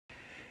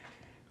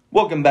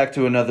Welcome back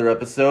to another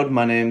episode.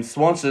 My name's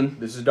Swanson.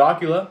 This is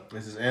Docula.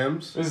 This is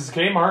Ems. This is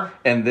Kmart.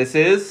 And this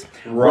is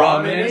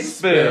Ramen and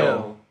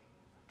Spill.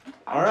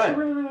 All right. I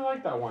really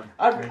like that one.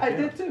 I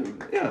did too.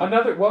 Yeah.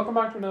 Welcome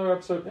back to another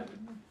episode.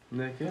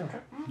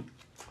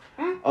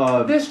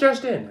 This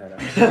just in.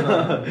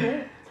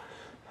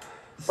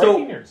 So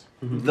Breaking news.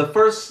 the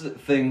first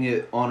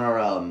thing on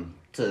our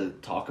to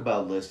talk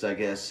about list, I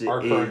guess,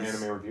 Our is current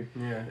anime review.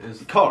 Yeah,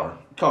 is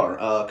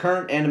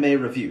current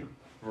anime review.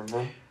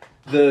 Remember?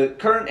 The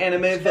current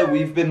anime that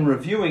we've been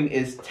reviewing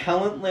is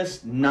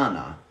Talentless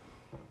Nana.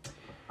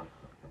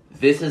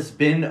 This has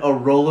been a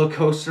roller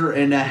coaster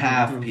and a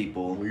half,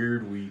 people.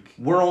 weird week,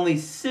 We're only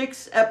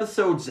 6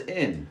 episodes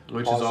in.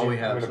 which Pause is all you. we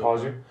have. I'm going to so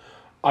pause far. you.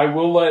 I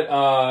will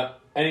let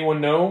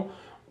anyone know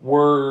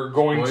we're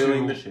going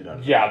Spoiling to. the shit out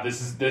of it. Yeah,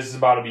 this is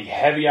about to be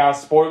heavy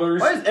ass spoilers.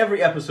 Why is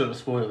every episode a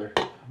spoiler?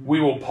 We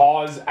will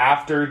pause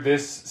after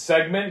this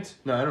segment.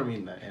 No, I don't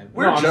mean that. Ed.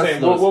 We're No, I'm just saying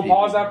those we'll people.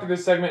 pause after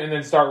this segment and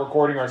then start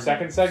recording our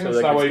second segment.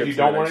 So So, they that can way, skip if you to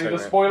the don't next want any of the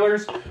segment.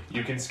 spoilers,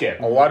 you can skip.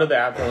 Well, why do the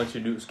app let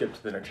you skip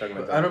to the next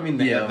segment? I don't mean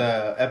the, Yeah.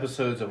 the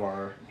episodes of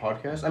our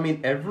podcast. I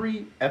mean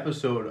every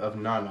episode of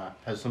Nana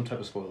has some type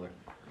of spoiler.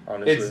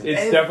 Honestly.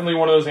 It's definitely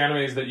one of those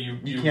animes that you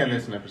You can't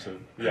miss an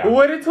episode, Yeah.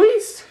 What a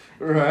twist!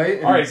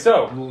 right? All right,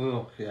 so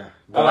Well, yeah.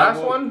 The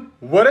last one?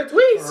 What a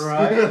twist!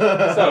 Right.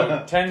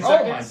 so 10 Oh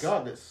seconds. my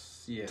god, this.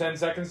 Yeah. 10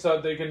 seconds so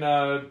they can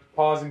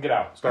pause and get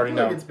out. I Starting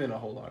feel like now. it's been a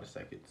whole lot of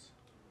seconds.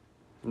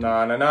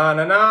 Na na na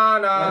na na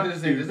na.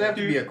 Does it have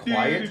to be a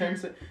quiet 10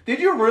 seconds? Did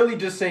you really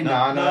just say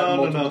Nana no,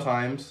 multiple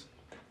times?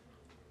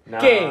 Nah,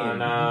 Game.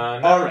 nah, All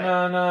nah, right.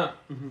 nah, nah.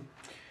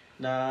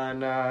 Na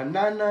na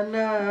na na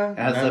na.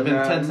 Has na, that been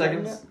na, 10 na,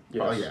 seconds? na.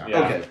 Yes. Oh yeah. Yeah.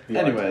 Okay, Yeah.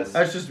 anyways.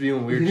 That's just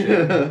being weird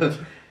shit.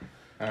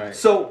 All right.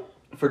 So,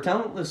 for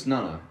Talentless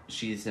Nana,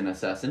 she's an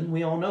assassin.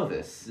 We all know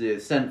this.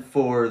 Sent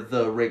for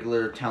the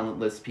regular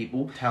talentless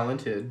people.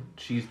 Talented.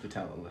 She's the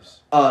talentless.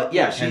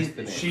 Yeah, Hence she's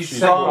the name. She's She's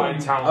sent by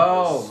from- talentless.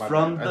 Oh, my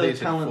from bad. I the think it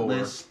said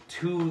talentless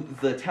to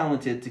the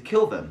talented to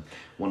kill them,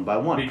 one by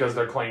one. Because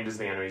they're claimed as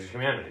the enemies of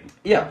humanity.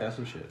 Yeah. That's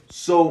some shit.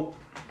 So,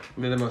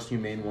 They're the most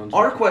humane ones.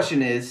 our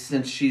question is,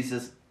 since she's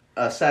an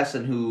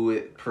assassin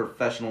who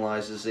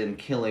professionalizes in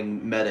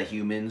killing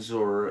meta-humans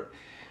or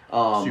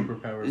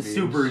Superpowered beings.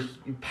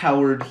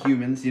 super-powered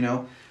humans, you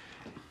know,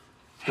 This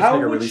how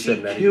nigga would really she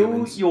said kill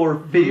meta-humans. your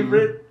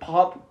favorite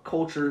pop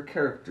culture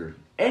character?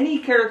 Any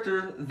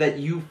character that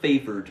you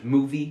favored,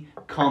 movie,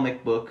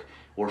 comic book,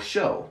 or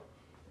show.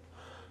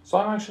 So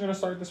I'm actually going to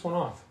start this one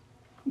off.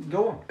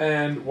 Go on.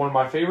 And one of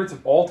my favorites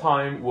of all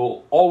time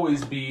will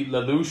always be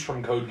Lelouch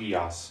from Code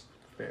Geass.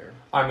 Fair.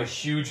 I'm a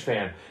huge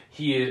fan.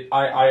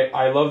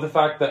 I love the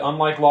fact that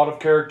unlike a lot of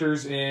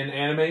characters in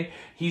anime,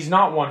 he's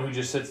not one who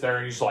just sits there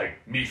and he's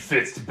like, me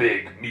fist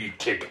big, me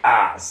kick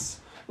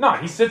ass. No,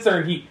 he sits there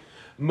and he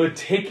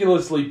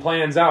meticulously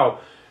plans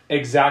out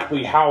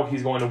exactly how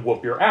he's going to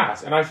whoop your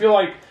ass. And I feel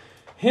like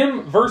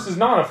him versus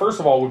Nana, first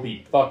of all, would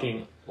be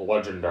fucking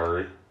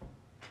legendary.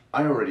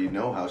 I already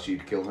know how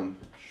she'd kill him.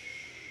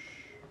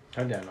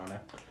 Calm down,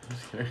 Nana.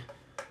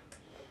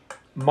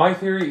 My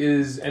theory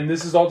is, and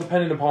this is all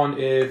dependent upon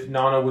if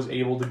Nana was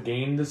able to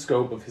gain the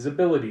scope of his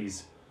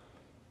abilities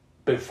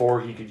before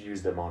he could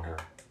use them on her.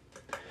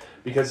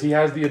 Because he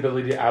has the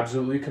ability to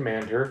absolutely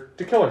command her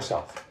to kill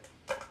herself.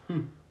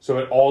 So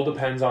it all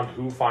depends on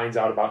who finds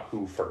out about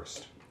who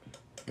first.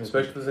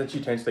 Especially since she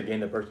tends to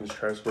gain the person's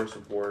trust first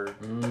before.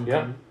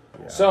 Yeah.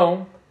 Yeah.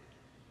 So,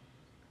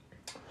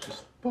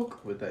 Just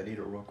poke with that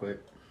needle real quick.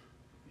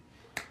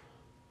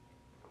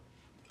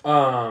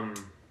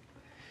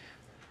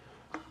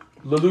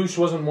 Lelouch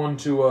wasn't one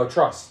to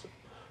trust.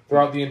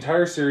 Throughout the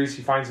entire series,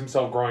 he finds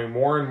himself growing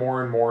more and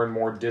more and more and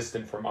more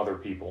distant from other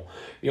people.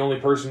 The only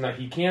person that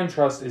he can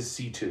trust is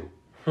C2.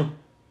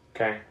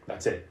 Okay,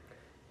 that's it.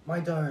 My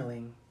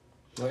darling.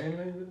 What anime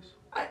is this?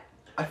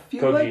 I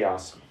feel Code like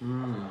Geass.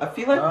 I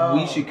feel like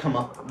we Oh. should come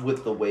up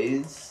with the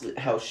ways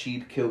how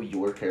she'd kill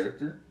your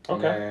character.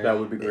 Okay. That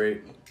would be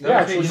great. Yeah,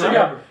 actually, so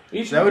yeah.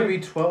 That would be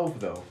 12,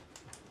 though.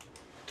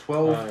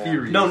 12 yeah.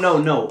 theories. No.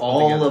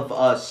 All Altogether. of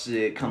us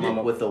come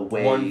up with a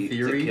way One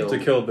theory to kill. To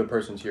kill the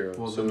person's hero.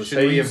 Well, so then say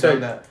should we you have said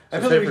done that? I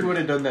so feel say like we for- would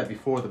have done that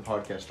before the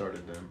podcast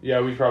started then. Yeah,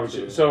 we probably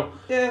should. So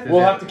Yeah.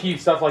 we'll have to keep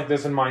stuff like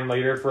this in mind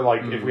later for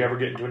like if we ever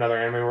get into another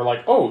anime, we're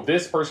like, oh,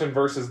 this person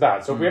versus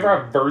that. So if we ever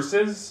have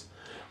verses,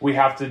 we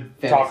have to talk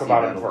Fantasy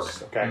about them battles.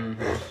 first. Okay,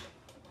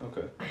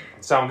 Okay.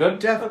 sound good?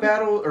 Death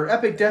battle, or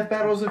epic death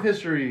battles of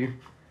history.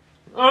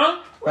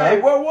 Huh? Hey,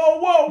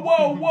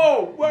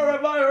 whoa! Where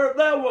have I heard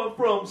that one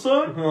from,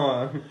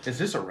 son? Is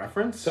this a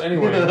reference? So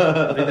anyway,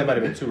 I think that might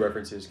have been 2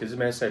 references because this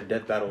man said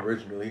Death Battle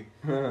originally.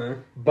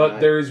 but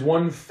there is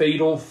one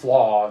fatal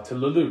flaw to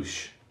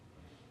Lelouch.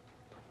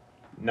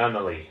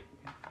 Nunnally,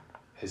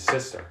 his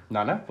sister.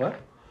 Nana? What?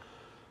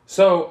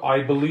 So,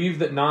 I believe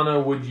that Nana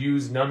would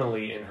use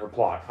Nunnally in her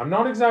plot. I'm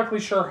not exactly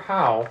sure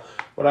how,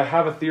 but I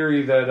have a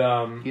theory that,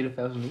 Eat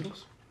 1,000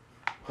 needles?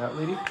 That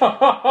lady?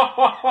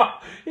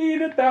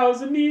 eat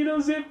 1,000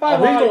 needles if I Oh,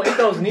 he's like gonna eat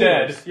those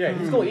needles. dead. Yeah,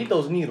 he's gonna eat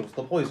those needles,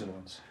 the poison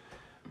ones.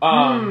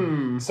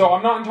 So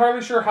I'm not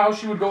entirely sure how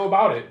she would go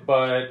about it,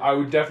 but I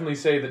would definitely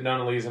say that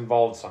Nunnally is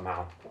involved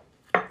somehow.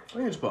 I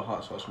can just put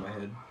hot sauce in my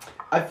head.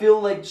 I feel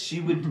like she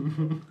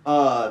would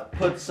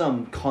put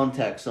some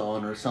contacts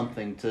on or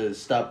something to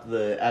stop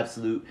the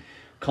absolute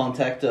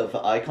contact of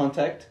eye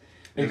contact.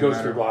 It Doesn't goes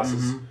matter. through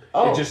glasses.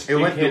 Oh, It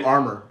went through can't-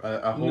 armor,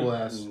 a whole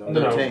ass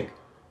No. tank.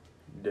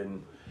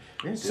 Didn't.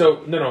 Yeah,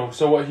 So no.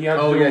 So what he had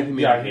to Oh, do? yeah, he made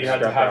he her had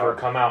to step have her out.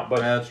 come out, but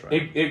That's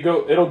right.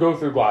 it'll go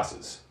through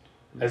glasses,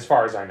 as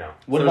far as I know.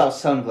 What So- about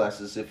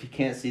sunglasses? If he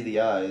can't see the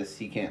eyes,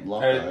 he can't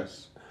lock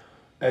eyes.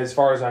 As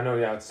far as I know,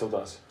 yeah, it still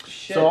does.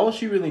 Shit. So all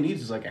she really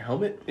needs is like a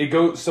helmet. It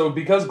goes so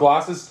because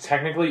glasses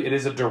technically it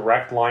is a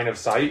direct line of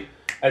sight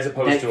as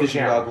opposed Night to a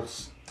vision camera.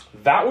 goggles.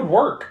 That would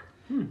work.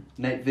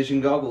 Night vision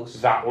goggles.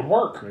 That would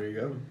work. There you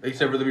go.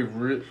 Except for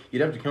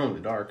you'd have to kill him in the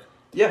dark.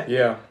 Yeah.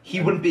 Yeah.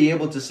 He wouldn't be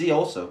able to see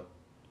also.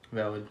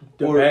 Valid.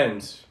 Or-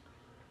 Depends.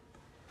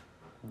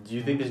 Do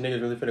you think this nigga's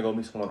really finna go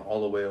meet someone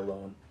all the way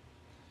alone?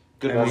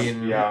 Good I one.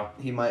 mean, Yeah.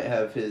 He might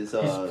have his...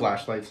 He's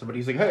flashlight somebody.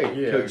 He's like, hey, kill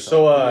Yeah.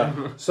 yourself.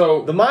 So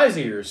So the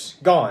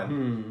Miziers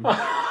gone.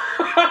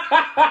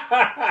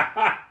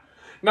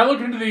 now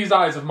look into these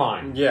eyes of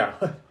mine. Yeah.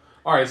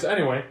 All right. So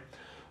anyway,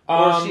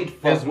 Or she'd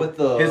fuck his- with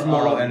the... his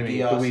mortal enemy,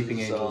 the Gios's, Weeping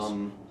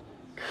Angels.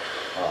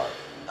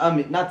 I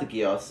mean, not the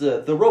Gios,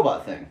 the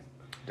robot thing.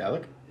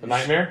 Dalek? the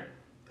nightmare.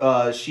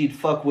 She'd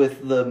fuck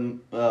with the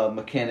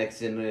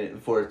mechanics in it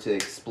for it to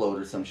explode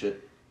or some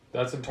shit.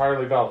 That's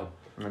entirely valid.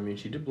 I mean,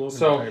 she did blow up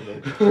So- an entire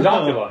boat.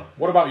 Docula.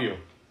 What about you?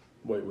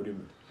 Wait, what do you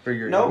mean?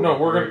 Figure it No. out. No,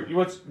 we're gonna.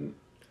 What's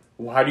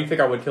Well, how do you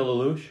think I would kill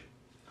Lelouch?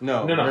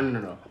 No, No, no, no. no, no,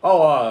 no.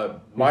 Oh,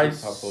 my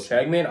Who's your pop culture?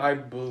 segment, I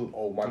blew.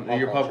 Oh, my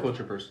You're a pop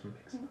culture person.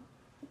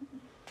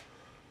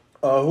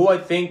 Who I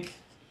think.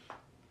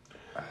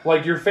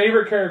 like your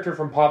favorite character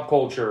from pop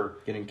culture?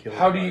 Getting killed.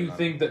 How do by you Nana.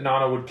 think that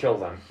Nana would kill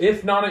them?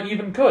 If Nana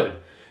even could.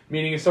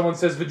 Meaning, if someone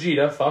says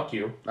Vegeta, fuck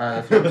you.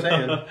 That's what I'm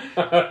saying.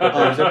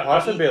 There's a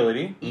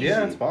possibility.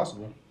 Yeah, it's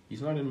possible.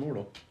 He's not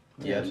immortal.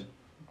 Yet.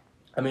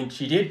 I mean,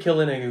 she did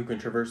kill a nigga who can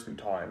traverse through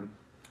time.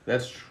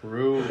 That's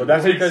true. But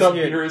that's Wakes because up he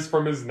had, Beerus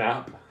from his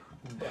nap.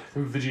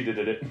 Vegeta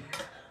did it.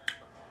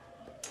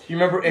 You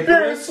remember Beerus,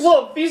 Icarus?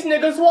 look, these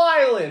niggas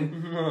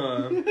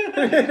wildin'.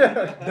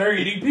 They're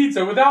eating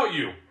pizza without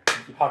you.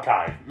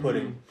 Hawkeye.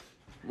 Pudding.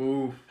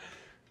 Ooh.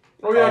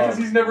 Oh yeah, because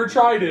he's never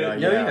tried it. yeah,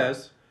 Yeah, he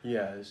has.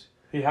 Yes.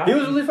 He has. He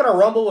was really finna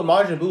rumble with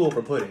Majin Buu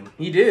over pudding.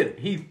 He did.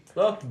 He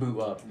fucked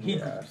Boo up. He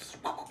Yeah.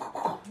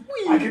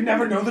 I can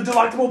never know the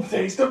delectable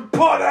taste of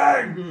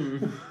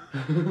pudding.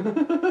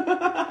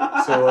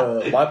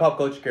 So, my pop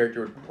culture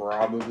character would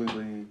probably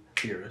be.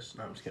 Beerus.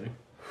 No, I'm just kidding.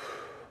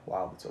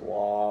 Wow, it's a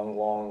long,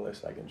 long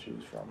list I can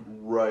choose from.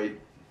 Right.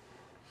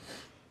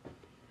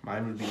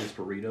 Mine would be this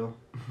burrito.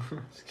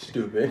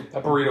 Stupid.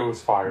 That burrito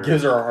was fire.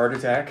 Gives her a heart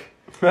attack.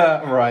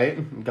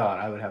 Right. God,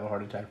 I would have a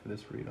heart attack for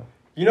this burrito.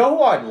 You know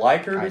who I'd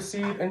like her I- to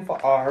see and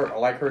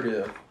like her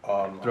to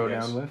Throw I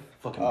guess, down with.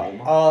 Fucking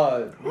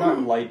Bulma.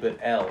 not Light but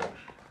L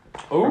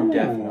from Ooh.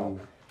 Death Note.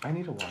 I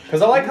need to watch.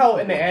 Because I like how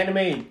in the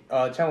anime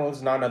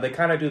channels Nana they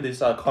kind of do this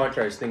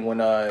contrast thing when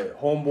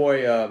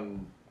homeboy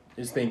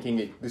is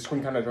thinking the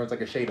screen kind of turns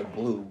like a shade of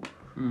blue,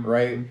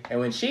 right? And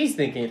when she's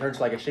thinking it turns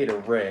like a shade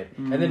of red.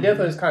 And then Death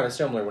Note is kind of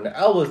similar. When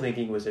L was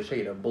thinking it was a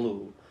shade of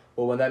blue,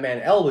 but when that man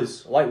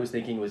Light was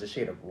thinking it was a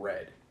shade of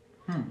red.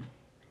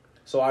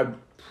 So I'm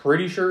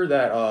pretty sure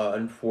that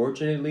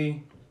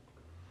unfortunately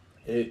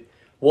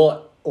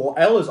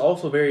L is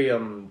also very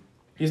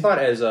he's not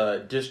as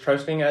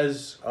distrusting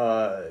as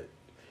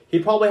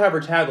he'd probably have her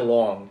tag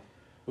along,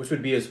 which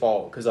would be his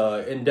fault because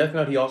in Death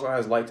Note he also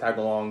has Light tag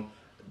along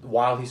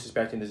while he's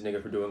suspecting this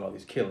nigga for doing all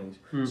these killings.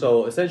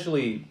 So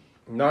essentially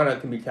Nana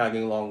can be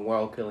tagging along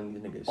while killing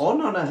these niggas. All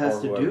Nana has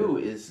Or to whoever. do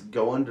is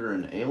go under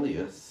an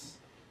alias.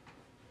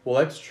 Well,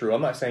 that's true.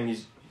 I'm not saying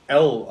he's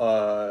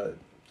L.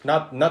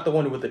 Not the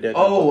one with the dead.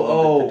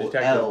 Oh, the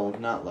detective. L,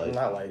 not Light.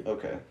 Not Light.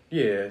 Okay.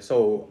 Yeah,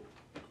 so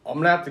I'm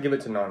gonna have to give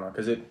it to Nana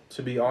because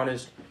to be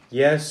honest,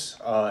 yes,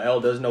 L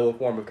does know a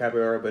form of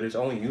capoeira, but it's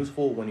only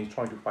useful when he's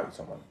trying to fight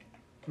someone.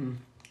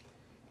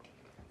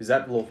 Because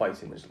that little fight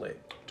scene is lit.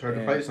 It's hard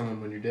to Yeah. fight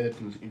someone when you're dead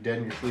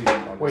in your sleep.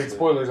 Wait, honestly.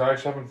 spoilers. I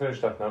actually haven't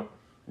finished Death Note.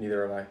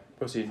 Neither have I.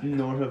 Proceed.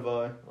 Nor have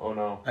I. Oh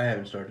no. I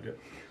haven't started it.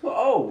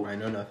 Oh. I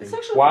know nothing. It's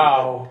actually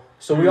Wow.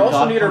 So we also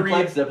God need to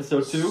Complex read.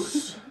 episode 2.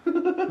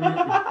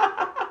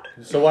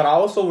 So what I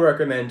also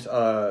recommend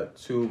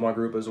to my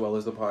group as well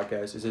as the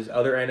podcast is this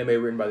other anime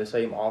written by the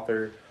same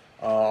author.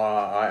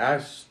 I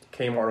asked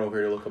Kmart over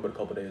here to look up it a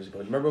couple days ago.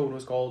 Do you remember what it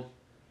was called?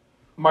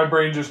 My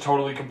brain just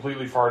totally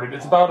completely farted.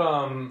 It's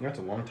about That's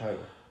a long title.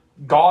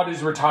 God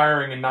is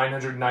retiring in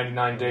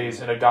 999 days,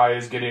 and a guy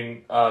is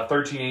getting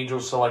 13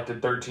 angels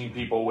selected 13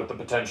 people with the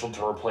potential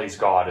to replace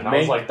God. And I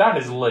was like, that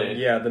is lit.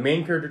 Yeah, the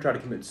main character tried to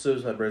commit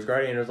suicide, but his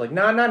guardian was like,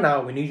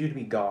 no, we need you to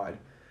be God.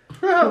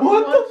 What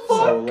the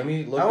fuck? So let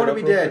me look I it want to up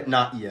be real dead. quick.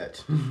 Not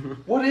yet.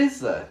 What is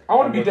that? I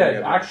want I'm to be looking dead.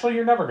 at it. Actually,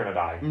 you're never gonna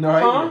die. No,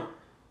 Huh?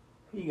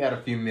 you got a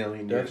few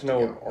million years Death to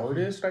Note go.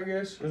 artist, I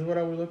guess, is what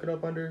I would look it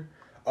up under.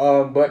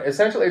 But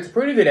essentially, it's a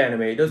pretty good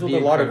anime. It does with The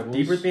a lot of Incredibles.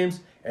 deeper themes,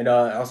 and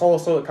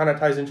also it kind of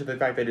ties into the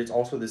fact that it's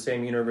also the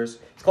same universe.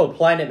 It's called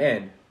Planet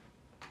End.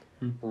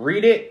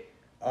 Read it.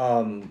 It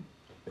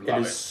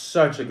Love is it.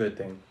 such a good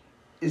thing.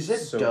 Is it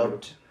So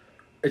dubbed?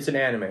 It's an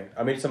anime.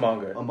 I mean, it's a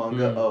manga. A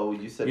manga? Oh,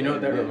 you said You know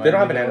what that anime. reminds They don't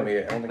have an me of? anime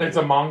yet. I don't think It's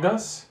Among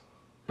Us.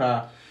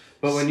 But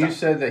when you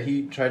said that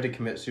he tried to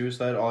commit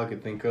suicide, all I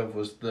could think of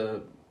was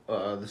the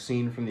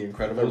scene from The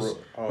Incredibles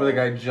where the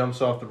guy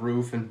jumps off the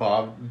roof and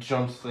Bob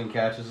jumps and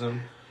catches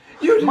him.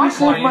 You didn't My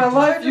save my client-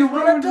 life, you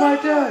ruined my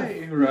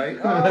death. Right?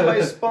 Oh,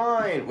 my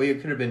spine. Well, you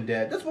could have been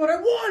dead. That's what I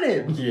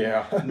wanted.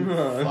 Yeah.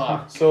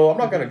 Fuck. So I'm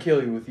not gonna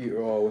kill you with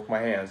with my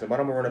hands. But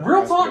I'm gonna run up. Real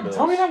against talk, the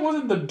tell me bills. that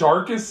wasn't the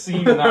darkest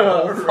scene in that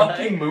whole Right.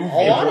 fucking movie.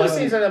 A lot of the wasn't-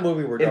 scenes in that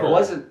movie were It dark.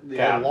 wasn't.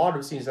 Yeah, a lot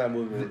of scenes in that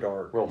movie were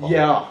dark. Real talk.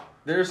 Yeah,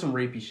 There's some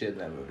rapey shit in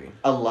that movie.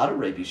 a lot of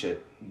rapey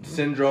shit.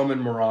 Syndrome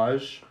and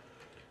Mirage.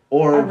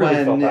 Or I really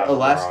felt when bad for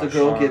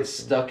Elastigirl Mirage. gets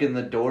stuck in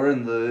the door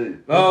and the.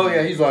 Oh,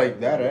 yeah, he's like,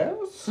 that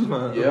ass?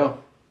 Yeah.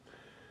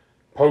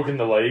 Poking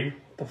the leg.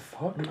 What the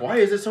fuck? Why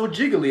is it so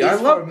jiggly? It's I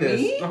love for this.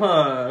 me?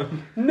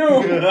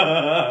 No.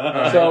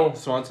 So, So-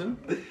 Swanson?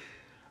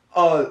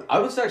 I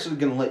was actually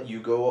gonna let you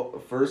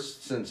go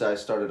first since I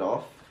started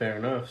off. Fair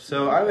enough.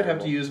 So I would have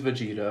to use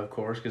Vegeta, of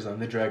course, because I'm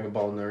the Dragon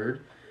Ball nerd.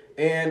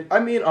 And I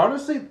mean,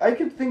 honestly, I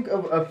can think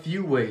of a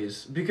few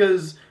ways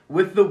because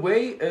with the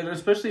way, and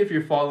especially if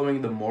you're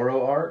following the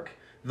Moro arc,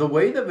 the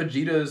way that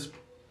Vegeta is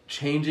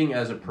changing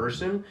as a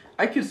person,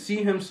 I could see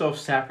himself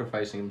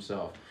sacrificing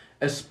himself,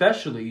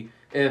 especially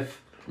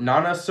if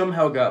Nana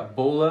somehow got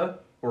Bola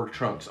or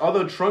Trunks.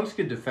 Although Trunks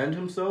could defend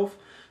himself,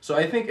 so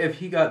I think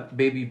if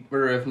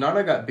if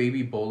Nana got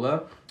baby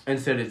Bola and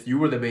said it's you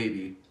were the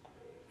baby,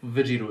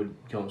 Vegeta would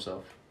kill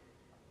himself.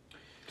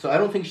 So I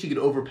don't think she could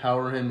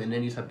overpower him in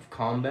any type of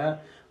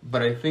combat,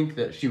 but I think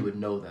that she would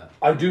know that.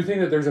 I do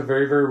think that there's a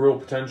very, very real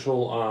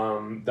potential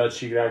that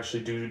she could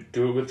actually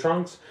do it with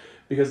Trunks.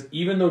 Because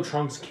even though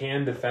Trunks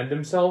can defend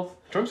himself,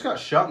 Trunks got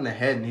shot in the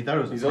head and he thought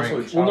it was He's a also a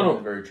prank. child Well, no, no.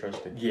 and very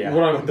trusting.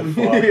 what the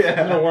fuck?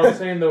 Yeah. No, what I'm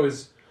saying though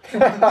is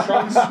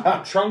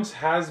Trunks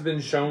has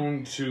been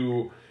shown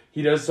to.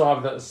 He does still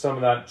have some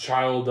of that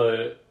child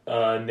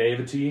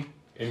naivety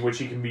in which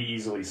he can be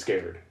easily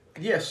scared.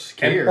 Yes,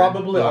 scared. And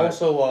probably but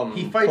also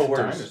he fights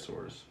coerced.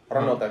 dinosaurs. I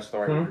don't know if that's the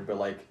right word, but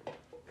like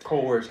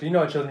coerced. 'Cause you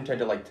know, children tend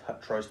to like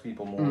trust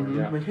people more. Mhm.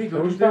 Yeah. Like, hey, Go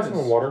go just do pass him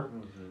this. the water.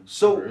 Where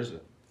So is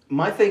it?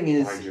 my thing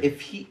is, Behind you.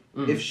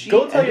 if she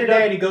Go tell your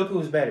ended daddy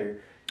Goku is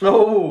better.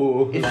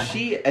 Oh! If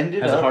she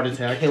ended Has a up heart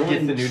attack, killing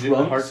gets the new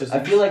Trunks, heart I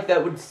disease. feel like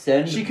that would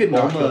send She could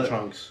not kill Bulma-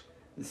 Trunks.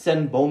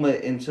 send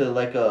Bulma into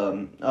like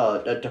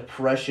a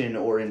depression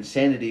or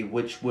insanity,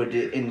 which would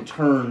in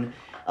turn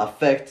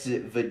affect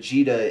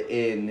Vegeta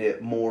in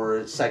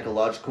more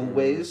psychological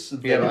ways.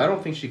 Yeah, than- but I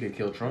don't think she could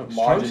kill Trunks.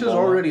 Majin Trunks is Buu.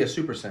 already a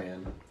Super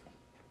Saiyan.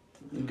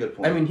 Good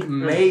point. I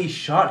mean, May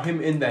shot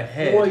him in the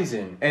head.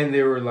 Poison. And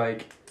they were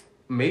like,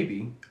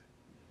 maybe.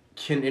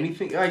 Can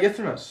anything... I guess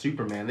they're not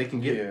Superman. They can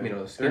get,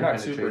 Yeah. skin They're not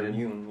super penetrated.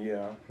 immune.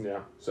 Yeah. Yeah.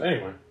 So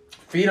anyway,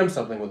 Feed them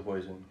something with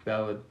poison.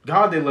 Valid.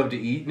 God, they love to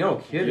eat. No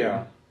kidding.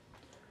 Yeah.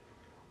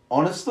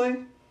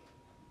 honestly,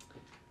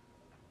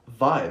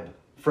 Vibe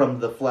from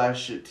the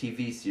Flash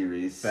TV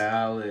series.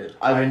 Valid.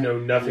 I know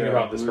nothing Yeah,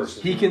 about this it was-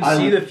 person. He can I-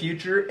 see the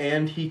future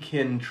and he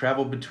can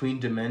travel between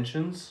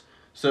dimensions.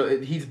 So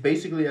he's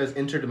basically has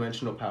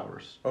interdimensional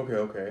powers.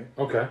 Okay.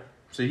 Okay.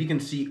 So he can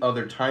see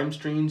other time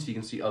streams, he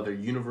can see other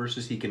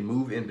universes, he can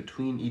move in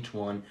between each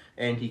one,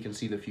 and he can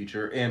see the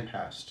future and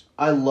past.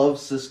 I love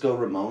Cisco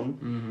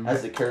Ramon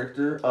as a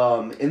character.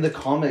 In the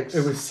comics,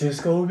 It was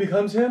Cisco who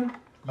becomes him?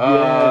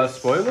 Yes.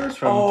 Spoilers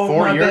from Oh, 4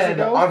 my years bad.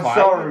 ago? I'm 5?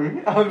 sorry.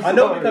 I'm I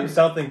know it sorry. becomes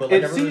something, but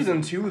like It's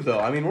season 2 though.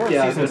 I mean, we're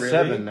Yeah, on season really?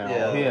 7 now.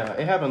 Yeah.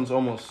 It happens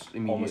almost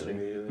immediately. almost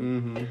immediately.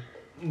 Mm-hmm.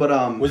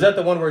 But Was that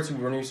the one where it's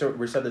when you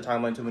reset the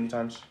timeline too many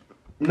times?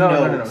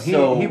 No.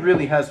 so- He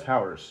really has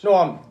powers.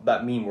 No,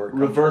 that meme word.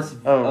 reverse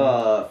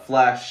Oh.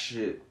 Flash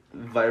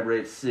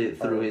vibrates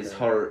it through his okay.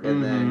 heart,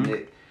 and Mhm.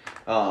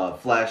 then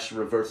Flash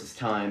reverses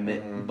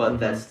time, but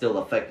that still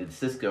affected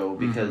Cisco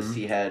because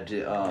he had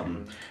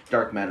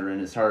dark matter in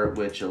his heart,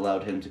 which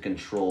allowed him to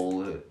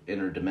control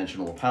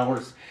interdimensional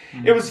powers.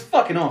 It was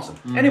fucking awesome.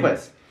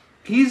 Anyways,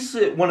 he's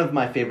one of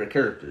my favorite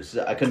characters.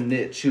 I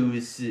couldn't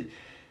choose,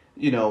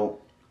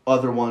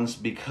 other ones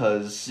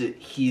because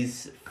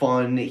he's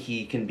fun,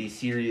 he can be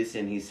serious,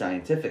 and he's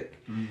scientific.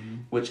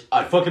 Which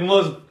I fucking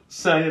love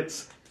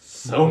science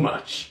so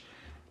much.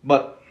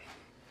 But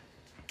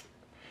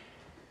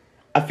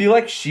I feel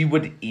like she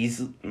would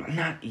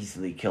not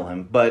easily kill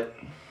him, but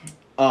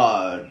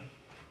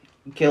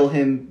kill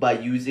him by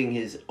using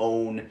his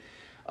own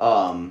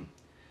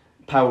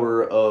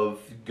power of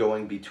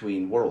going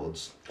between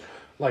worlds.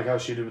 Like how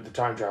she did with the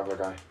time traveler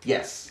guy.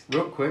 Yes.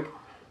 Real quick,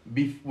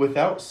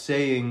 without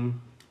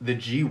saying the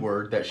G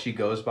word that she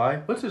goes by,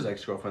 what's his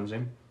ex-girlfriend's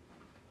name?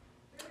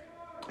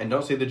 And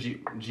don't say the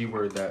G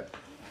word that...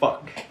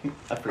 Fuck.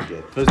 I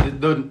forget. Because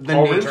the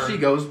I'll name return. she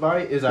goes by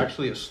is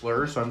actually a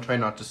slur, so I'm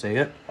trying not to say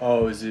it.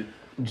 Oh, is it?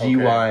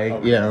 G-Y,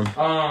 Okay. yeah.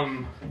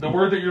 The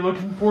word that you're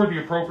looking for, the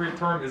appropriate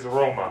term is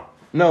Roma.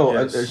 No,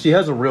 Yes. she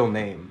has a real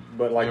name.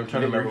 But like, I'm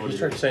trying to remember what he's it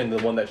trying to is. say the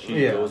one that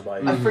she Yeah. goes by.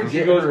 I She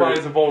forget goes her- by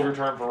as a vulgar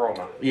term for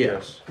Roma.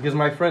 Yes, because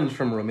my friend's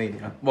from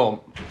Romania.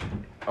 Well,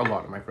 a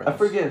lot of my friends. I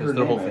forget It's her their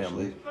name whole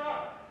actually. family.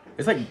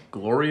 It's like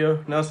Gloria.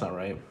 No, that's not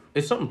right.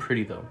 It's something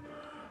pretty though.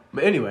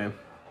 But anyway,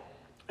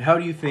 how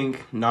do you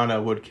think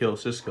Nana would kill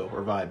Cisco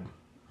or Vibe?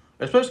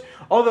 Especially,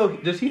 although,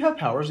 does he have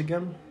powers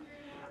again?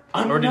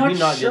 I'm Or did not he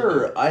not get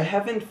sure. I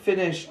haven't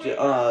finished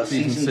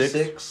season six?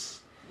 6.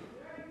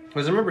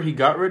 Because remember, he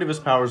got rid of his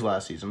powers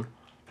last season.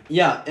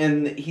 Yeah,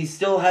 and he's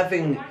still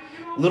having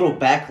little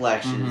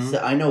backlashes. Mm-hmm.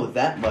 I know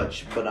that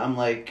much, but I'm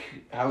like,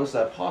 how is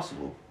that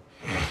possible?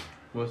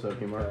 What's up,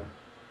 Mark?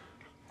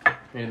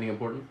 Anything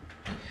important?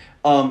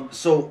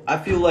 So I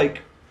feel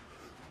like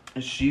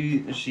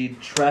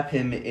she'd trap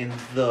him in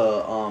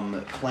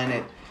the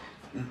planet,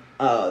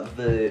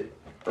 the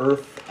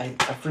Earth. I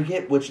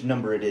forget which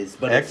number it is,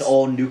 but X? it's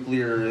all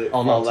nuclear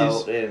All fallout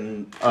Nazis?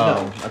 and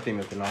I think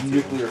that's the Nazi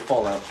nuclear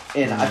fallout.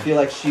 And I feel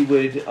like she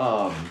would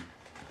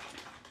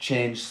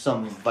change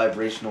some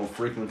vibrational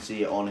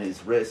frequency on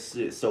his wrist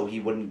so he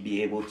wouldn't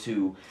be able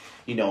to,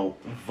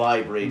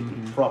 vibrate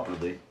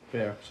properly.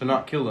 Yeah. So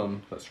not kill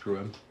him, but screw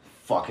him.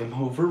 Fuck him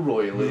over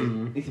royally.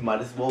 Mhm. He might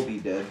as well be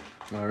dead.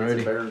 It's a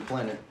Alrighty. barren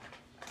planet.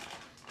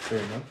 Fair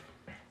enough.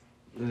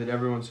 Did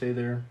everyone say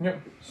their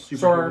Yep. super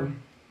So hero?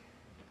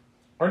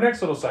 our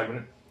next little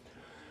segment.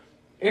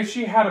 If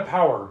she had a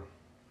power,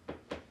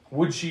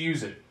 would she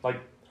use it? Like,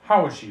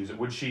 how would she use it?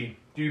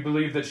 Do you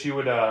believe that she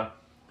would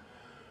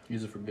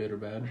Use it for good or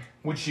bad?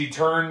 would she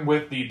turn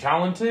with the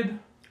talented?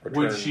 Or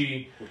Would turn-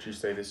 she Would you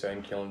say this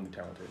and killing the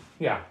talented?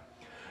 Yeah.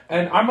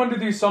 And I'm under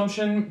the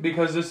assumption,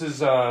 because this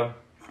is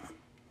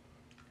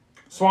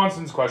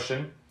Swanson's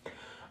question,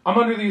 I'm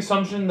under the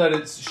assumption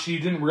that she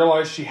didn't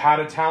realize she had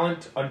a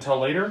talent until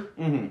later.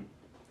 Mm-hmm.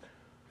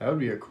 That would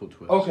be a cool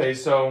twist. Okay,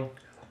 so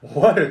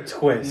What a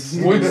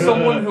twist! would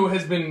someone who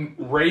has been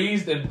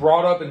raised and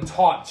brought up and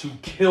taught to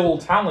kill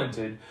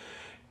talented,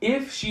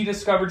 if she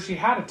discovered she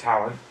had a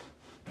talent,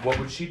 what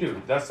would she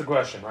do? That's the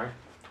question, right?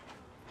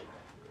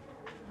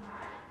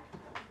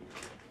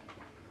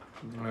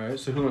 Alright,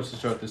 so who wants to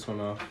start this one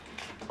off?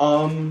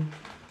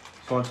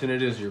 Swanson,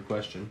 it is your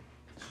question.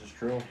 This is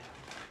true.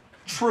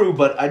 True,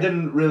 but I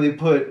didn't really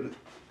put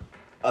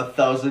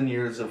 1,000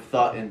 years of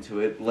thought into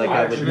it like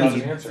I would actually got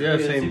need. an answer. Yeah,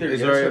 It's same. either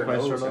Is yes there or if I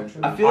no, start off?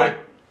 essentially.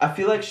 I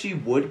feel like she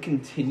would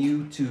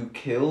continue to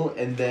kill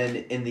and then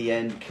in the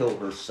end kill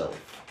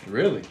herself.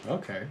 Really?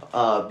 Okay.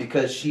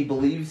 Because she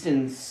believes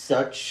in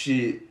such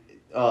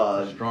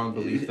Strong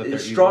belief that they're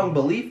strong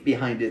evil. belief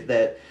behind it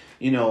that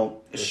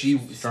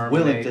she's starving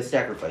willing egg. to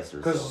sacrifice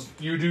herself. Because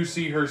you do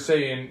see her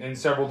say in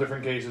several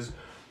different cases,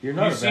 You're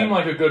not you a seem bad-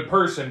 like a good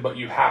person, but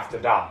you have to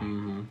die.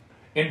 Mhm.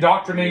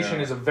 Indoctrination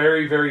Yeah. is a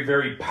very, very,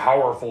 very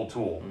powerful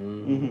tool.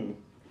 Mm-hmm.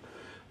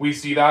 We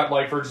see that,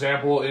 like, for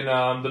example, in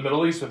the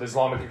Middle East with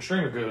Islamic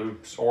extremist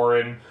groups, or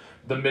in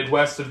the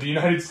Midwest of the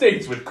United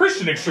States with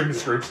Christian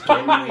extremist groups.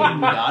 Can we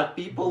not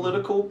be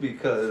political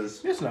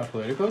because It's not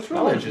political, it's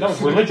No, religious. no,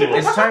 it's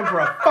religious. It's time for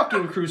a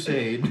fucking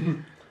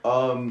crusade.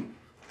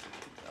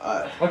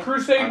 A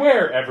crusade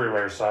where?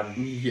 Everywhere, son.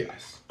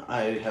 Yes.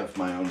 I have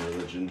my own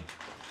religion.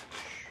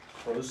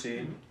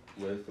 Proceed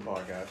with the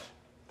podcast.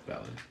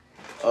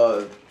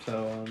 Valid.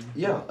 So,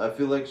 Yeah, I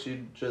feel like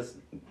she'd just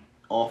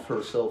off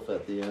herself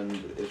at the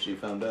end if she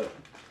found out.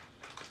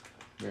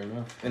 fair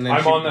enough. And then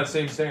I'm she- on that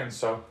same stance,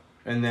 so.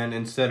 And then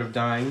instead of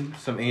dying,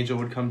 some angel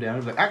would come down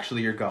and be like,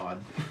 actually, you're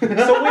God. So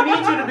we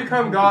need you to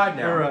become God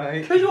now.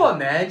 Alright. Could you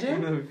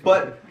imagine?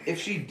 But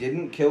if she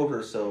didn't kill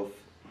herself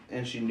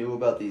and she knew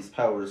about these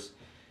powers,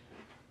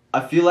 I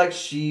feel like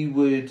she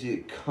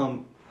would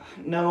come.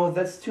 No,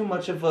 that's too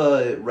much of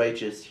a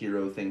righteous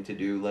hero thing to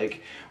do.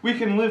 Like, we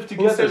can live Who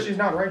together. says she's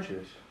not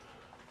righteous?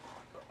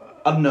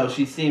 No,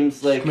 she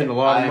seems like committing a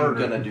lot of I'm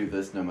murder. gonna do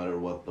this no matter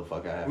what the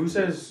fuck I have. Who to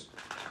says?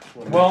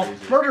 Well,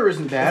 Murder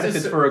isn't bad This if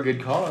is- it's for a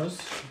good cause.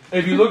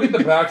 If you look at the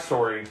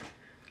backstory,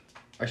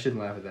 I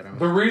shouldn't laugh at that.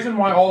 the reason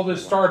why all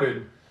this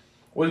started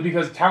was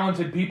because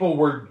talented people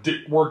were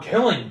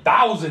killing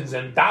thousands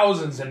and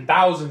thousands and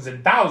thousands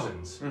and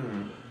 1000s.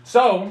 Mm-hmm.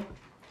 So,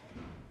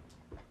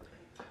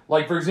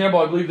 like, for example,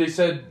 I believe they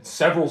said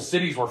several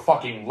cities were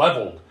fucking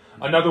leveled.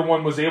 Another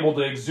one was able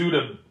to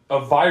exude a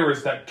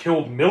virus that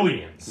killed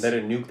millions. Let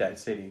it nuke that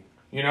city.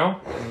 You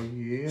know?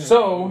 Yeah.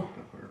 So,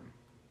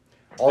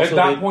 Also, at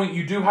that they- point,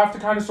 you do have to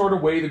kind of sort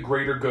of weigh the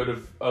greater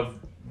good of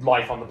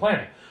life on the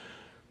planet.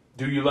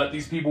 Do you let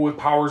these people with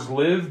powers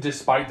live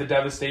despite the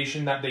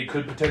devastation that they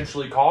could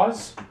potentially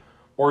cause?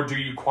 Or do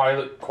you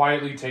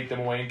quietly take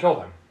them away and kill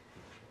them?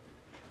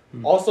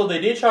 Also,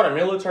 they did try to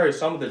military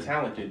some of the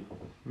talented.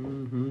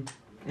 Mm-hmm.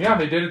 Yeah,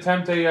 they did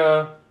attempt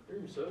a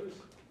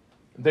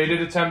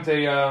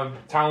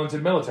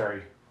talented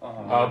military.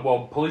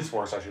 Well, police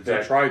force, I should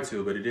They say. tried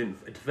to, but it didn't.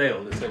 It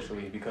failed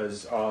essentially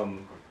because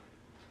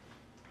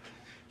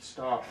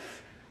stop.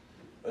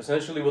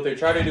 Essentially, what they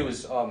try to do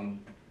is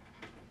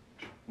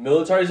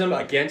militarism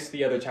against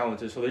the other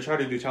talented. So they try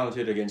to do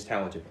talented against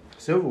talented.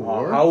 Civil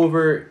War.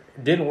 However,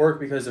 it didn't work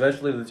because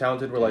eventually the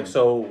talented were like,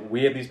 so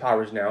we have these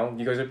powers now.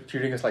 You guys are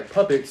treating us like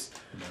puppets.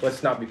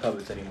 Let's not be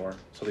puppets anymore.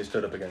 So they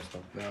stood up against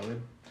them.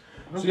 Valid.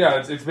 So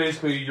yeah, it's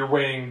basically you're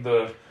weighing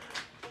the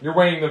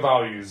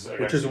values.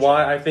 Which is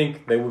why I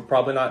think they would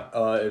probably not.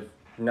 If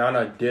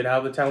Nana did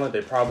have the talent,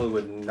 they probably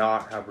would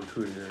not have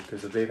recruited her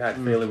because they've had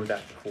failure with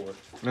that before.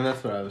 And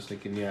that's what I was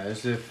thinking. Yeah,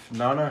 as if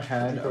Nana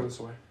had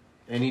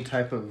any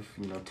type of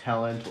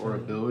talent or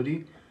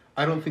ability,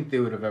 I don't think they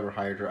would have ever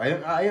hired her.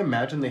 I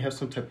imagine they have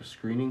some type of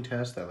screening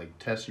test that like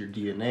tests your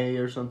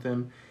DNA or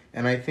something.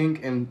 And I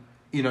think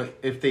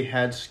if they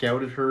had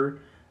scouted her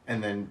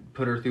and then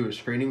put her through a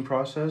screening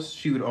process,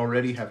 she would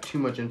already have too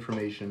much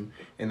information,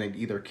 and they'd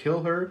either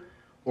kill her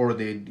or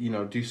they'd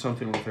do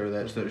something with her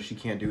that so that she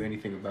can't do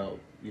anything about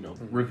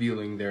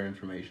revealing their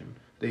information.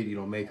 They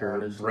make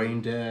her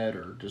brain dead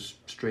or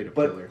just straight up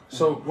kill her.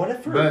 So what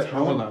if her But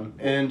hold on,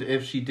 and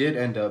if she did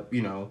end up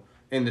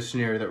in the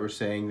scenario that we're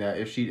saying, that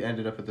if she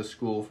ended up at the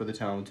school for the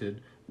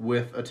talented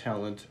with a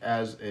talent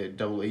as a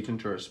double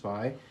agent or a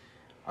spy,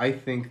 I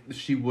think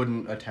she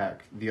wouldn't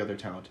attack the other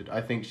talented.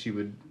 I think she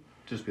would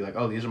just be like,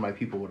 oh, these are my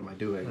people, what am I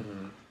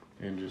doing?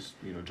 And just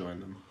join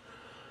them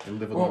and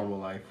live a normal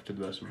life to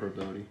the best of her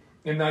ability.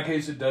 In that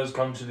case, it does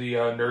come to the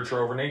nurture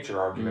over nature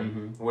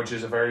argument, which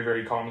is a very,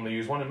 very commonly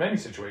used one in many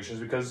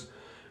situations because,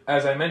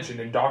 as I mentioned,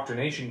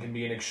 indoctrination can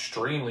be an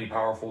extremely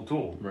powerful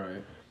tool.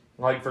 Right.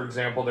 Like, for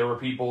example, there were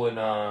people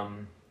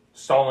in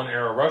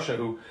Stalin-era Russia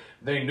who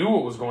they knew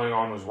what was going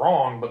on was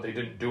wrong, but they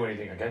didn't do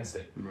anything against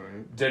it.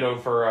 Right. Ditto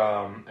for,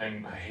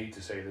 and I hate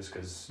to say this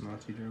because...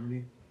 Nazi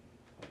Germany?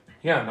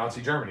 Yeah,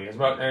 Nazi Germany.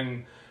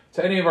 And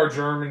to any of our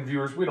German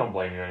viewers, we don't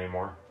blame you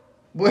anymore.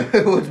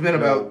 Well, it's been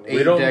about 8 decades.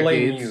 We don't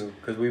blame you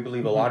because we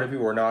believe a lot of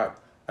you are not.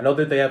 I know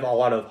that they have a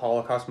lot of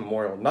Holocaust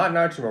memorial, not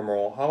Nazi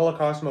memorial,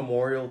 Holocaust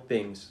memorial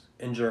things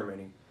in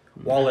Germany.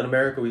 While in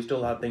America, we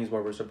still have things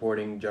where we're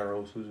supporting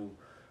generals who,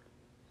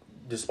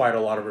 despite a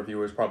lot of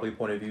reviewers, probably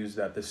point of views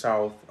that the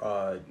South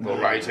will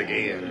rise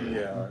again.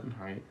 Yeah.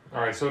 Right.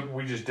 All right, so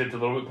we just dipped a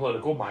little bit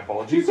political. My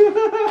apologies.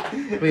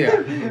 But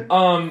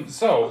yeah.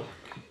 So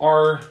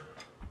our.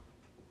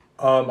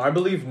 I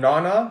believe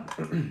Nana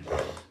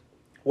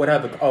would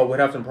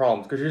have some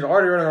problems because she's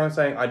already running around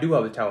saying, "I do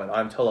have a talent.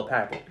 I'm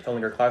telepathic,"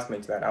 telling her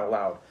classmates that out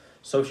loud.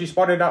 So she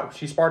sparred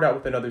out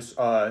with another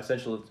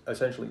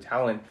essentially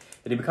talent.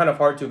 It'd be kind of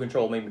hard to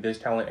control maybe this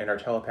talent and her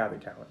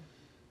telepathic talent.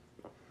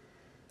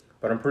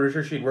 But I'm pretty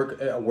sure she'd work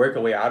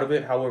her way out of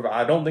it. However,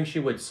 I don't think she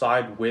would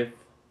side with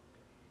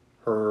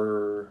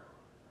her.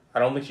 I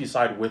don't think she'd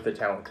side with the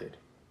talented.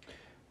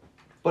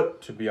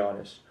 But to be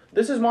honest,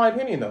 this is my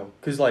opinion though,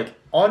 because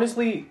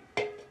honestly.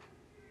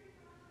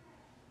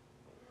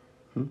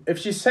 If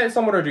she sent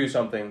someone to do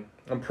something,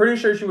 I'm pretty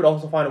sure she would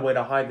also find a way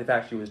to hide the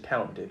fact she was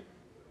talented.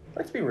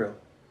 Let's be real.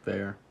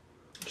 Fair.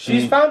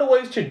 She's found a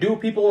ways to do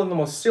people in the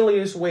most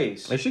silliest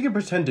ways. If she could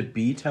pretend to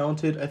be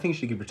talented, I think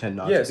she could pretend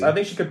not to be. Yes, I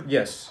think she could.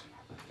 Yes.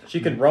 She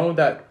could run with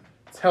that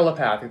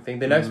telepathic thing.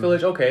 The next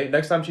village, okay.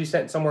 Next time she's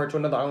sent somewhere to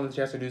another island, she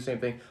has to do the same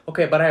thing.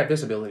 Okay, but I have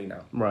this ability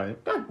now. Right.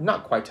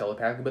 Not quite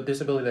telepathic, but this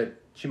ability that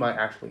she might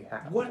actually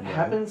have. What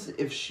happens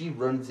if she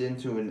runs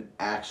into an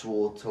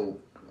actual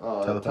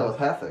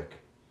telepathic?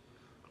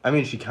 I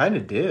mean, she kind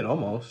of did,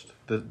 almost.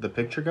 The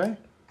picture guy?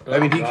 I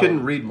mean, he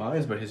couldn't read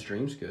minds, but his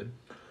dreams could.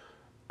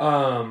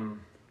 How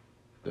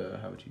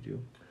would you do?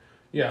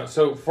 Yeah,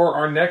 so for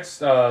our next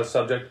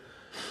subject...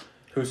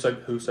 Who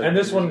said? And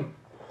this one,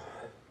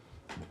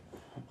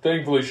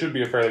 thankfully, should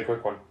be a fairly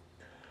quick one.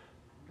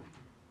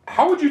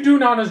 How would you do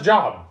Nana's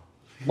job?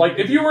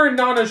 If you were in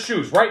Nana's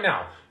shoes right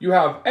now, you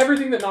have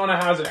everything that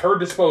Nana has at her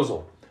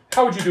disposal.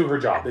 How would you do her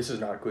job? This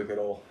is not quick at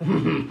all.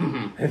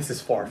 This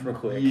is far from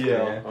quick.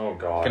 Yeah. Oh,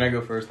 God. Can I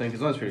go first then?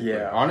 Because that's pretty quick.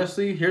 Yeah.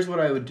 Honestly, here's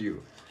what I would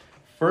do.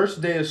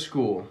 First day of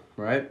school,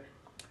 right?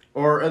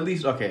 Or at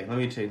least, okay, let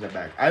me take that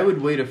back. I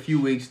would wait a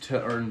few weeks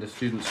to earn the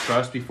students'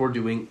 trust before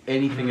doing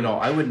anything at all.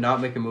 I would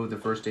not make a move the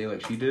first day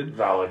like she did.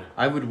 Valid.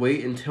 I would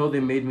wait until they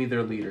made me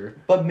their leader.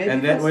 But maybe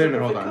and then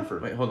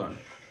that's hold on.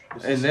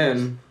 And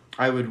then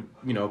I would,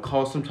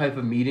 call some type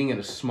of meeting in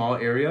a small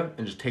area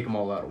and just take them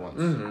all out at once.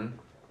 Mm-hmm.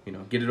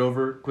 Get it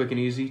over quick and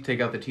easy. Take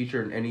out the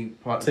teacher and any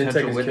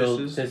potential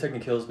witnesses. 10-second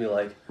kills be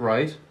like...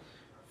 Right.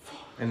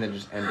 And then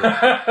just end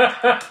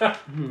it.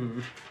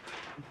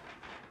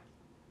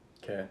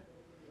 Okay.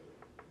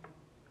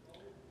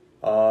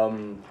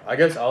 I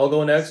guess I'll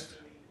go next.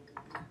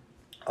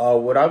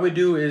 What I would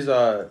do is,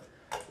 I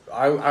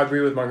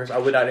agree with Marcus. I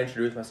would not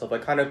introduce myself. I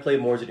kind of play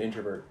more as an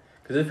introvert.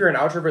 Because if you're an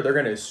outrovert, they're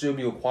going to assume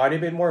you quite a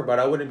bit more, but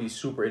I wouldn't be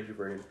super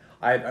introverted.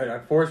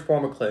 I'd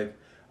form a clique.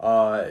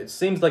 It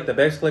seems like the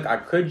best clique I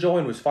could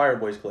join was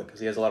Fireboy's clique, because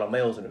he has a lot of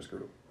males in his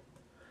group.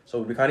 So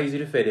it would be kind of easy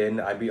to fit in.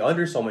 I'd be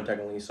under someone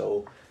technically,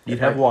 so... You'd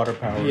have water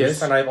powers.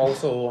 Yes, and I'd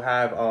also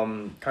have,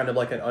 kind of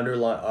like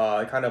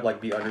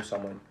be under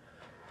someone.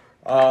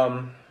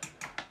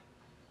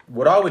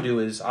 What I would do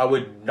is, I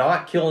would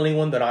not kill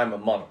anyone that I'm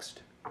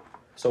amongst.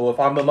 So if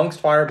I'm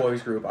amongst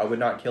Fireboy's group, I would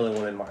not kill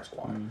anyone in my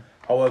squad.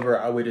 However,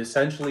 I would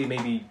essentially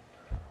maybe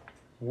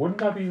Wouldn't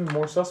that be even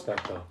more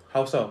suspect, though?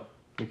 How so?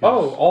 Because-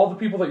 Oh, all the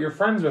people that you're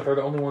friends with are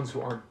the only ones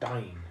who aren't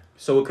dying.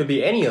 So it could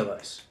be any of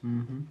us.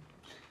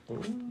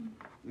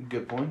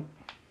 Good point.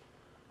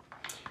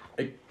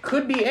 It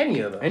could be any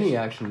of us. Any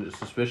action is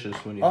suspicious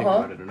when you think Uh-huh.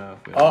 about it enough.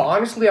 Yeah.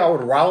 Honestly, I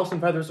would rile some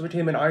feathers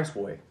between him and Ice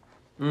Boy.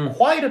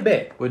 Quite a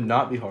bit. Would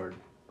not be hard.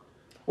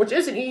 Which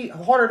isn't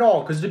hard at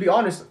all, because to be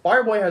honest,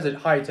 Fireboy has a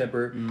high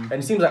temper, and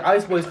it seems like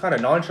Ice Boy is kind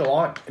of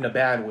nonchalant in a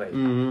bad way.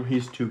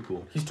 He's too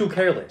cool. He's too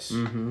careless.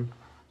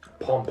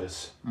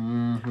 Pompous.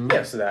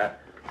 Yes, that.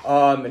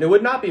 And it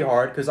would not be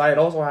hard, because I'd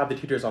also have the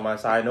teachers on my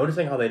side,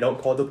 noticing how they don't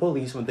call the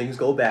police when things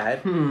go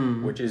bad,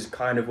 which is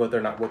kind of what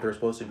they're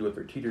supposed to do with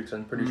their teachers, because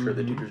I'm pretty sure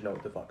the teachers know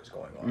what the fuck is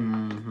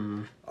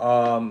going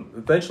on.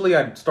 Eventually,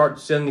 I'd start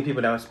sending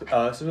people down,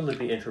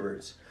 specifically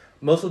introverts.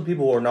 Most of the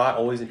people who are not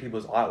always in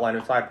people's line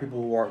of sight,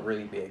 people who aren't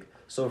really big.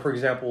 So, for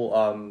example,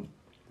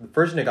 the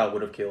first nigga I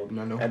would have killed,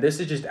 Nano. and this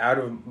is just out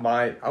of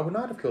my... I would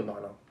not have killed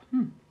Nano.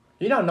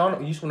 You know how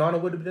useful Nano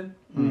would have been?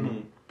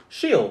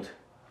 Shield.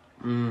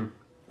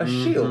 A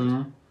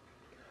shield.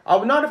 I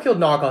would not have killed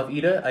Knockoff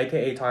Ida,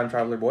 aka Time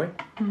Traveler Boy.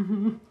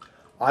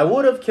 I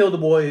would have killed the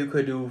boy who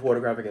could do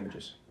photographic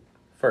images.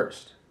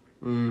 First.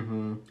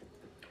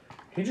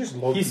 He just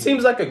looked. He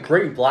seems like a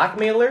great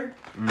blackmailer,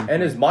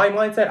 and his my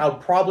mindset, I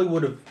probably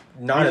would have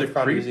not He's have a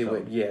found creep, easy way.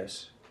 though.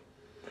 Yes.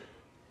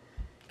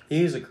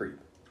 He's a creep.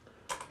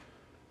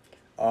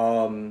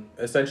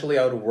 Essentially,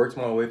 I would have worked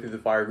my way through the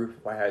fire group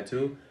if I had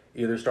to,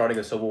 either starting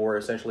a civil war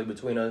essentially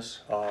between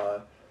us,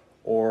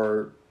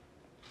 or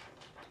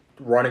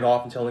running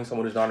off and telling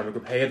someone who's not in a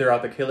group, hey, they're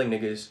out there killing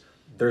niggas.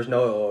 There's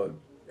no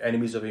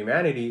enemies of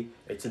humanity.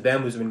 It's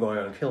them who's been going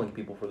on killing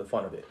people for the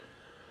fun of it.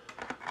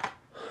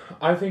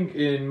 I think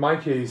in my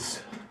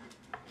case,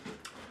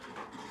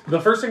 the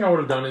first thing I would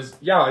have done is,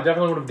 I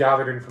definitely would have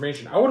gathered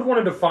information. I would have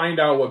wanted to find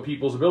out what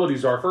people's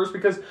abilities are first,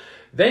 because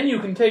then you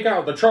can take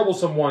out the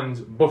troublesome ones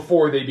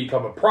before they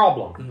become a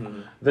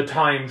problem. The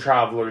Time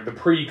Traveler, the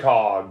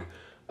Precog.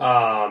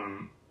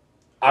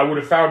 I would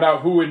have found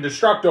out who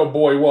Indestructo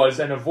Boy was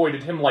and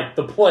avoided him like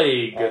the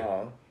plague.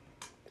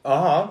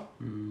 Well,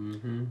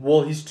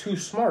 he's too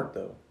smart,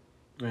 though.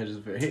 It is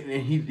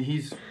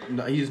he's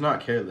not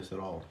careless at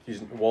all.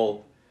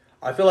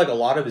 I feel like a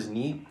lot of his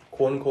neat,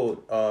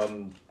 quote-unquote,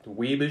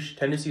 weebish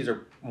tendencies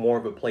are more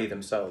of a play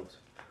themselves.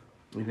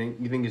 You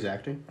think he's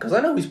acting? Because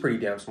I know he's pretty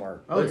damn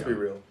smart. Oh, Let's yeah. be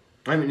real.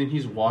 I mean, and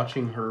he's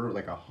watching her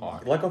like a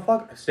hawk. Like a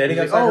fuck, standing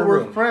He's like, outside her we're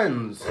room.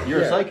 friends. You're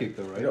Yeah. a psychic,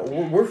 though, right? You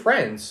know, we're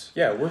friends.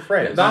 Yeah, we're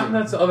friends.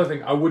 That's the other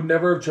thing. I would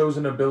never have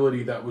chosen an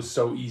ability that was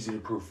so easy to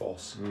prove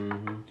false.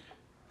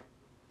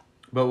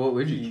 But what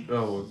would you?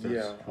 Oh,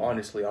 yeah,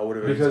 honestly, I would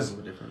have... Because-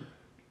 something different.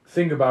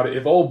 Think about it.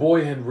 If old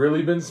boy had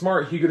really been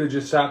smart, he could have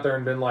just sat there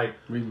and been like,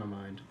 Read my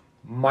mind.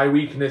 my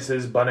weakness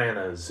is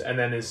bananas. And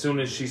then as soon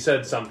as she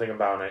said something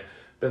about it,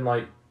 been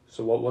like,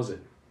 so what was it?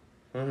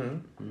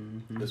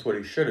 That's what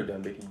he should have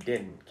done, but he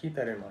didn't. Keep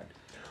that in mind.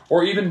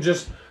 Or even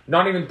just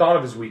not even thought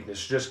of his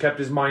weakness, just kept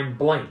his mind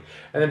blank.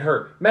 And then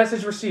her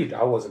message received,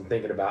 I wasn't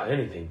thinking about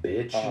anything,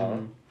 bitch.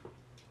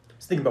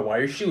 Just think about why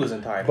your shoe was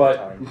untied But-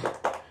 all the time.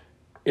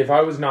 If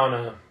I was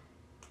Nana,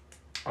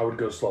 I would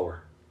go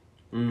slower.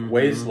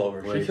 Way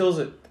slower. She Wait. kills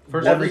it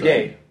First every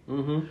episode.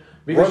 day.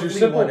 Because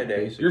Roughly one a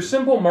day. your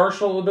simple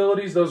martial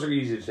abilities, those are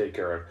easy to take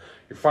care of.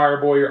 Your fire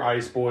boy, your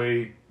ice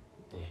boy.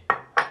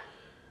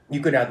 You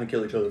could have them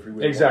kill each other if you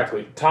really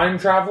Exactly. Time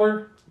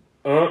traveler,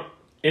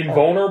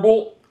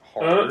 invulnerable,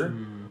 wanted.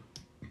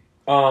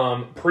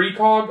 Harder.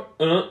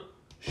 precog,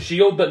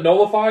 shield that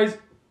nullifies,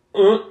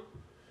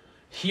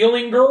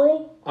 healing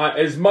girl,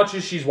 as much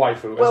as she's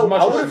waifu. Well, as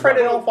much I as would have she's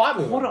friended waifu. all 5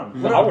 of them. Hold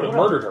on. I would have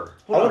murdered her.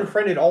 I would have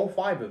friended all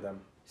 5 of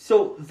them.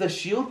 So the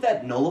shield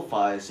that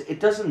nullifies, it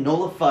doesn't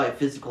nullify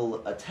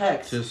physical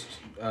attacks. Just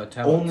talents.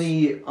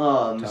 only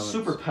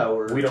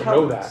superpower. We don't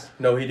know talents. that.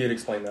 No, he did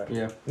explain that.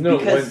 Yeah. No,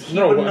 Because he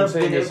what wouldn't I'm have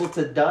been saying is, able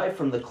to die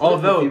from the cliff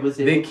Although if he was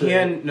they able to.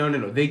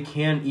 can, they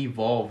can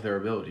evolve their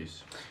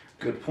abilities.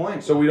 Good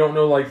point. so we don't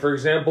know, like, for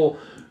example,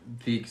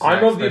 The exact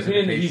I'm of the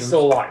opinion that he's specifications.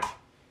 still alive.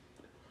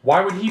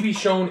 Why would he be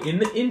shown in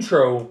the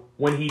intro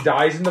when he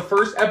dies in the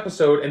first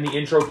episode and the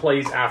intro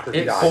plays after he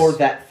It's dies? for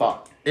that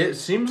fuck. It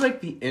seems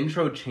like the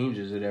intro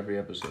changes at every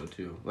episode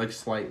too, like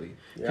slightly.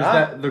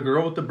 Because Yeah. the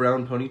girl with the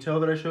brown ponytail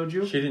that I showed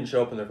you. She didn't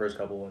show up in the first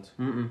couple ones.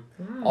 Because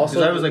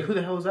Also, I was like, who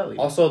the hell is that lady?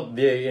 also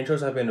the intros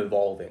have been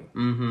evolving,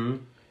 Mm-hmm.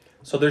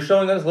 so they're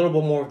showing us a little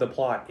bit more of the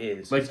plot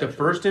is. Like the essentially.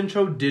 first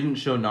intro didn't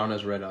show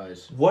Nana's red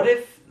eyes. What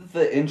if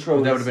the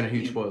intro That would is have been a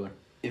huge spoiler.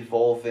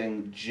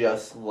 evolving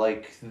just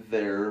like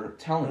their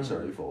talents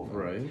are evolving?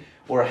 Right.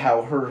 Or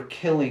how her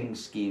killing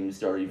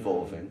schemes are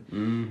evolving.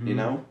 Mm-hmm. You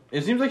know?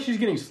 It seems like she's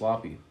getting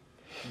sloppy.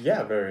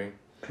 Yeah, very.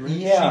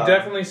 Yeah. She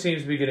definitely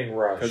seems to be getting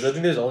rushed. Because I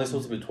think there's only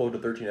supposed to be 12 to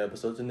 13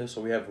 episodes in this,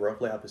 so we have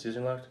roughly half the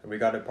season left. And we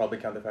got to probably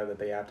count the fact that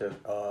they have to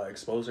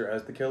expose her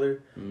as the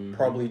killer,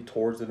 probably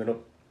towards the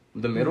middle.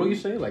 The middle, you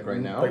say? Like right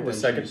now? Like the when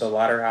second, she's- the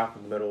latter half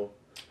of the middle.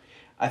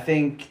 I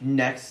think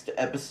next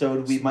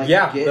episode we might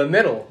Yeah, get... the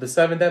middle. The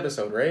 7th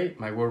episode, right?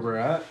 Like where we're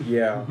at?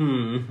 Yeah.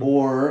 Hmm.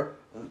 Or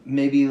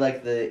maybe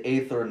like the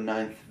 8th or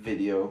 9th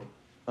video.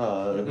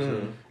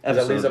 Because at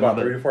episode. least about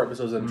but- 3 to 4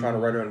 episodes of them trying to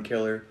run her and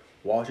kill her,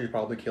 while she's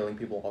probably killing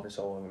people off and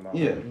soloing them out.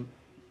 Yeah.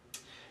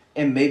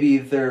 And maybe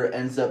there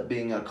ends up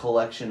being a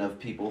collection of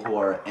people who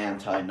are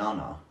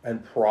anti-Nana.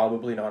 And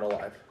probably not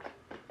alive.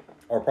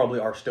 Or probably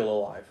are still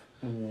alive.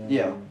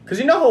 Yeah. Because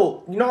you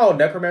know how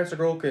Necromancer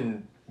Girl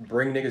can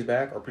bring niggas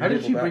back? Or How did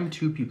people she back? bring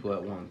 2 people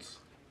at once?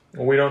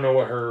 Well, we don't know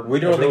what her. We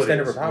don't know the ability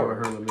extent of her is. What power.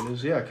 her limit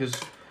is? Yeah, because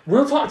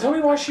Real talk. Tell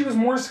me why she was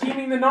more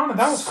scheming than Nana.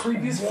 That was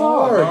creepy as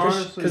fuck.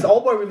 honestly. Because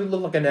Oldboy really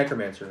looked like a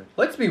necromancer.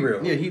 Let's be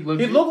real. yeah, he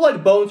He looked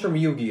like Bones from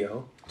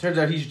Yu-Gi-Oh! Turns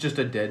out he's just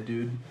a dead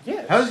dude.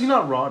 Yes. How is he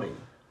not rotting?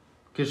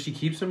 Because she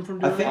keeps him from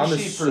I doing think On the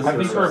she surface. I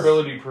think her preserves.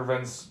 ability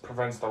prevents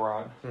the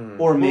rot.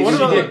 Or maybe what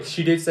She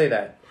about- did say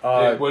that.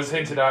 It was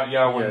hinted at, when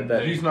yeah, that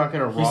they, He's not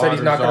gonna rot. He said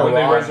he's or not going to something.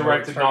 When they rot.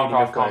 resurrected or turn into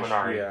knockoff flesh.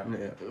 Kaminari. Yeah.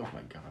 Yeah. Oh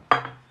my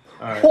god.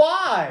 Alright.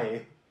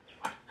 Why?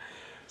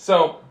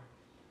 So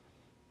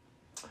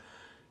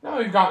now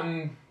we've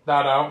gotten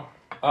that out.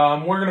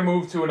 We're gonna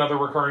move to another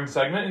recurring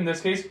segment. In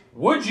this case,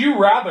 would you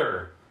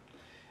rather?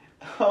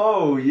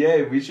 Oh,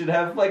 yay. We should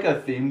have like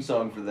a theme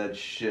song for that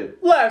shit.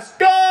 Let's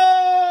go!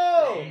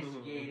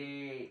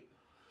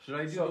 Should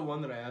I do the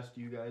one that I asked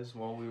you guys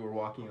while we were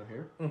walking out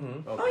here?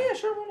 Mm-hmm. Okay. Oh, yeah,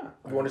 sure. Why not?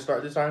 You want to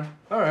start this time?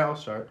 Alright, I'll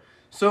start.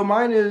 So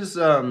mine is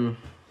kind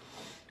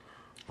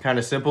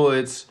of simple.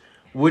 It's,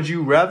 would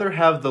you rather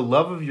have the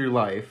love of your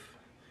life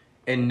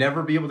and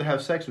never be able to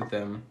have sex with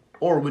them,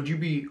 or would you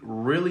be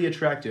really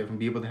attractive and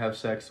be able to have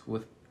sex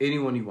with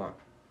anyone you want?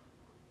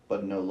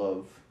 But no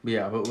love.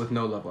 Yeah, but with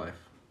no love life.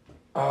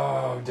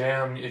 Oh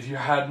damn! If you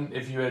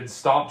had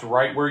stopped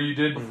right where you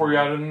did before you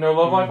had a no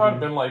love life, I'd have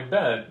been like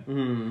bed,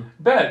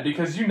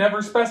 because you never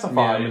Yeah,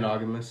 specified.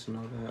 monogamous and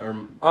all that, or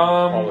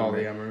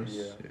polyamorous.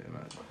 Yeah.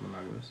 Not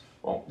monogamous.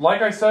 Well,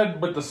 like I said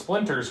with the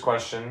splinters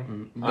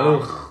question,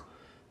 Ugh,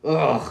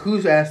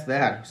 who's asked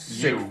that?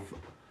 Sick. You.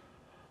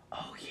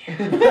 Oh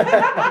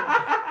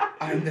yeah.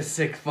 I'm the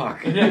sick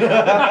fuck. Maybe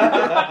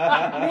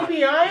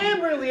I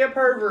am really a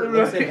pervert.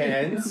 Looks at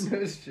hands.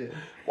 Shit.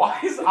 why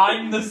is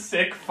I'm the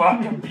sick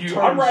fuck?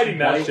 I'm writing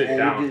that shit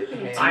down.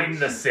 I'm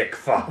the sick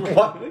fuck.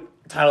 What?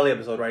 Title of the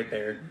episode right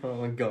there. Oh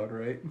my god,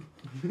 right?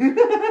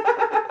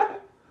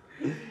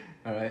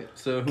 Alright,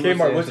 so who Okay, wants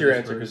Mark, to what's your this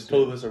answer? Because first? two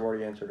of us have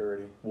already answered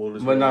already. We'll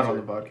just But not answer. on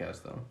the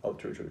podcast though. Oh,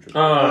 true.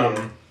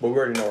 Um, But we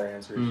already know our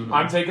answers.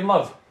 I'm taking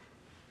love.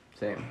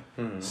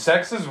 Same.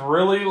 Sex is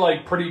really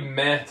like pretty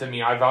meh to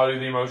me. I value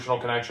the emotional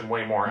connection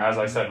way more, as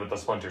I said with the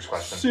splinters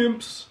question.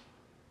 Simps.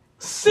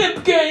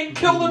 Simp gang,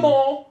 kill them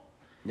all.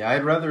 Yeah,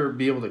 I'd rather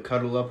be able to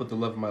cuddle up with the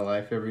love of my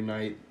life every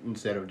night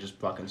instead of just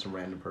fucking some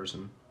random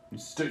person.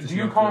 It's Do just you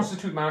no good.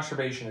 constitute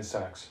masturbation as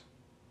sex?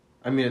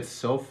 I mean, it's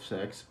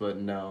self-sex, but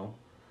no.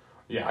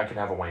 Yeah, I can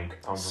have a wank.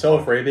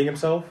 Self-raping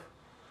himself?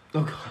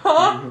 Oh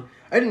god.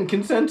 I didn't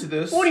consent to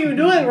this. What are you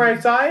doing,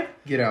 right side?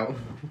 Get out.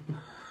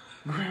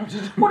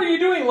 Grounded. What are you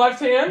doing,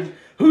 left hand?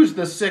 Who's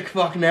the sick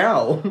fuck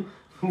now?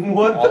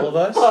 What All the of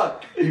us?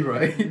 fuck? You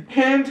right?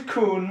 Hand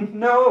coon,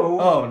 no.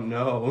 Oh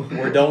no.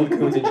 We're done with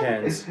Coons and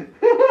Chans.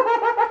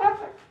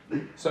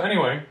 So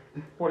anyway,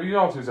 what are you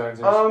all two's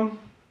answers?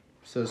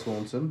 Says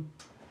Lonesome.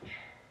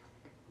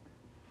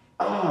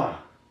 I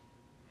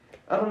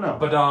don't know.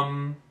 But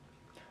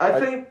I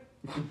think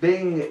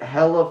being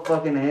hella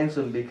fucking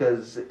handsome,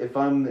 because if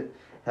I'm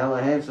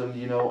hella handsome,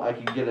 you know, I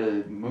can get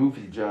a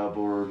movie job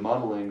or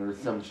modeling or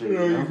some shit. You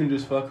know, You know? you can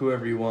just fuck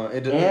whoever you want.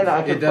 It, And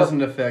I can it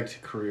doesn't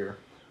affect career.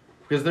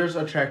 Because there's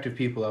attractive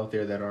people out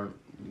there that aren't,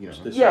 you know.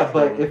 Yeah,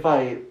 but if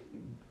I,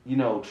 you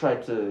know,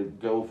 tried to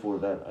go for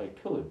that, I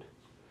could.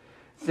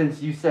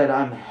 Since you said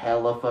I'm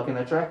hella fucking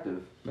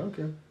attractive.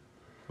 Okay.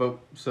 But,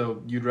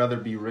 so, you'd rather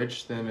be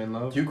rich than in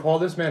love? Do you call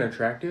this man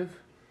attractive?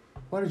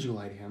 Why did you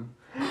lie to him?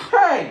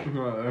 Hey!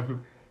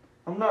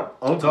 I'm not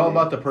ugly. It's all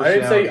about the I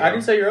personality.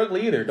 didn't say you're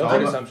ugly either. Don't It's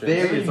make all assumptions.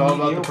 very- It's all about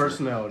the mediocre.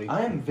 personality.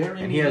 I am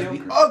very And he has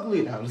mediocre. the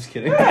ugly... No, I'm just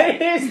kidding.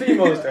 It is the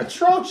most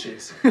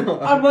atrocious.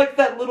 I'm like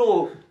that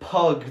little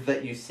pug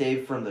that you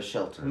saved from the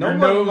shelter. No your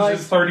one nose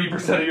likes- is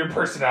 30% of your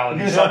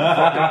personality. Shut the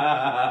fuck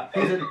up.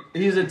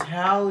 He's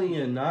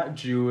Italian, not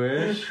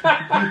Jewish.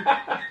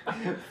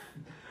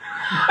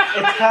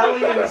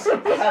 Italians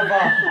have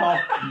a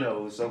hawk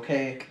nose,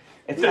 okay?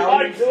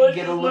 Italians Dylan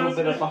get a is little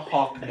losing bit of a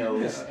hawk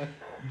nose.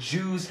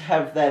 Jews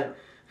have that.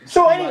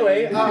 So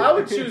anyway, I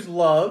would choose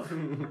love.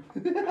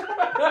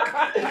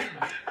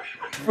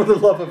 For the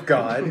love of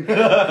God.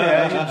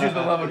 Yeah, you choose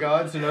the love of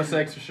God, so no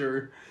sex for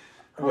sure.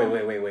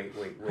 Wait.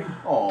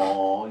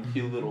 Aw,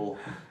 you little.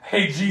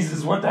 Hey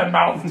Jesus, what that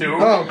mouth do?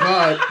 Oh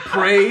God,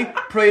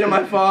 pray to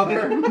my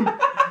Father.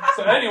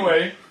 So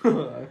anyway,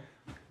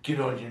 Get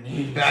on your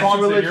knees. Back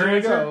Swanson, to religion your we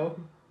answer?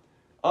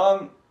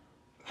 go.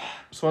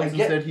 Swanson I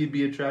get- said he'd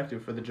be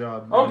attractive for the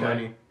job. Okay.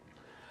 Money.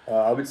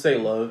 I would say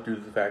love due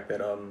to the fact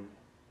that,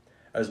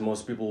 as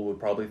most people would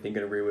probably think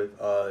and agree with,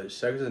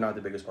 sex is not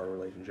the biggest part of a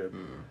relationship.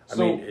 I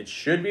So- mean, it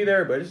should be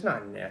there, but it's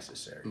not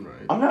necessary. Right.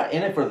 I'm not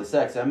in it for the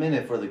sex. I'm in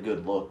it for the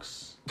good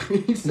looks.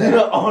 He said,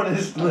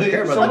 Honestly.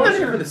 care about So I'm that. not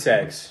here for the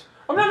sex.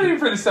 I'm not in it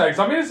for the sex.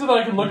 I'm in it so that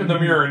I can look in the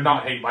mirror and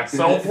not hate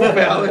myself. We're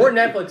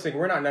Netflixing.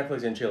 We're not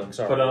Netflixing and chilling.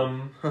 Sorry.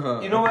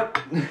 But You know what?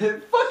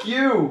 Fuck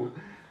you.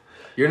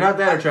 You're not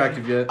that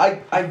attractive yet.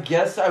 I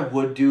guess I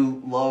would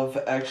do love,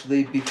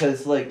 actually,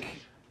 because, like,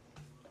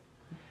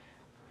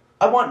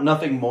 I want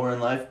nothing more in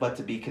life but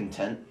to be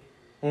content.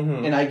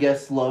 Mm-hmm. And I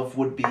guess love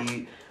would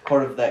be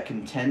part of that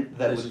content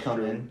that This would is come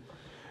true.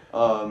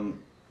 in.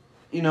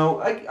 You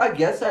know, I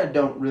guess I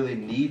don't really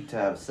need to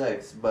have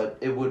sex, but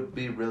it would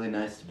be really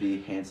nice to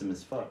be handsome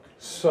as fuck.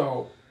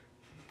 so,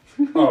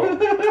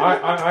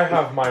 I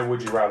have my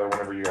would you rather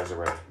whenever you guys are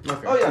ready.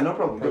 Okay. Oh yeah, no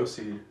problem. Go.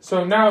 Proceed.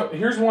 So now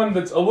here's one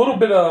that's a little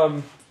bit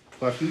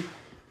Lucky?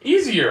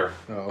 easier.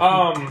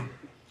 Oh.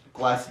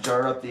 Glass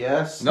jar up the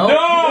ass. No.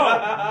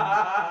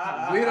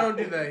 No! We don't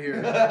do that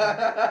here.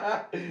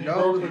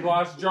 Broke the No.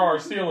 glass jar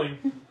ceiling.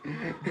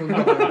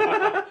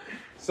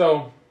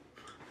 So,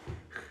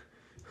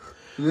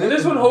 and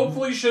this one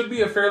hopefully should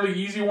be a fairly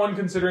easy one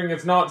considering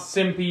it's not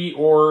simpy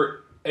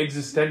or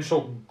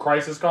existential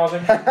crisis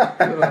causing.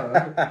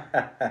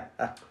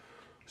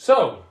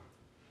 So,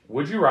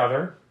 would you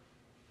rather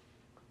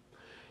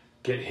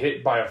get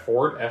hit by a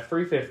Ford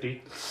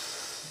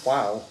F-350,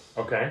 Wow.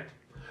 okay,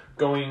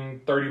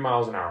 going 30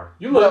 miles an hour?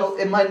 You live. Well,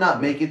 it might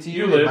not make it to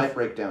you. You It live. might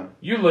break down.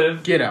 You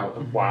live. Get out.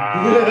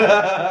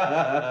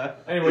 Wow.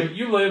 Anyway,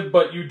 you live,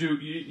 but you're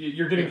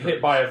getting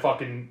hit by a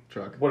fucking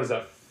Truck. What is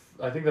that?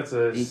 I think that's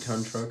a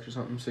 8-ton truck or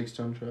something?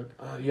 6-ton truck?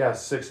 Yeah,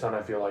 6 ton.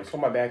 I feel like. So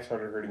my back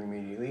started hurting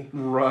immediately.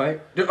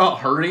 Right. Oh,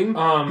 hurting?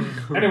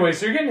 Anyway,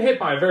 so you're getting hit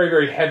by a very,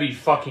 very heavy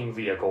fucking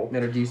vehicle.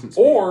 At a decent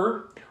speed.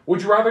 Or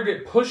would you rather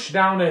get pushed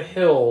down a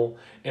hill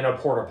in a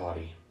porta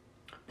potty?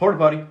 Porta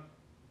potty.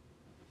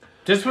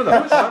 Just for the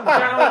fun.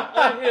 Down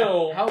a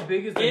hill How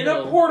big is the in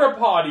hill? a porta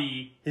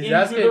potty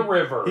into the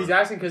river. He's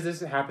asking because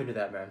this happened to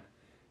that man.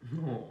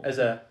 As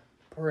a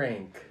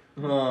prank.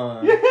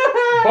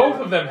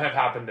 Both of them have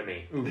happened to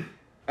me.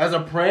 As a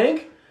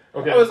prank?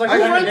 Okay. I was like, I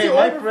who should- runs hey, you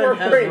my over friend for a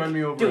has prank? run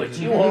me over. Do it,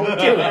 you won't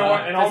do You it. know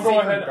what? And I'll Just go see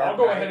ahead. from Dark I'll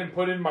go Knight. ahead and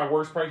put in my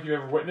worst prank you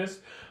ever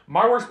witnessed.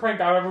 My worst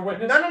prank I've ever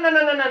witnessed.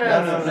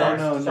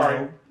 No.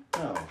 Sorry.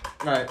 No.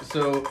 Alright,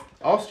 so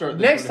I'll start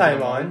this Next one if time you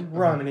don't on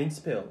mind. Ramen and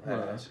Spill.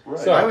 Right.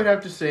 So- I would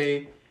have to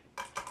say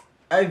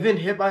I've been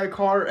hit by a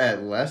car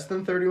at less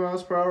than 30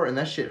 miles per hour and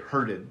that shit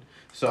hurted.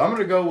 So I'm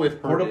gonna go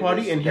with porta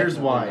potty, and here's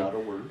why.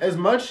 As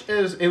much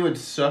as it would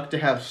suck to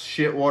have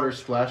shit water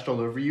splashed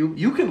all over you,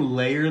 you can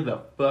layer the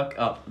fuck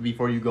up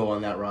before you go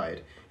on that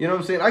ride. You know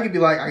what I'm saying? I could be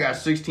like, I got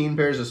 16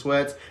 pairs of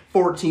sweats,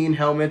 14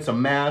 helmets, a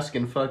mask,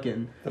 and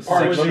fucking... The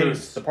part with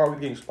Sections.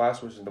 getting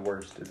splashed was the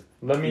worst.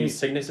 Let me These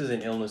sicknesses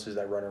and illnesses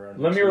that run around.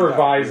 let me So that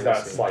revise really that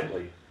sick.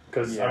 slightly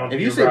because Yeah. I don't. If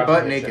think you you're say butt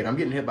grasping naked, shit. I'm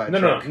getting hit by a No.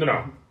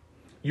 truck.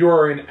 You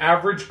are in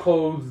average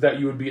clothes that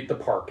you would be at the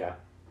park at.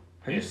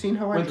 Have you seen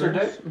how I Winter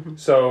dress?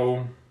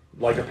 So,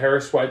 like a pair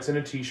of sweats and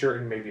a t-shirt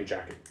and maybe a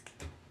jacket.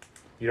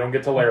 You don't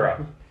get to layer up.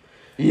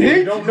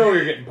 You don't know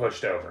you're getting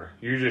pushed over.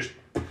 You just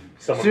As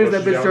someone soon as that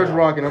pushes you bitch down starts the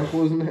rocking, I'm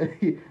closing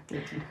the...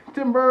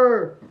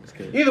 Timber! Just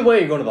kidding. Either way,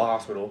 you're going to the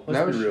hospital. That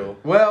Let's was be real.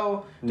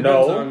 Well, No.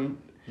 depends on...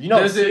 You know,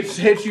 Does it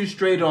hit you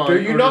straight on? do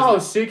you or know does how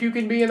it- sick you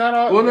can be in that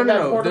hospital? Well,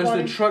 no. Does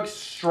the truck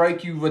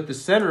strike you with the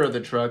center of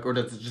the truck, or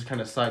does it just kind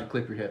of side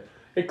clip your hip?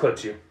 It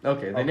clips you.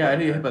 Okay, then yeah, I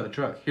need to hit by the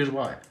truck. Here's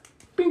why.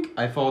 Bink.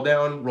 I fall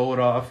down, roll it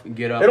off, and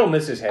get up. It'll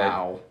miss his head.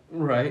 Ow.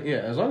 Right, yeah.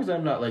 As long as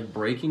I'm not, like,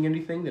 breaking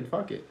anything, then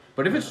fuck it.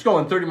 But if it's just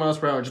going 30 miles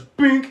per hour, just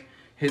bink,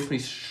 hits me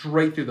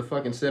straight through the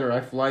fucking center, I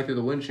fly through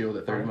the windshield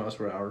at 30 miles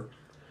per hour.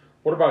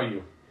 What about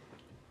you?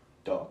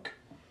 Dog.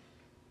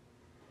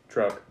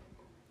 Truck.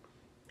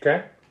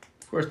 Okay.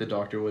 Of course the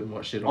doctor wouldn't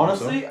want shit on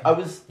Honestly, I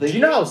was Do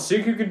thinking. you know how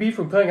sick you could be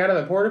from coming out of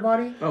the porta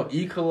potty? himself. Oh,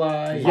 E.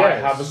 coli. I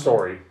have a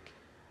story.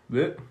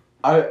 Blech.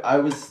 I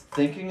was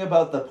thinking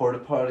about the porta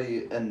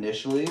potty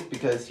initially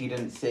because he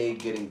didn't say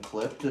getting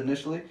clipped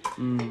initially.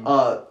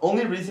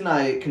 Only reason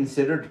I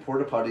considered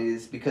porta potty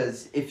is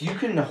because if you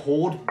can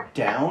hold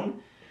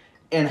down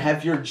and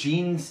have your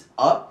jeans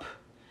up,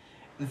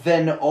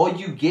 then all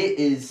you get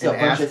is An a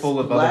bunch ass full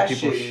of other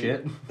people's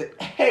splashing.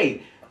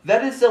 Hey,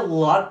 that is a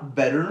lot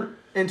better.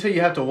 Until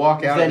you have to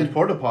walk out Then- of the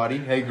porta potty.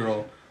 Hey,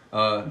 girl,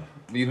 will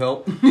you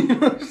help?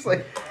 Just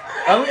like,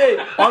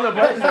 okay, on the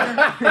bright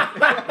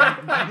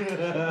side,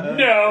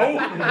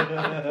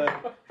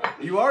 No.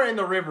 you are in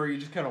the river. You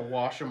just kind of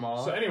wash them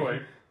off. So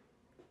anyway,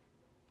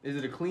 Is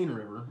it a clean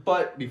river?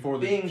 But Before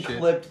the being shit.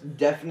 clipped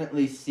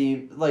definitely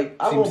seems like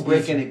I Seems won't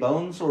break easy. any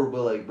bones, or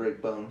will I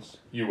break bones?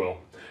 you will.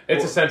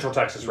 It's a Central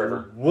Texas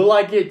river. Will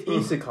I get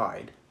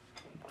isekai'd?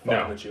 No.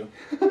 Fuck with you.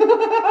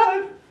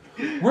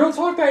 Real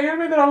talk, that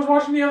anime that I was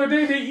watching the other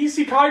day, they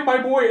isekai'd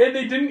my boy, and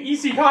they didn't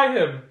isekai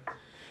him.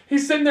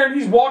 He's sitting there and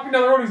he's walking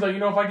down the road. He's like, you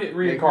know, if I get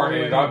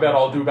reincarnated, I bet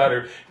I'll do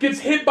better. Gets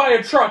hit by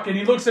a truck, and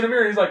he looks in the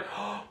mirror and he's like,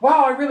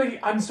 wow,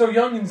 I'm so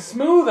young and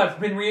smooth. I've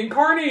been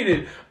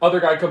reincarnated. Other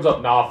guy comes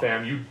up, nah,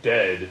 fam, you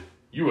dead.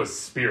 You a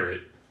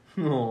spirit.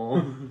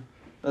 Aw.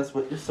 That's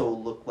what your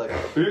soul looked like,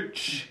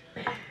 bitch.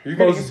 You're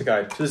getting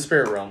isekai'd to the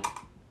spirit realm.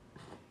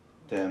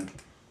 Damn.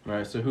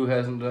 Alright, so who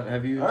hasn't done...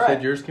 Have you All said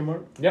right. yours,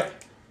 Kimar? Yep.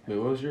 Wait,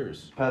 what was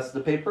yours? Pass the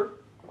paper.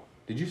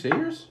 Did you say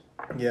yours?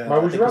 Yeah. Why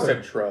would I you think rather?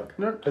 said truck.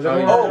 No. Is that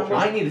Oh, Yeah.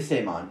 I need to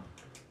say mine.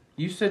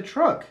 You said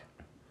truck.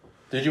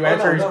 Did you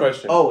answer his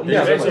question? Oh, Did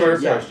yeah, you answer that's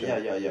his yeah, question?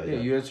 yeah. Yeah,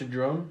 you answered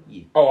your own.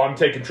 Oh, I'm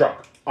taking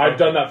truck. I've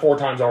done that 4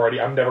 times already.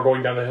 I'm never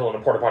going down the hill in a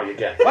porta potty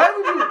again. Why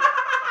would you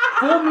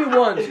fool me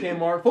once,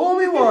 Kmart? Fool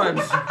me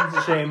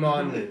once. Shame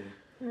on me.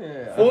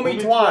 Yeah. Fool me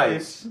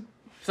twice.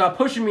 Stop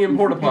pushing me in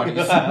porta potties.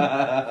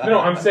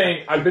 No, I'm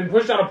saying I've been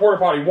pushed down a porta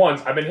potty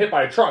once. I've been hit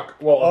by a truck.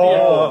 Well, a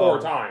vehicle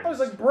 4 times. I was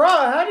like,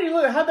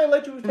 bruh, how'd they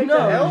let you take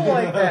the hell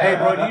like that? Hey,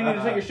 bro, do you need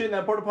to take a shit in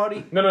that porta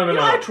potty? No.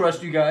 I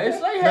trust you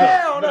guys. Like,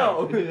 hell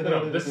no.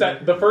 No,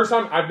 the first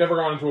time, I've never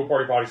gone into a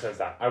porta potty since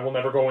that. I will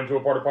never go into a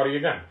porta potty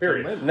again.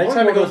 Period. Next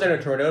time it goes in, a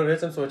tornado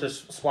hits him, so it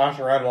just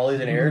splashing around while he's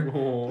in air.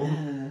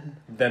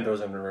 Then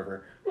throws him in the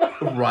river.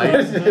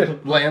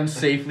 Right. Land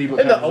safely. But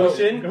In the So,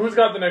 ocean. who's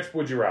got the next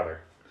would you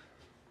rather?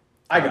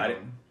 I got it.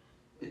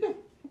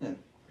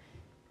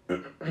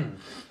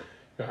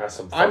 That's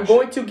some I'm fun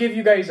going to give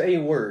you guys a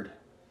word.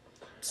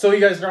 So you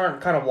guys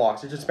aren't kind of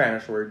lost. It's just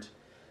Spanish words.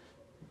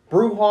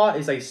 Bruja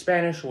is a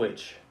Spanish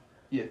witch.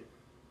 Yeah.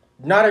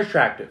 Not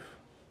attractive.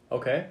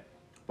 Okay?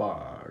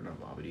 Bar, no,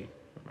 Bobbity.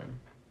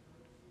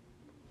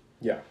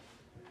 Yeah.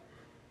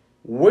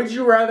 Would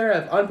you rather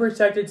have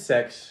unprotected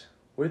sex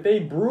with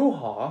a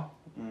bruja?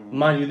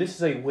 Mind you, this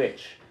is a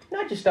witch.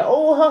 Not just a,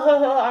 oh, ha, ha,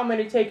 ha, I'm going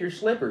to take your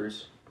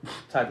slippers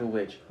type of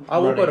witch. I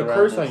will Running put a around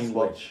curse in on you,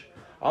 slush. witch.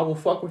 I will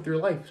fuck with your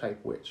life type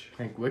witch.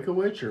 Like Wicca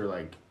Witch or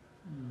like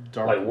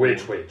Dark Like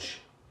witch.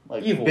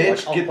 Like, Evil,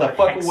 bitch, like, get I'll the put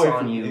fuck hex away on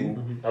from you.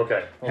 you.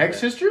 Okay. Hex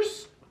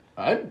Sisters?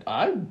 I'd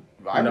No.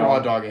 raw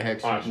dog a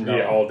Hex Sisters.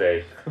 Yeah, all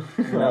day.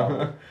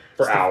 No.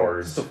 For It's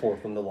hours. the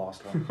fourth one, the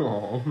lost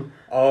one.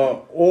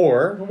 Oh,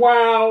 Or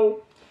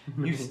Wow.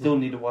 You still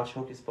need to watch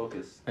Hocus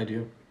Pocus. I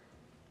do.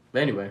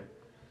 But anyway,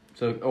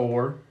 so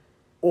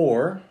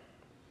Or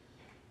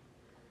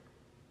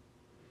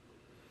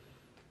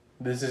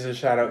this is a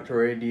shout out to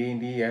our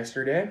D&D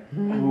yesterday.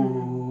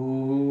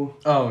 Ooh.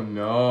 oh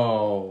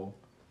no.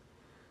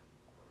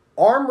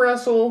 Arm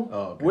wrestle Oh,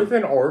 okay. with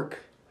an orc.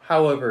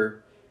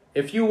 However,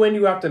 if you win,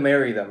 you have to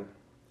marry them.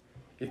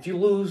 If you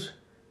lose,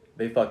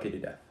 they fuck you to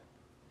death.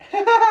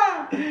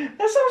 That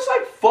sounds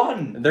like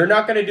fun. They're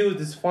not gonna do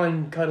this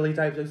fun, cuddly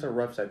type sex or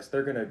rough sex.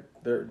 They're gonna.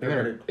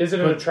 Is it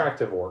an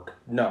attractive orc?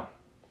 No.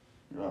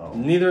 Oh.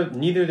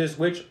 Neither this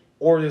witch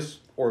or this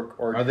orc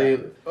or. Are they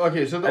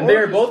okay? So the And they're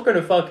orc is- both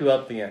gonna fuck you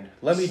up the end.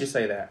 Let me just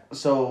say that.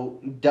 So,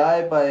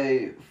 die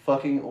by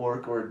fucking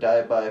orc or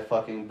die by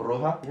fucking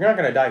bruja? You're not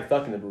gonna die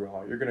fucking the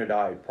bruja. You're gonna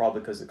die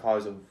probably because the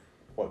cause of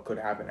what could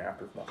happen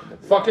after fucking the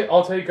bruja. Fuck it.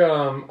 I'll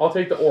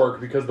take the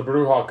orc because the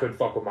bruja could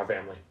fuck with my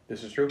family.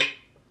 This is true.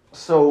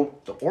 So,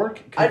 the orc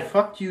could I'd-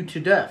 fuck you to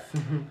death.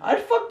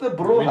 I'd fuck the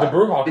bruja. I mean, the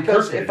bruja could because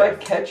curse me if to I death.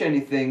 catch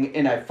anything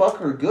and I fuck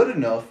her good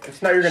enough,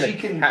 It's not you're gonna She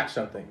can- catch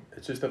something.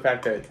 It's just the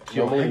fact that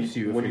She'll normally hex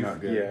you if when you're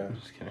not good. Yeah,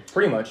 Just kidding.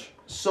 pretty much.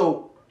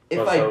 so if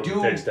Oh, I so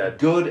do Dick's dead.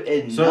 good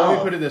enough, So let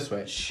me put it this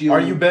way: she'll Are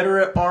you better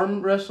at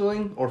arm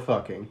wrestling or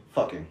fucking?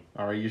 fucking?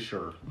 Are you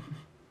sure?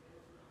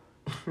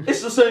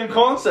 It's the same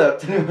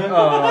concept.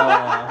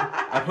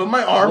 I put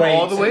my arm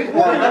all the way What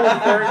forward. are you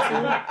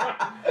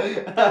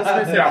referring to?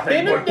 Nothing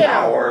Pin him but down.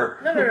 power.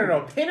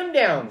 No. Pin him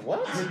down.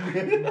 What?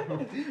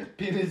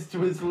 Penis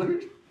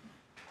Twizzler.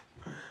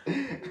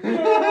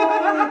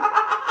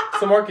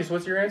 So Marcus,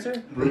 what's your answer?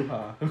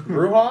 Bruja.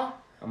 Bruja?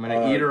 I'm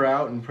gonna eat her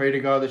out and pray to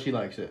God that she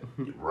likes it.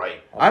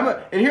 Right.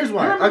 And here's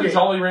why. Remember the Okay.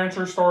 Jolly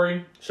Rancher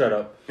story? Shut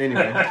up.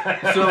 Anyway,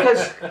 so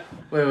Because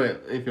wait,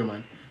 if you don't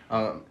mind.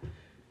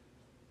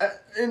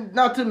 And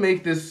not to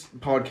make this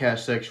podcast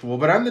sexual,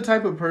 but I'm the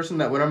type of person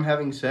that when I'm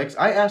having sex,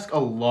 I ask a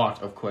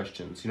lot of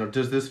questions. You know,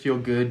 does this feel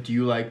good? Do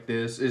you like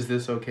this? Is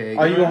this okay?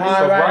 Are you It's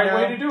high the right right now?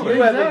 way to do Do it.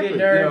 you ever Exactly, get you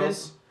know.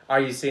 nervous?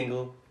 Are you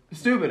single?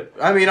 Stupid.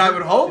 I mean, I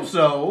would hope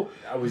so.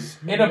 I was.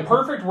 In a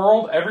perfect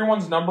world,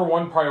 everyone's number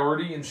one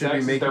priority in Should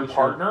sex be is their making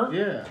partner. Sure.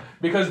 Yeah.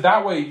 Because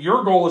that way,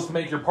 your goal is to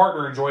make your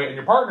partner enjoy it, and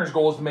your partner's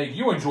goal is to make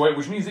you enjoy it,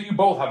 which means that you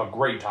both have a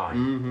great time.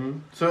 Mm-hmm.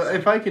 So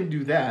if I can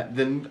do that,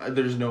 then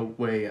there's no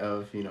way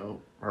of,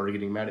 her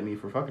getting mad at me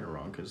for fucking her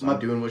wrong, because I'm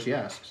doing what she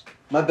asks.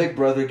 my big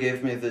brother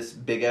gave me this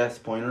big ass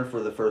pointer for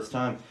the first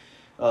time.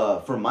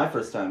 For my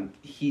first time,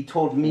 he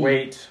told me.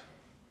 Wait.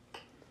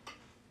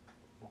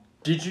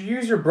 Did you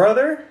use your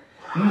brother?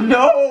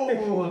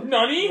 No.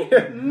 Nani?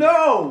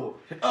 No.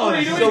 What are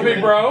you that's doing, so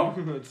big bro?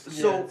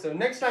 So So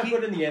next time,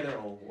 put in the other.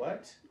 Oh,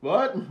 what?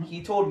 What?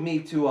 he told me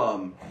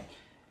to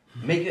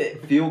make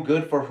it feel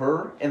good for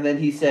her, and then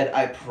he said,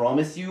 "I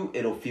promise you,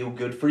 it'll feel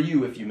good for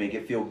you if you make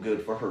it feel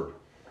good for her."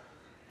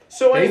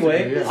 So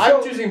anyway, Basically, yeah.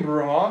 I'm choosing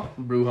Bruja.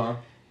 Bruja.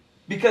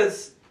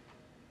 Because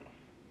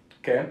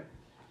Okay.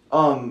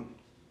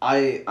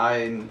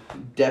 I'm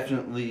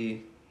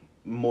definitely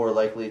more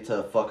likely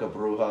to fuck a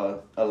bruja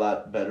a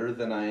lot better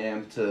than I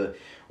am to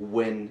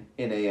win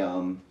in a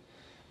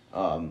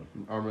Arm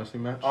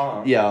wrestling match?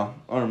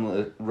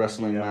 arm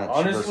wrestling match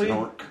honestly- versus an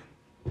orc.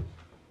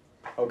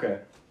 Okay.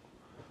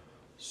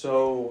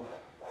 So,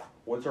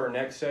 what's our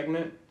next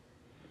segment?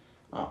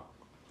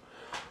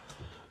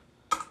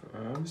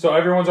 So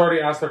everyone's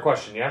already asked their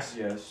question, yes?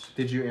 Yes.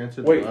 Did you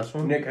answer the Wait, last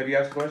one? Nick, have you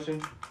asked a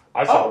question?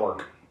 I saw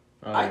work.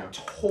 Oh, I yeah.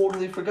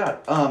 totally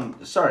forgot.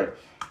 Sorry.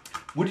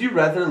 Would you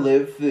rather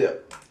live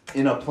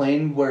in a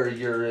plane where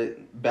you're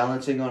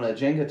balancing on a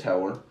Jenga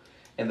tower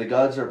and the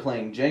gods are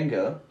playing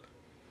Jenga?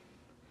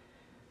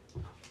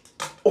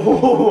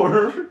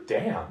 Or...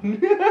 Damn.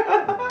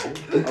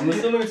 I'm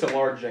assuming it's a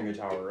large Jenga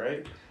tower,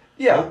 right?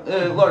 Yeah,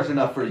 large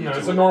enough for you No, to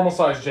it's a normal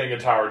sized Jenga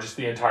tower, just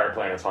the entire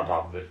planet's on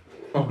top of it.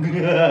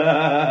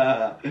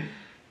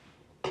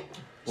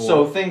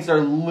 So things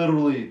are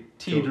literally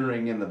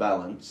teetering in the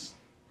balance.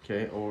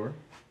 Okay, or?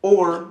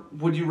 Or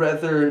would you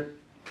rather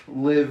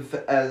live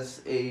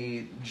as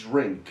a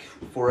drink,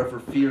 forever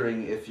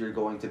fearing if you're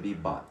going to be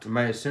bought? Am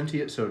I a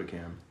sentient soda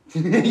can?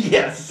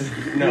 Yes.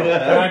 No.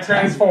 Can I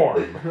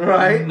transform?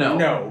 Right?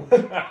 No.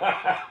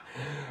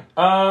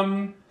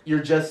 You're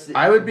just.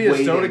 I would be a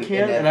waiting soda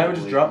can, and I would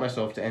just inevitably. drop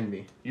myself to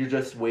envy. You're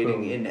just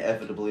waiting Boom.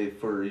 inevitably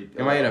for.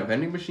 Am I in a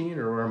vending machine,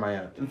 or where am I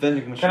at?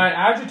 vending machine? Can I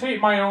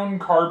agitate my own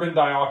carbon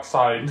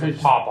dioxide to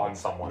pop on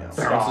someone? Yeah.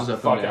 Stop. Bounces up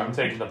and Fuck it, down. I'm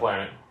taking the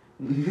planet.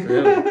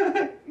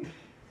 Really?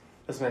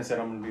 This man said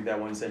I'm gonna be that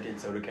one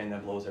sentient soda can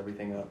that blows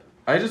everything up.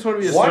 I just want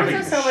to be a Why soda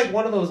does that can. sound like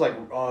one of those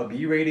like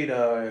B-rated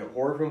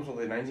horror films from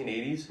the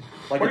 1980s?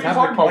 Like What are you Attack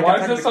talking of- about? like Why Attack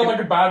does of that the sound like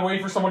a bad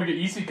way for someone to get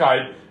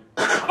isekai?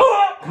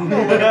 No,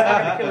 like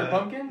Attack of the Killer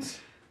Pumpkins?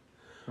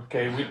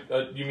 Okay,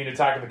 you mean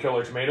Attack of the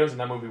Killer Tomatoes, and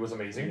that movie was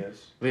amazing.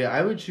 Yes. But yeah,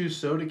 I would choose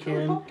soda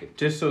can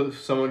just so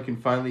someone can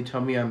finally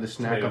tell me I'm the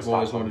snack Tomatoes, I've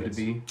always hot wanted to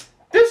be.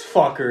 This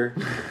fucker.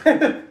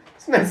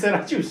 This man said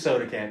I choose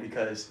soda can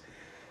because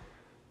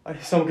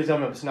someone could tell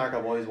me I'm a snack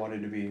I've always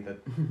wanted to be.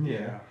 But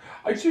yeah.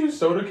 I choose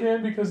soda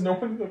can because no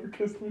one has ever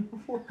kissed me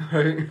before.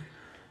 Right?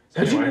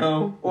 How'd you Anyway.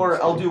 know?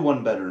 Or I'll do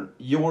one better.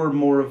 You're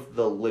more of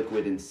the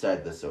liquid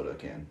inside the soda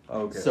can.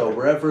 Okay. So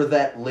wherever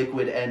that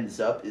liquid ends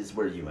up is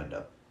where you end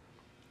up.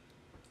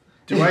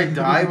 Do I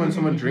die when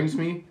someone drinks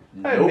me?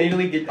 I Nope.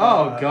 immediately get.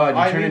 Oh god,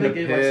 I you turn into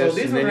immediately piss, get, so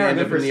these and then ones you are end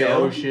good up for in the sale.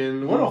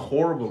 ocean. What a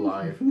horrible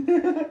life.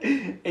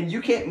 And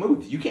you can't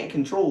move. You can't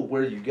control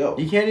where you go.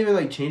 You can't even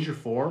like change your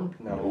form?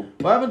 No.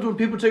 What happens when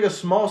people take a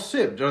small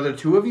sip? Are there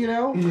two of you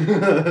now?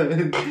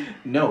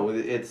 No,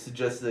 it's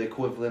just the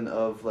equivalent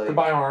of like.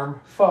 Goodbye, arm.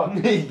 Fuck.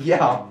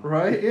 Yeah.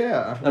 Right?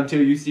 Yeah.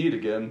 Until you see it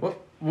again.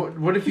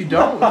 What if you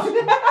don't?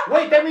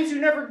 Wait, that means you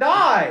never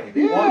die.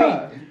 Yeah.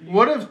 Well, I mean,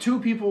 What if two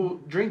people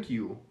drink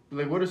you?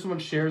 Like, what if someone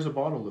shares a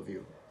bottle of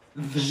you?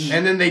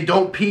 And then they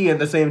don't pee in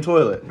the same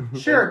toilet.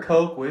 share a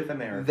Coke with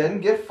America. Then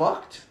get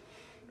fucked.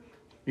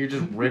 You're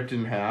just ripped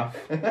in half.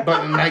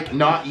 But, like,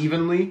 not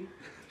evenly.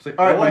 It's like,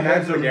 alright, What my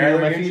hands happened are to the here,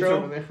 my Gathering feet's intro?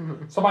 over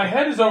there. So my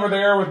head is over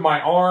there with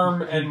my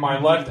arm and my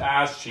left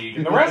ass cheek,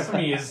 and the rest of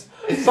me is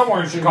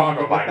somewhere in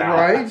Chicago by now.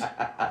 Right?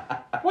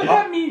 What'd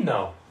that mean,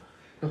 though?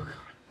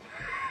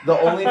 The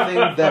only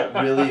thing that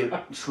really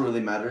truly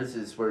matters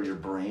is where your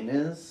brain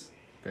is.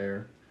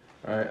 Fair.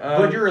 Alright,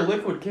 But you're a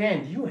liquid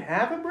can. Do you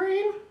have a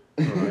brain?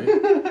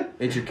 alright.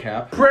 It's your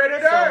cap.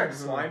 Predator!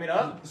 Slime it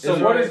up. So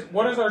Is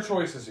what is our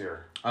choices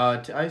here?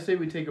 I say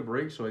we take a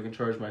break so I can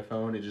charge my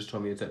phone. It just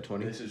told me it's at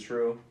 20. This is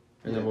true.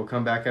 And then we'll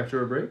come back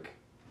after a break.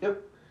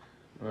 Yep.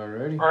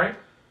 Alrighty. All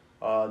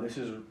right, This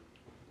is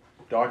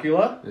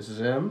Docula. This is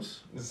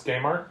M's. this is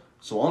Kmart.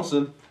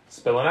 Swanson.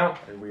 Spilling out.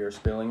 And we are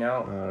spilling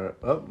out.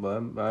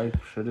 I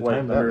should have Wait,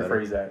 timed let that me better.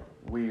 rephrase that.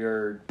 We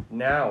are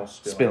now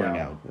spilling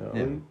out.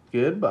 Yeah.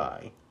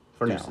 Goodbye.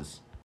 For now.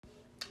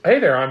 Hey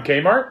there, I'm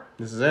Kmart,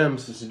 This is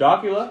M's. This is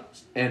Docula.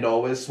 And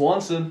always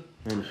Swanson.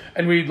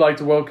 and we'd like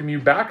to welcome you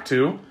back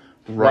to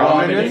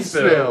Ramen and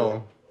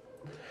Spill.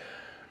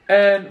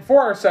 And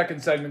for our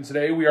second segment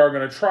today, we are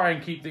going to try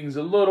and keep things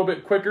a little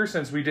bit quicker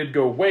since we did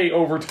go way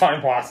over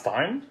time last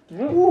time.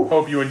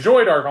 Hope you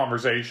enjoyed our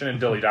conversation and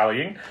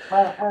dilly-dallying.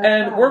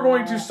 And we're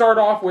going to start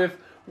off with,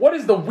 what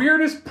is the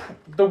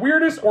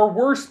weirdest or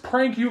worst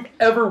prank you've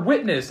ever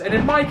witnessed? And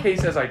in my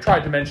case, as I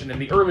tried to mention in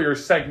the earlier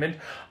segment,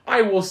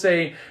 I will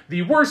say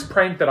the worst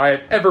prank that I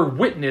have ever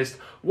witnessed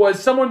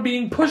was someone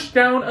being pushed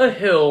down a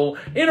hill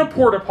in a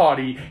porta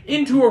potty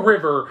into a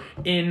river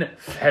in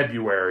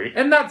February.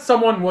 And that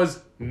someone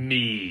was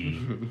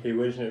me. He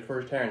witnessed it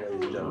firsthand,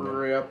 ladies and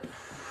gentlemen. Yep.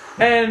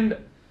 And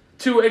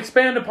to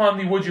expand upon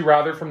the would you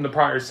rather from the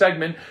prior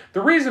segment,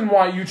 the reason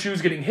why you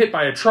choose getting hit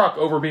by a truck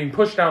over being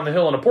pushed down the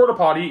hill in a porta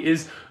potty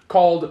is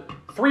called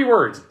 3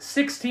 words: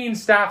 16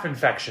 staph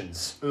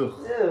infections. Ugh.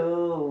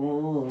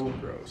 Ew.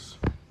 Gross.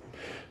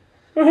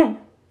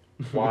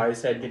 Why I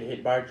said get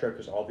hit by a truck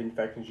is all the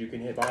infections you can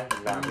hit by,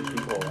 not just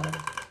people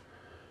alive.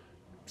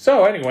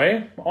 So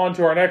anyway, on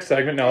to our next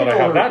segment now that I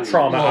have that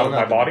trauma Well, out of not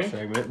my the body. next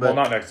segment, Well,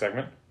 but- not next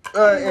segment.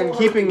 And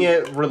keeping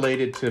it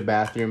related to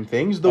bathroom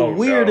things, the Oh,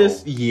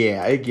 weirdest, no.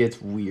 yeah, it gets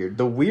weird.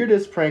 The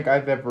weirdest prank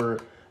I've ever,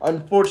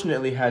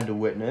 unfortunately, had to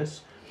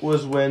witness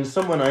was when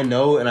someone I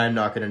know, and I'm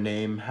not going to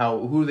name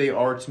who they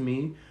are to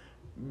me,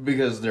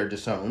 because they're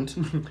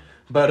disowned,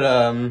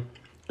 but,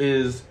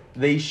 is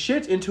they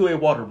shit into a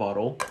water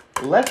bottle,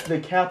 left the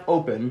cap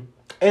open,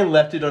 and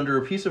left it under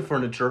a piece of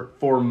furniture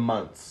for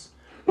months,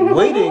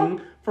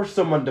 waiting for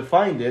someone to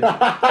find it,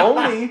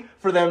 only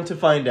for them to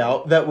find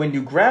out that when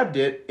you grabbed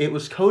it, it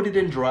was coated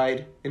in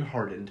dried and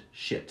hardened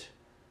shit.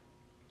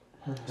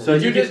 So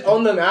you just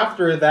own them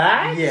after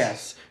that?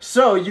 Yes.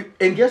 So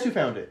and guess who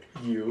found it?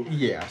 You.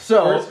 Yeah.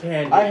 So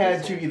First-hand I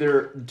had to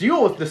either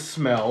deal with the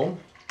smell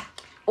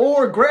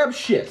or grab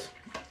shit.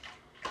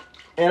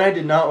 And I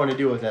did not want to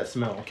deal with that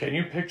smell. Can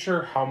you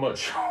picture how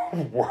much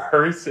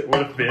worse it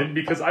would have been?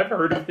 Because I've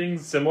heard of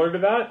things similar to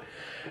that,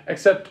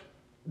 except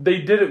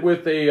they did it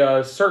with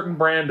a certain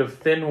brand of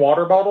thin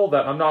water bottle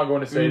that I'm not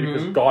going to say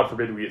because God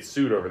forbid we get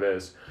sued over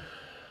this.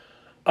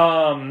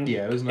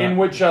 Yeah, it was not. In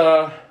which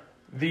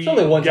the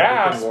only one type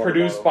of gas thin water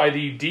produced bottle. by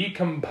the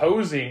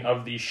decomposing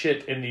of the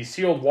shit in the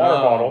sealed water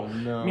Oh, bottle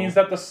no. means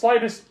that the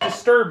slightest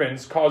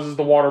disturbance causes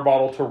the water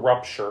bottle to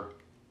rupture.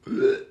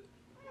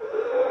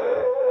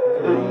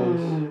 Gross.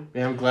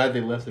 Man, I'm glad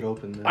they left it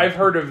open then. I've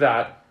heard of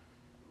that.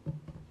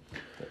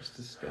 That's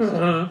disgusting.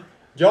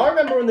 Do y'all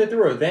remember when they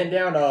threw a vent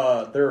down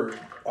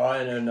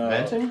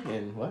Venting?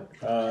 And what?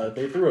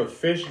 they threw a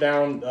fish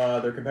down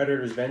their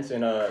competitor's vents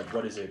in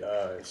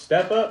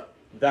Step Up?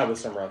 That was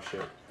some rough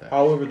shit.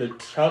 However, the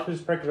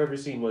toughest prank I've ever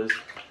seen was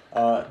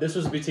this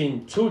was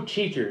between two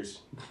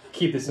teachers.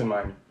 Keep this in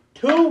mind.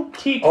 Two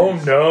teachers. Oh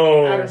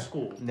no! Out of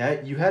school. Now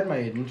you had my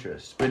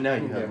interest, but now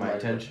you have my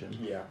attention.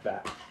 Yeah,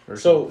 that. Or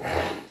So,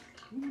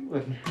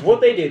 what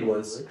they did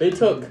was they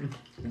took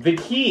the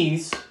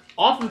keys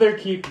off of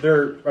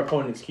their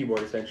opponent's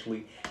keyboard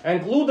essentially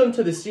and glued them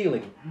to the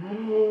ceiling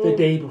the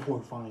day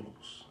before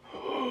finals.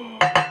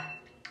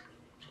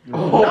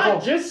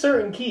 Not just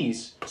certain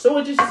keys. So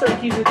it's just certain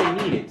keys that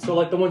they needed. So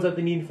like the ones that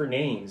they needed for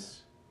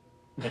names.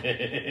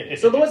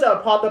 So the ones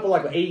that popped up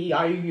like A, E,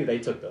 I, U, they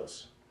took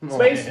those.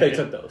 Space, they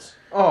took those.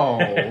 Oh.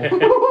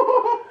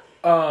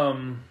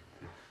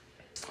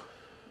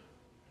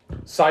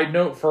 Side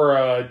note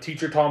for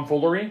teacher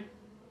tomfoolery.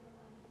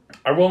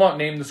 I will not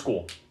name the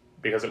school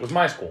because it was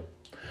my school.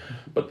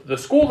 But the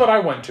school that I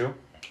went to,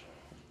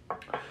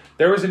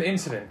 there was an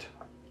incident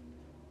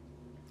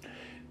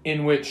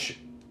in which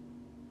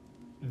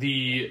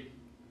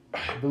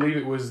I believe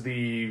it was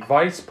the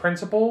vice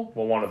principal,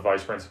 well, one of the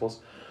vice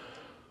principals,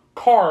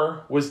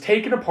 car was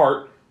taken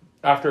apart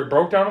after it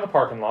broke down in the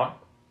parking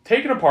lot,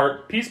 taken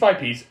apart piece by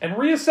piece, and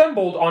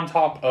reassembled on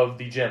top of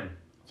the gym.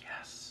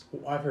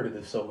 I've heard of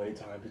this so many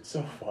times. It's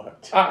so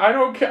fucked. I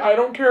don't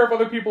care if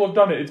other people have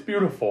done it. It's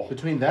beautiful.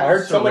 Between that, I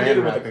heard someone did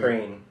it with a saran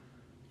crane.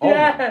 Oh my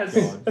Yes.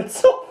 God. That's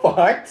so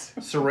fucked.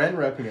 Saran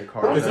wrapping a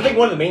car. Because I think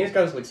one of the maintenance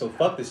guys was like, so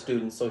fuck the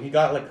students. So he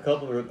got like a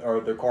couple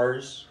of their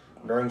cars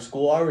during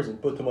school hours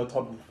and put them on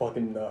top of the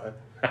fucking...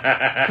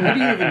 How do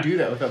you even do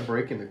that without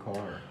breaking the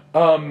car?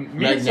 Me and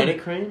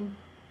Magnetic crane?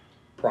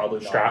 Probably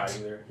not Straps.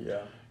 either.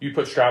 Yeah. you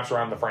put straps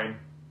around the frame.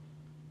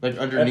 Like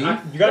And underneath?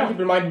 you gotta keep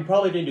in mind, you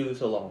probably didn't do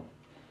this alone.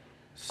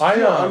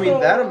 I mean,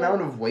 that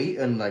amount of weight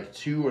and like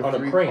 2 or On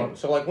 3 a crane.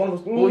 So like one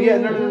was... Well, yeah,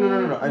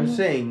 no. I'm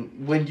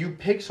saying when you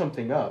pick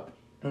something up,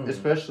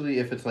 especially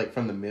if it's like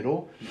from the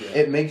middle,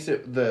 it makes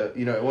it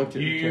it won't.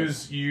 You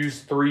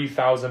use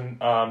 3,000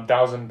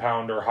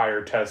 1,000-pound or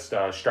higher test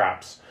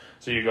straps.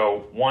 So you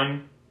go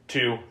 1,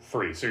 2,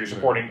 3. So you're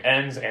supporting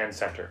ends and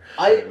center.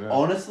 I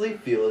honestly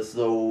feel as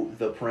though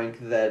the prank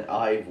that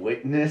I've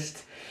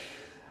witnessed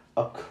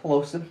up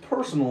close and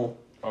personal,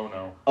 Oh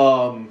no.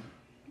 um,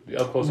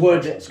 Up close Would-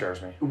 and personal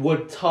scares me.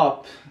 would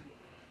top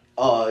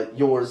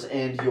yours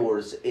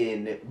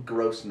in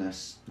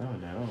grossness. Oh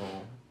no.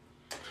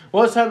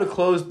 Well, it's time to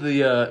close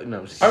the no.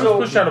 I was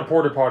pushed down a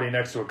porta potty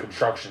next to a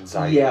construction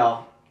site.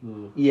 Yeah,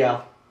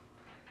 yeah,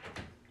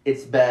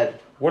 it's bad.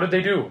 What did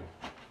they do?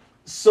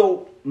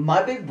 So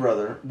my big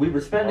brother, we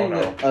were spending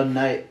Oh, a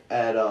night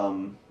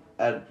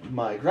at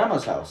my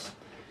grandma's house,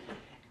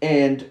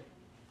 and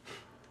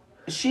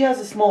she has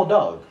a small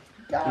dog.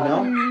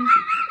 Got him.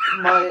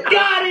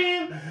 Got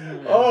him!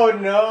 Oh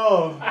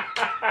no!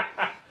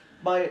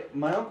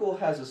 My uncle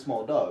has a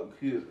small dog.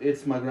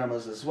 It's my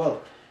grandma's as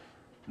well.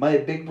 My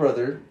big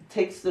brother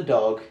takes the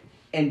dog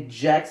and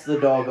jacks the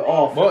dog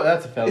off. Well,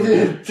 that's a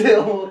felony.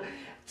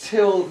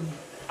 till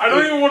I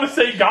don't even want to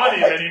say got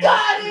him anymore.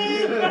 got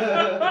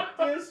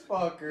him. This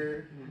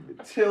fucker.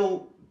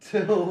 till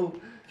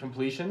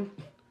Completion.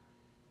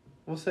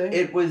 We'll say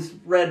it was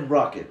Red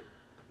Rocket.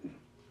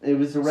 It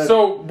was a red.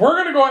 So we're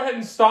gonna go ahead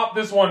and stop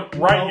this one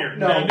right here.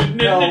 No.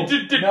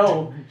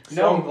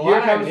 So Here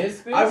glad I comes.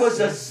 missed this. I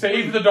was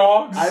Save the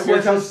dogs. I Here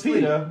was comes asleep.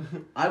 PETA.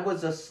 I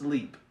was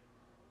asleep.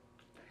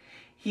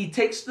 He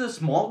takes the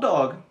small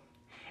dog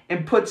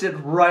and puts it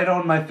right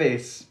on my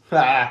face.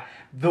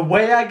 The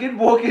way I get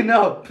woken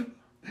up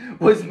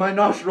was my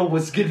nostril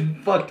was getting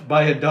fucked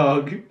by a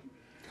dog.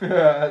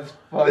 That's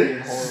fucking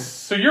horrible.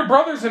 So your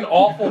brother's an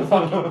awful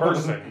fucking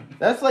person.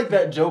 That's like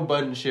that Joe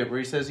Budden shit where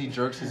he says he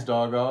jerks his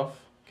dog off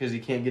because he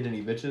can't get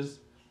any bitches.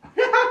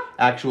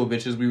 Actual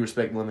bitches, we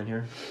respect women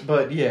here.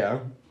 But yeah.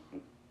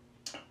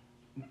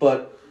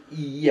 But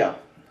yeah.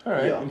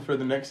 Alright, Yeah. and for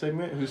the next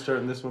segment, who's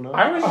starting this one up?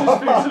 I was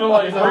just fixing to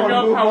like I bring wanna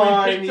up move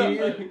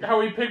on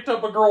how he picked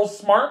up a girl's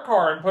smart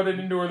car and put it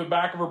into the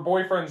back of her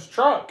boyfriend's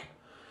truck.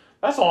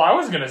 That's all I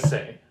was gonna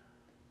say.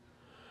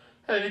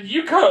 Hey,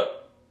 you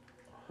cut.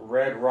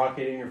 Red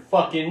rocket in your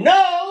fucking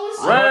nose.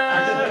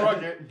 Red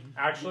rocket.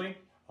 Actually,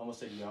 Almost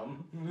said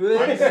yum.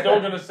 I'm still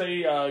gonna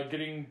say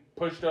getting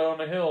pushed on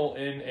a hill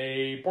in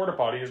a porta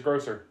potty is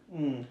grosser.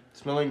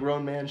 Smelling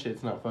grown man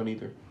shit's not fun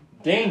either.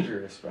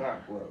 Dangerous, but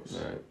not gross.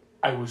 All right.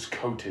 I was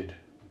coated,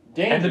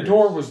 Dangerous. and the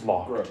door was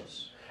locked,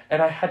 Gross.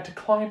 and I had to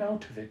climb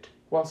out of it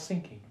while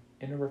sinking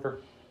in a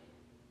river.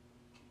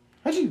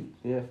 How'd you?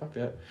 Yeah, fuck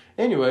that.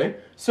 Anyway,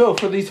 so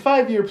for these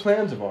 5-year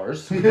plans of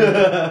ours,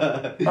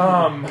 I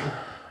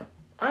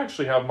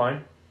actually have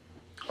mine.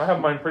 I have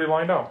mine pretty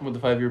lined out. with the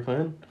 5-year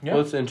plan, Yeah.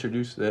 let's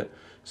introduce that.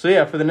 So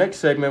yeah, for the next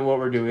segment, what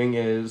we're doing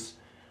is,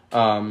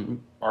 Our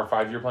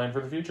 5-year plan for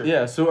the future.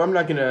 yeah. So I'm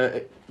not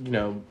gonna,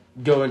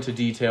 go into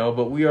detail,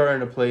 but we are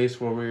in a place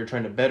where we're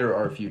trying to better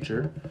our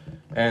future,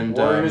 and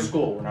We're in a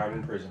school. We're not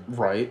in prison.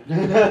 right?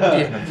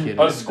 Yeah, I'm kidding.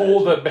 A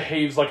school that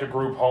behaves like a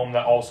group home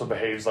that also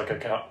behaves like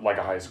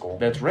a high school.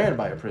 That's ran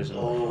by a prison.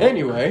 Oh.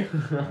 Anyway.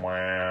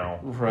 Wow.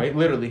 Right,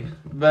 literally.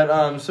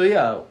 But so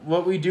yeah,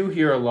 what we do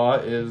here a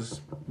lot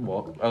is,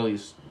 well, at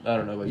least I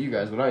don't know about you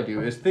guys, what I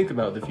do is think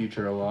about the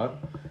future a lot.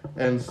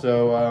 And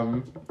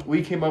so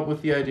we came up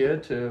with the idea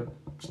to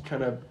just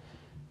kind of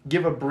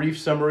give a brief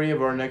summary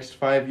of our next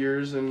 5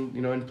 years and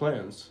and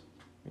plans.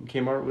 And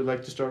Kmart would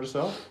like to start us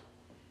off.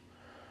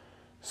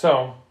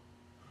 So,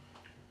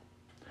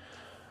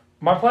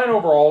 my plan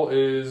overall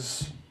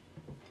is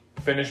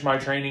finish my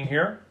training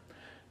here,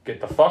 get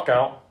the fuck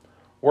out,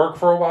 work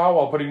for a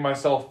while putting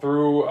myself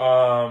through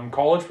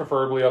college,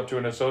 preferably up to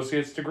an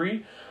associate's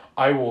degree.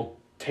 I will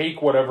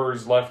take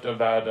whatever's left of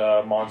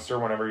that monster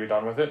whenever you're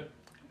done with it.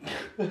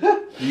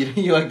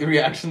 You like the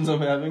reactions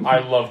I'm having? I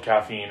love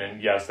caffeine,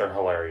 and yes, they're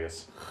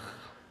hilarious.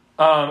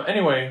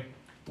 Anyway,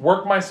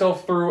 work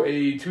myself through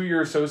a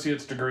 2-year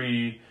associate's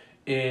degree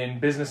in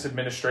business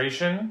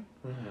administration.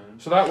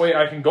 So that way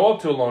I can go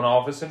up to a loan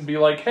office and be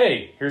like,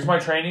 hey, here's my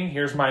training,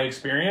 here's my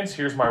experience,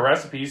 here's my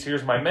recipes,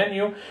 here's my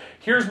menu,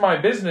 here's my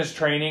business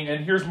training,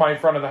 and here's my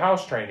front of the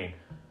house training.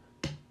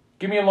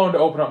 Give me a loan to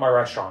open up my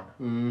restaurant.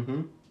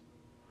 Mm-hmm.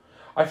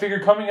 I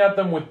figured coming at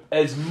them with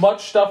as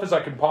much stuff as I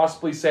can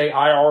possibly say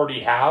I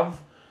already have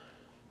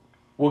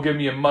will give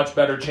me a much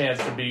better chance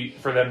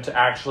for them to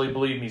actually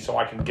believe me so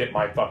I can get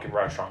my fucking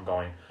restaurant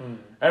going.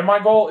 And my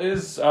goal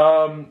is,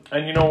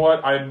 and you know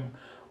what,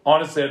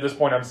 honestly at this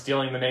point I'm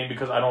stealing the name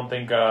because I don't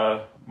think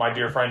my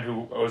dear friend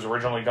who was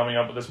originally coming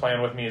up with this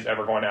plan with me is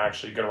ever going to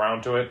actually get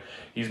around to it.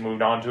 He's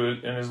moved on to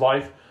it in his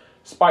life.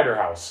 Spider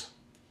House.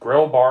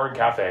 Grill, bar, and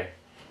cafe.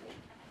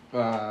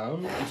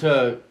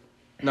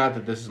 Not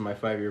that this is my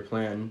 5-year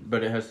plan,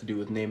 but it has to do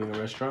with naming a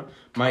restaurant.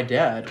 My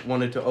dad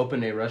wanted to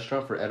open a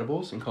restaurant for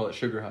edibles and call it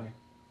Sugar High.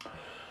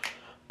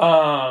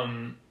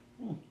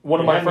 One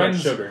of my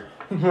friends Sugar.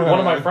 One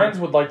of my friends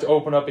would like to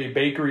open up a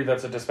bakery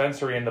that's a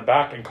dispensary in the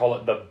back and call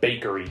it the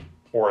bakery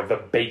or the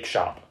bake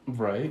shop.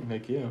 Right,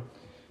 heck yeah.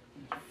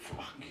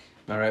 Fuck.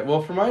 Alright,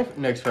 well for my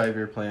next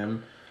 5-year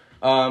plan,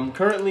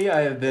 currently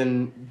I have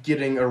been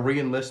getting a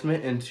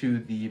re-enlistment into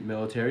the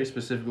military,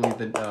 specifically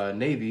the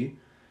Navy.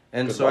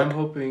 And Good so luck. I'm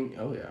hoping,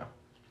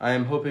 I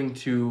am hoping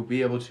to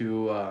be able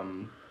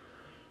to,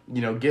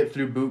 get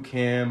through boot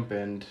camp,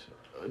 and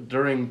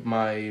during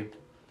my,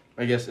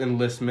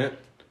 enlistment,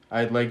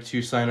 I'd like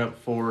to sign up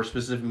for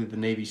specifically the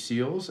Navy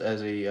SEALs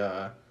as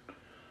a,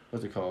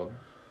 what's it called?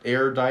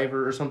 Air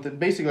diver or something.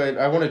 Basically,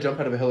 I want to jump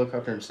out of a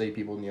helicopter and save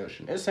people in the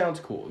ocean. It sounds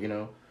cool,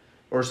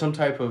 or some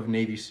type of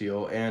Navy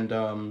SEAL. And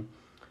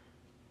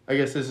I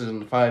guess this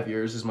isn't 5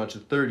 years as much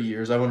as 30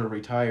 years. I want to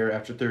retire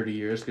after 30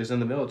 years because in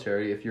the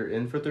military, if you're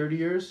in for 30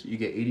 years, you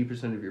get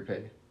 80% of your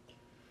pay.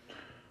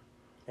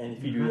 And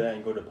if you do that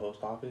and go to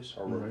post office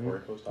or work for a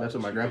post office, That's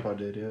what my you grandpa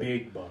get did, yeah.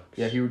 Big bucks.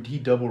 Yeah, he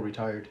double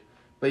retired.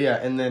 But yeah,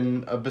 and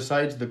then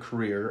besides the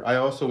career, I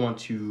also want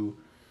to,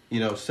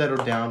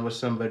 settle down with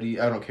somebody.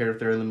 I don't care if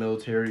they're in the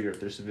military or if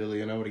they're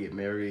civilian. I want to get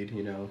married,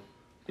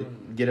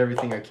 get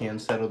everything I can,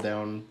 settle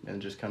down,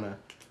 and just kind of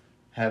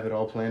have it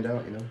all planned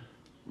out,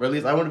 Or at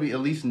least I want to at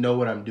least know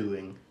what I'm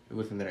doing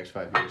within the next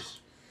 5 years.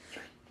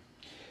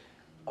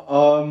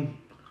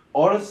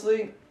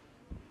 Honestly,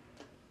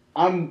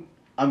 I'm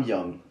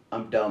young.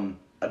 I'm dumb.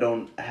 I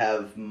don't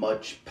have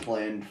much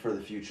planned for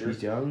the future.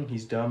 He's young,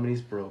 he's dumb, and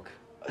he's broke.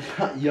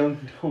 Young,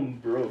 dumb,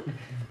 broke.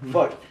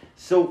 Fuck.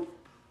 So,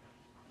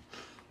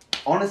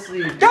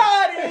 honestly,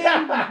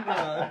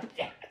 Yes!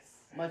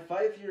 my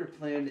 5-year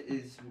plan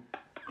is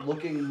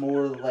looking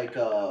more like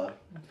a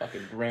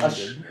Fucking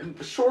grounded.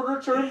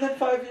 shorter term than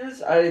 5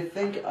 years. I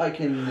think I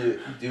can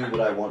do what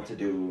I want to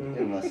do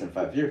in less than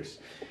 5 years.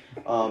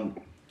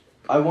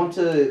 I want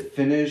to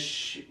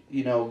finish,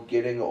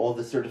 getting all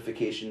the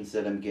certifications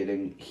that I'm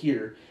getting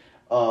here.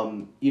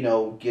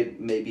 Get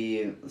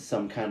maybe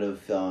some kind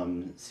of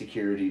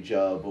security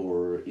job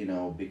or,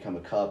 become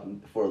a cop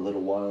for a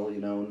little while,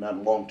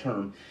 not long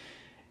term.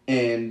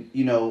 And,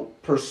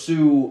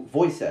 pursue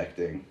voice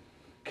acting.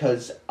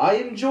 Because I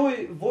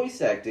enjoy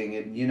voice acting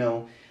and,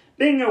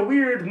 being a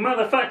weird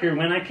motherfucker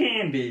when I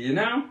can be,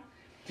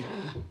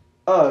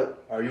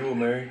 Are you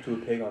married to a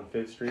pig on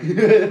 5th Street?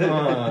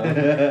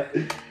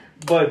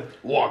 But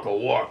Waka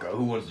Waka,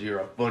 who wants to hear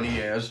a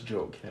funny ass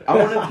joke?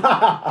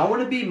 I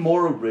want to be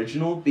more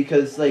original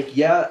because, like,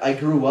 yeah, I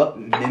grew up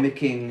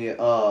mimicking,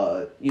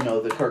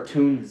 the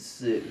cartoons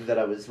that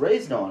I was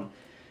raised on,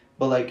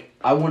 but like,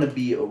 I want to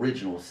be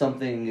original,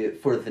 something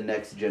for the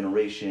next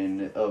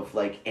generation of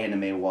like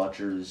anime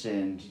watchers,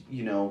 and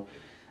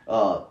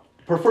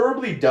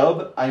preferably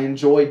dub. I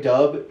enjoy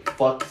dub.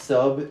 Fuck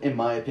sub, in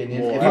my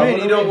opinion. Well, If you I mean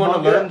wanna you don't read want to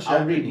manga, learn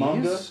I'll read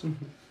manga.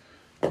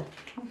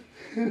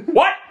 Japanese?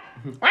 What?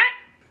 What?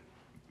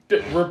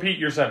 Repeat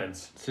your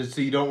sentence.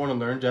 So you don't want to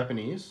learn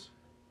Japanese?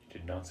 You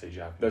did not say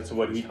Japanese. That's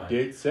what he the first time.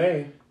 did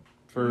say.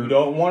 For You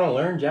don't want to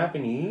learn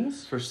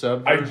Japanese? for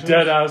sub I versions?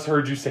 dead ass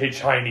heard you say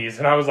Chinese,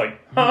 and I was like,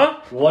 huh?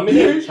 Well, let me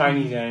get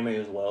Chinese anime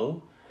as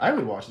well. I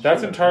would watch.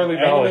 That's entirely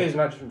Anime valid. is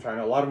not just from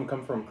China. A lot of them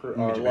come from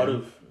a lot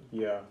of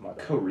my bad.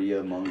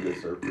 Korea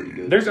mangas are pretty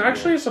good. There's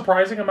actually a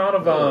surprising amount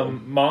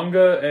of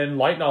manga and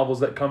light novels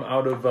that come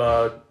out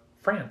of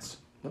France.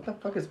 What the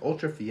fuck is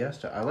Ultra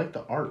Fiesta? I like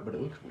the art, but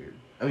it looks weird.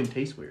 I mean,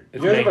 tastes weird.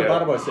 It's Have you guys ever manga.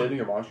 thought about saving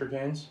your monster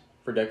cans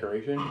for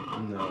decoration?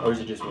 No. Or is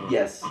it just me?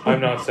 Yes.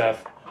 I'm not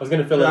Seth. I was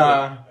gonna fill it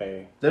Nah. with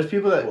hey. There's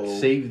people that Whoa.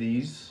 save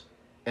these,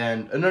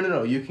 and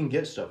no, you can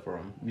get stuff for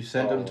them. You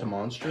send them Oh. to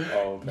Monster.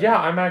 Oh, okay. Yeah,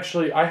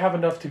 I have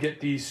enough to get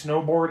the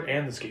snowboard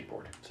and the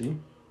skateboard. See,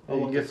 I you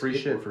want get the free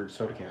shit skateboard. for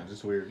soda cans.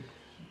 It's weird.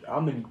 How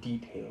many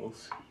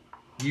details?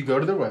 You go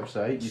to their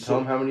website. You tell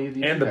them how many of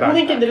these. And you the have.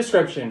 Link in the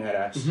description,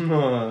 headass.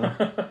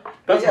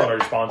 That's Yeah, not our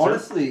sponsor.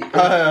 Honestly,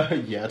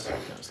 Yes.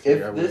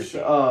 if I this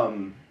wish.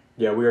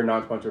 Yeah, we are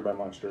not sponsored by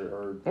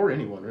Monster Or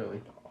anyone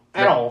really.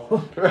 at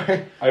all.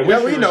 Right. I wish Yeah,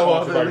 we we were know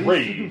of sponsored by at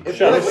least. Raid. If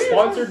Shut this- up.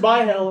 Sponsored by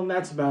Hell, and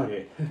that's about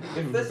it.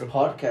 if this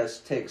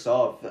podcast takes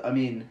off, I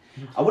mean,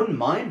 I wouldn't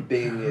mind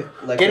being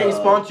like Getting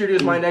sponsored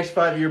is my next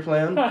 5-year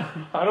plan.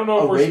 I don't know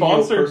if A we're radio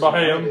sponsored by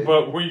personality. him,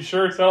 but we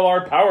sure as hell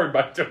are powered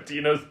by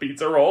Totino's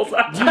Pizza Rolls.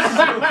 Fuck.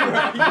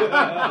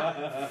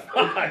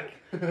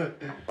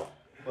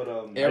 But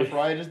Air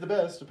fried is the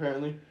best,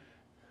 apparently.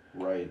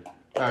 right.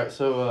 All right,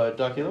 so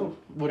Dakilo,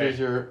 what is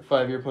your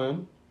 5-year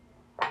plan?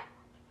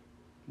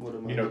 What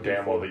am I You know looking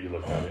damn for? well that you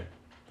looked at it.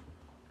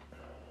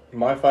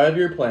 My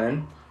 5-year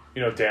plan.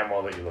 You know damn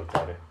well that you looked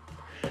at it.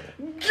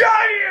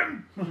 Got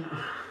him!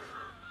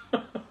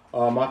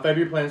 My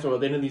 5-year plan, so at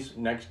the end of these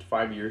next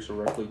 5 years, so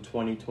roughly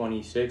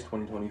 2026,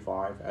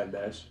 2025 at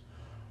best,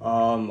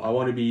 I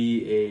want to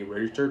be a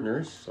registered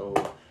nurse, so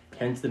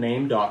hence the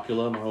name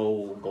Docula. My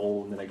whole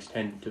goal in the next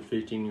 10 to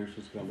 15 years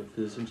is to become a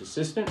physician's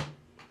assistant.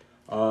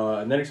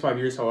 In the next 5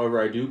 years, however,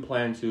 I do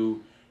plan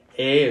to,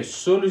 as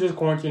soon as this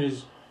quarantine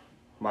is,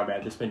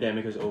 this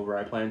pandemic is over,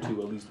 I plan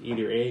to at least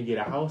either get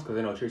a house, because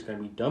I know it's going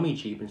to be dummy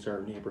cheap in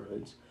certain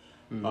neighborhoods.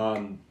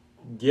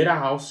 Get a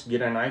house,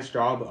 get a nice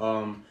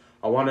job.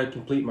 I want to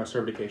complete my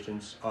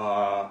certifications.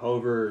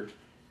 However,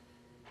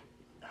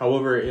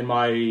 in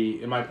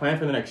my plan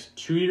for the next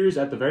 2 years,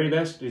 at the very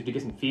best, is to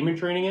get some FEMA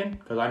training in,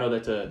 because I know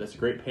that's a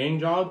great paying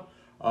job.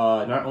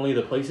 Not only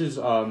the places,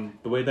 the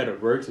way that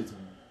it works, it's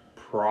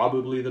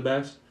probably the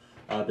best.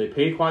 They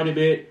pay quite a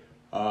bit.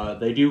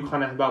 They do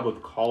kind of help out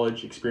with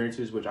college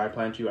experiences, which I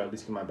plan to at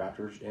least get my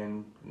bachelor's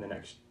in the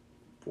next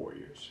 4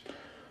 years.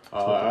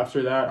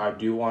 After that, I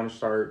do want to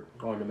start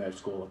going to med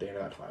school at the end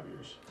of that 5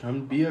 years.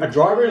 Come be A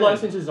driver corpsman.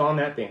 license is on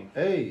that thing.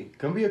 Hey,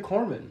 come be a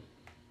corpsman.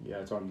 Yeah,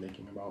 that's what I'm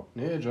thinking about.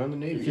 Yeah, join the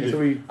Navy. Either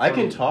we- I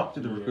can talk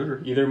to the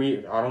recruiter. Either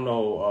me, I don't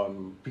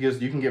know.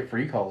 Because you can get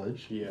free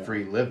college, Yeah.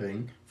 free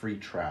living, free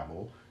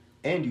travel,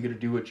 and you get to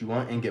do what you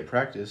want and get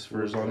practice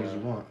for as long as you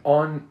want.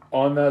 On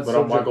that But my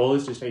subject, goal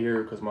is to stay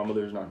here because my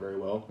mother's not very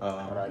well. And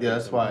I yeah,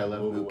 that's just why I wanna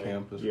left move boot away.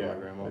 camp was for Yeah, my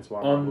grandma. that's why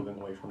On- I'm moving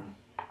away from.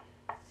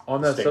 on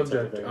that States at the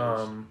subject, very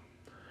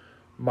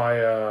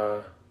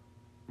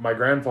my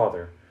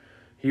grandfather,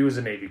 he was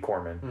a Navy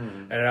corpsman,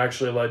 and it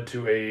actually led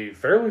to a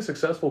fairly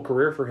successful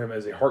career for him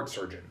as a heart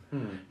surgeon.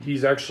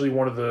 He's actually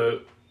one of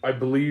the, I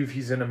believe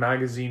he's in a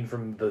magazine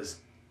from the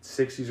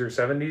 60s or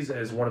 70s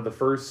as one of the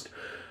first,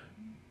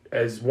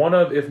 as one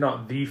of, if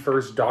not the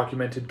first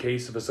documented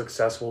case of a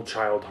successful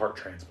child heart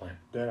transplant.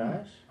 Dead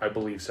ass. I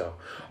believe so.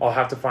 I'll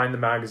have to find the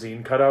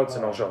magazine cutouts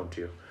and I'll show them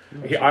to you.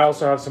 I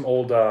also have some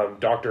old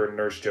doctor and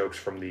nurse jokes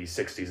from the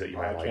 60s that you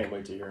I might like. can't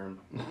wait to hear him.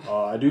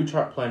 I do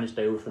plan to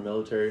stay with the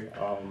military.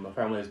 My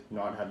family has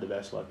not had the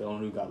best luck. The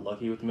only who got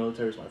lucky with the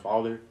military is my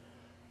father.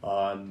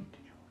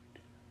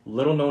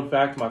 Little known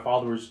fact: my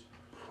father was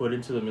put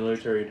into the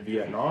military in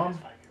Vietnam.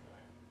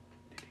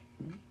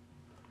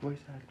 Voice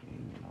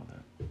acting and all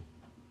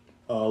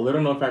that.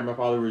 Little known fact: my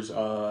father was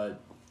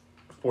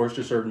forced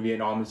to serve in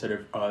Vietnam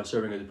instead of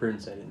serving as a prison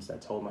sentence.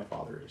 That's how old my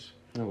father is.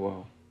 Oh,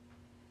 wow.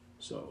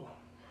 So.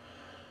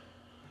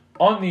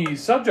 On the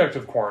subject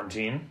of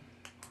quarantine,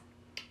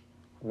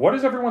 what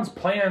is everyone's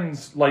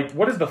plans? Like,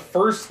 what is the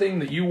first thing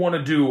that you want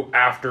to do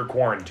after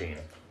quarantine?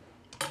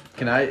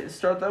 Can I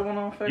start that one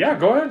off? Actually? Yeah,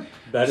 go ahead.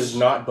 That is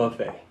not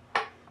buffet.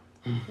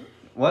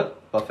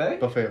 What? Buffet?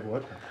 Buffet of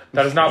what?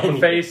 That is not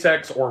buffet,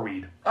 sex, or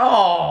weed.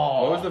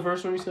 Oh! What was the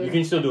first one you said? You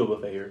can still do a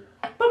buffet here.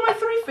 But my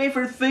 3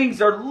 favorite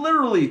things are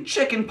literally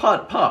chicken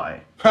pot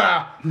pie.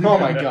 Ha! Oh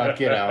my god,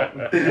 get out.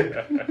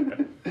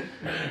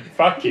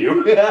 Fuck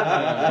you.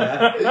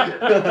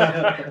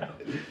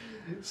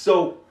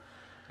 So,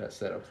 That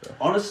setup though.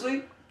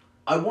 honestly,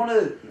 I want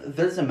to...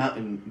 There's a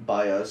mountain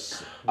by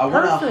us. I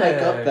want to hike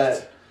up Perfect.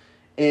 that...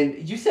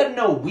 And you said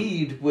no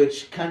weed,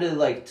 which kind of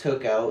like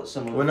took out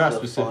some of Well, not the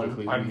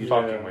specifically. fun. I'm weed.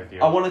 fucking with you.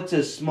 I wanted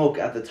to smoke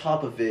at the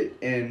top of it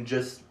and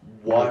just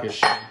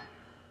watch,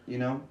 you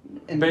know?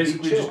 And be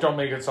Basically, chill. just don't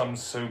make it something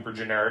super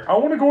generic. I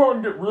want to go out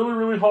and get really,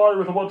 really high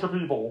with a bunch of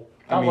people.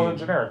 That I mean, wasn't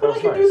generic. But That I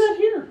was can nice. do that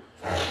here.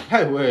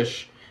 I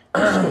wish.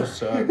 This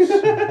sucks.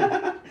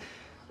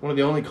 One of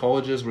the only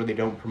colleges where they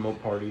don't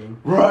promote partying.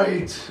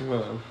 Right.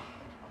 Well,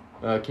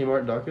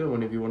 Kmart, Daca,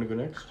 one of you want to go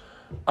next?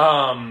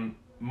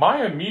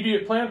 My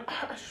immediate plan,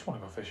 I just want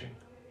to go fishing.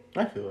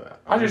 I feel that.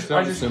 I just-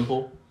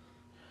 simple.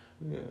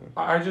 Yeah.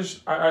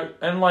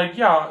 And like,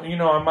 yeah, you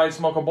know, I might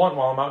smoke a blunt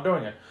while I'm out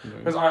doing it.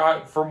 Because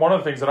for one of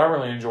the things that I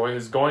really enjoy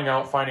is going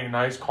out, finding a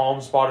nice calm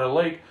spot at a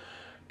lake,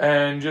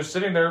 and just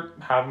sitting there,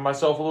 having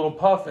myself a little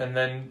puff, and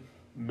then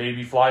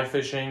maybe fly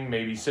fishing,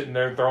 maybe sitting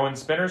there throwing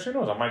spinners. Who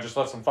knows? I might just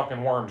let some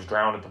fucking worms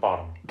drown at the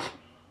bottom.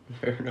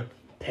 Fair enough.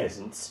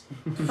 Peasants.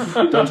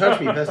 Don't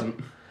touch me,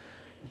 peasant.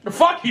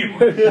 Fuck you!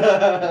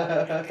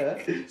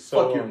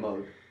 Fuck your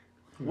mug.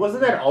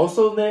 Wasn't that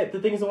also the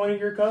things in one of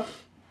your cup?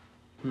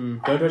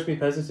 Don't touch me,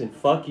 peasants, and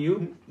fuck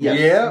you. Yes.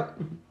 Yeah.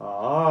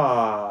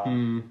 Ah.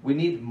 We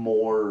need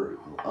more,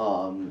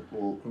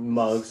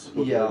 Mugs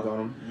with yeah. words on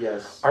them.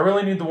 Yes. I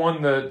really need the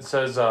one that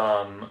says,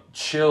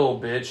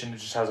 chill, bitch, and it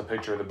just has a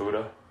picture of the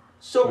Buddha.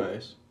 So,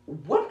 Nice.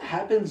 what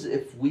happens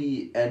if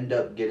we end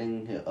up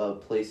getting a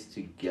place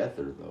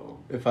together, though?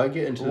 If I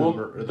get into We'll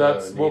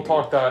the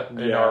talk that in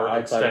Yeah, our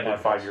outside extended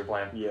podcast. 5-year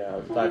plan. Yeah,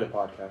 outside the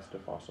podcast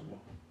if possible.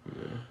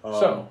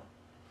 So,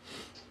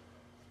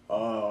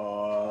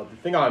 The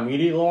thing I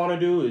immediately want to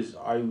do is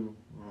I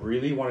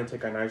really want to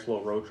take a nice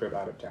little road trip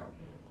out of town.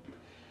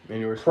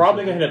 Anywhere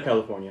Probably gonna hit up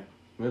California.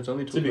 It's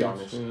only to be 2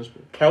 honest. Yeah, that's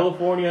good.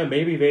 California,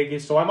 maybe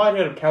Vegas. So I might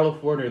hit up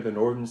California, the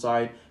northern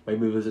side.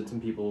 Maybe visit some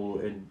people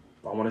in,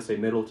 I want to say,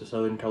 middle to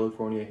southern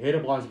California. Hit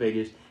up Las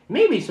Vegas.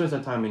 Maybe spend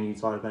some time in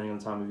Utah, depending on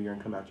the time of year,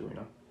 and come back to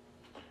Reno.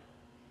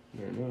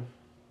 Fair enough.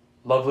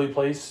 lovely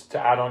place to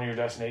add on your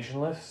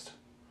destination list.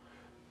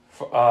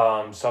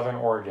 Southern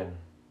Oregon,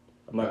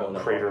 I'm not going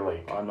that Crater far.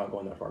 Lake. I'm not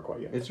going that far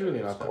quite yet. It's really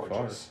It's not that far.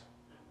 gorgeous.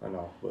 I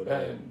know, but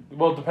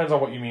Well, it depends on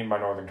what you mean by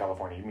Northern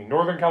California. You mean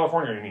Northern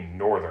California or you mean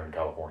Northern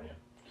California?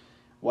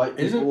 White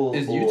people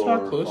Is Utah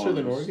or closer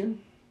than farmers? Oregon?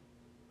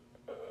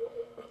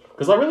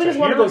 because I really To just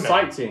want to here go or no?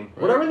 sightseeing.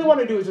 What I really want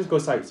to do is just go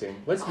sightseeing.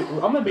 I'm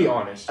gonna be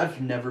honest. I've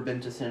never been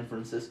to San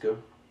Francisco.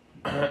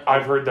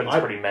 I've heard that it's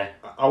pretty meh.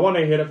 I want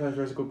to hit up San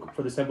Francisco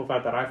for the simple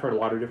fact that I've heard a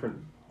lot of different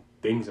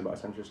things about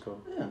San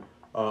Francisco. Yeah.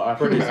 I've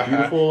heard it's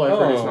beautiful. I've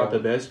heard it's not Oh. the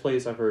best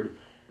place. I've heard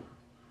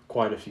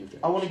quite a few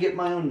things. I want to get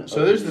my own.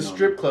 So there's the opinion on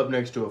strip club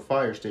next to a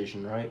fire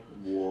station, right?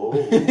 it. Whoa.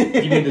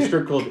 You mean the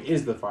strip club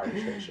is the fire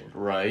station?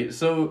 Right.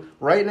 So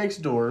right next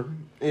door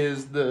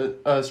is the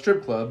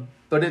strip club,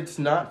 but it's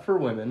not for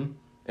women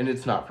and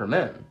it's not for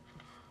men.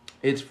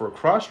 It's for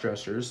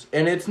cross-dressers,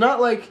 and it's not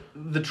like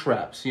the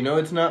traps, you know?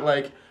 It's not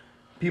like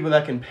people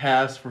that can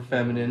pass for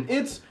feminine.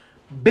 It's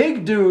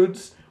big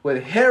dudes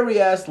with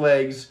hairy-ass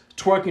legs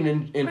twerking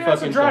in Yeah,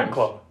 it's fucking a drag clothes.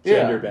 club. Yeah,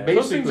 Gender bend.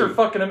 basically. Those things are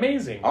fucking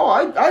amazing. Oh,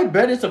 I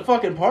bet it's a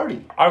fucking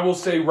party. I will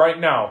say right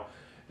now,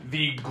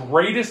 the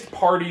greatest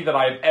party that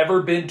I've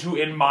ever been to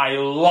in my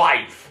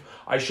life.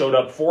 I showed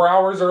up 4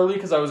 hours early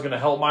because I was going to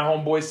help my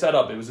homeboy set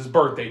up. It was his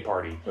birthday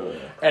party.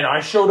 And I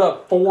showed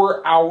up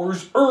 4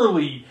 hours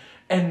early,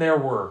 and there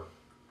were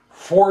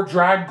 4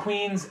 drag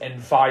queens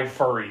and 5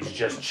 furries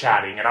just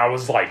chatting. And I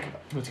was like,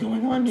 What's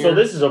going on here? So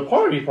this is a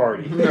party.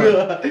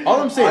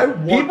 all I'm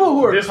saying, people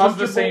who are this was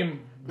the comfortable- same.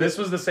 This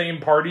was the same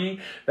party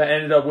that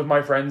ended up with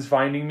my friends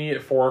finding me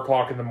at 4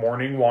 o'clock in the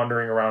morning,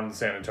 wandering around the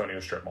San Antonio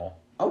strip mall.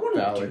 I want to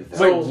do Valid. that.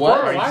 Wait, So what?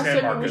 For our last San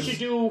segment, we Marcos. should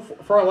do.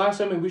 For our last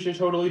segment, we should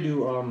totally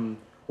do.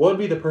 What would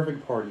be the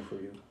perfect party for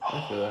you?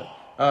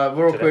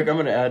 real Today. quick, I'm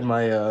gonna add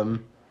my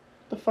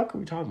the fuck are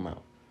we talking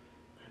about?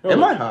 No,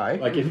 Am like- I high?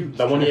 Like if you,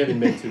 the one you haven't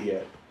been to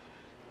yet.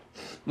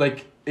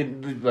 Like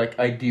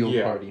ideal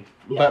Yeah. party.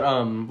 But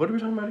what are we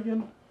talking about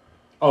again?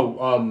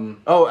 Oh,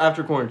 Oh,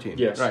 after quarantine.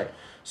 Yes. Right.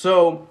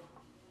 So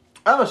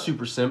I'm a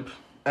super simp,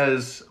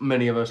 as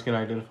many of us can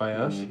identify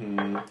us.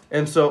 Mm-hmm.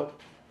 And so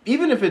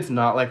even if it's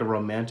not like a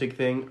romantic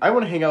thing, I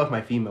want to hang out with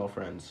my female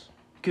friends.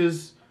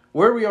 Because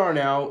where we are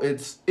now,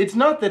 it's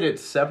not that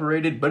it's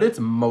separated, but it's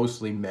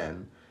mostly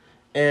men.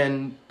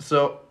 And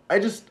so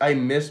I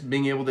miss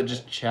being able to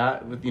just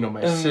chat with,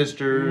 my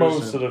sisters.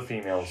 Most and- of the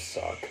females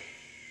suck.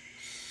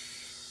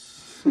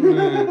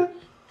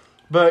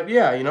 But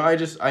yeah,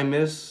 I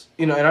miss,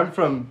 and I'm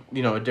from,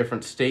 a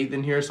different state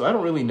than here, so I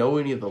don't really know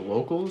any of the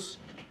locals.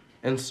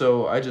 And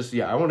so I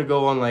want to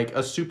go on like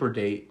a super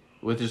date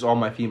with just all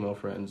my female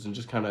friends and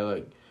just kind of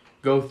like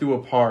go through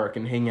a park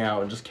and hang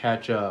out and just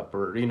catch up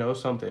or,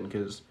 something.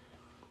 Because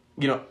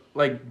you know,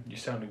 like, You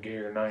sounded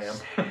gayer than I am.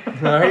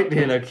 right?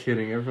 Yeah, no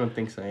kidding. Everyone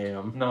thinks I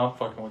am. No, I'm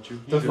fucking with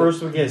you. The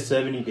first week has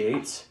 70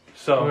 dates.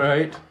 So,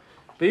 Right?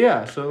 But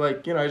yeah, so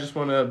like, you know, I just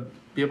want to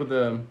be able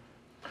to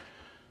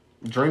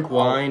drink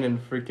wine and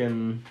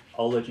freaking...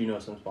 I'll let you know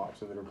some spots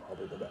that are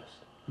probably the best.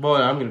 Well,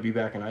 I'm going to be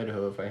back in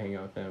Idaho if I hang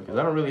out with them, because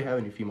I don't really have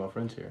any female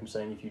friends here. I'm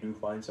saying if you do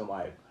find some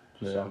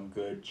Yeah. some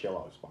good chill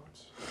out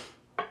spots.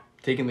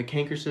 Taking the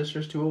Canker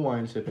sisters to a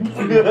wine sipping.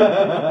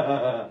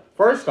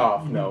 First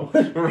off, no.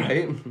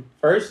 Right?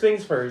 First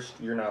things first,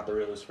 you're not the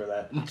realist for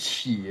that.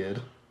 Shit.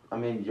 I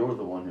mean, you're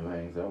the one who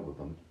hangs out with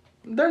them.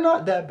 They're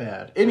not that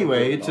bad.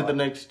 Anyway, They're to the not.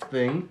 next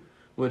thing,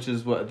 which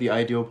is what, the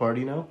ideal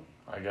party now?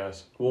 I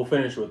guess. We'll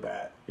finish with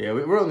that. Yeah,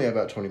 we're only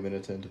about 20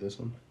 minutes into this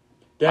one.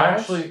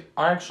 Dash?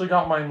 I actually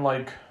got mine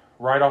like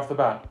right off the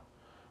bat.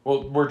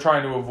 Well, we're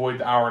trying to avoid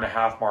the hour and a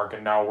half mark,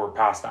 and now we're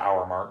past the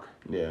hour mark.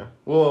 Yeah.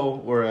 Well,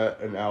 we're at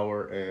an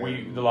hour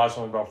and... The last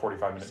one was about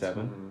 45 minutes.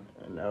 7.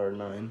 An hour and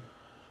 9.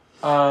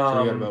 So we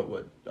got Um, about,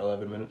 what,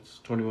 11 minutes?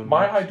 21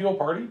 my minutes? ideal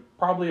party,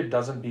 probably a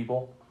dozen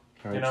people.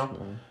 Alright, you know?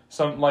 so-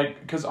 Some like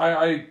because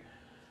I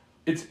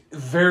it's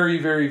very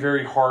very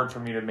very hard for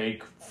me to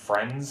make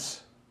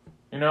friends,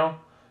 you know.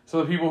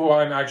 So the people who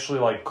I'm actually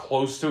like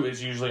close to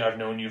is usually I've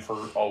known you for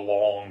a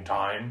long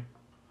time.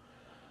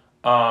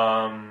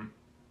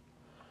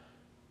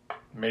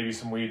 Maybe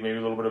some weed, maybe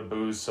a little bit of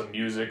booze, some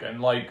music,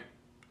 and like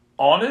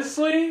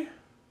honestly,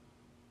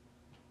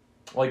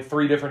 like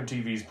 3 different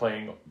TVs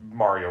playing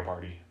Mario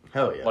Party.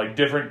 Hell yeah. Like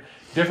different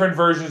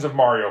versions of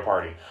Mario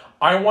Party.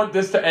 I want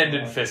this to end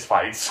in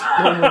fistfights.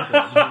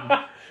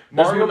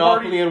 There's Mario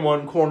Monopoly Party, in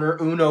one corner,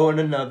 Uno in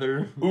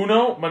another.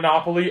 Uno,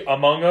 Monopoly,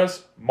 Among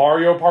Us,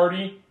 Mario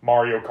Party,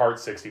 Mario Kart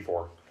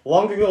 64.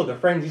 Long ago, the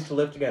friends used to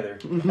live together.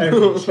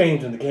 Everything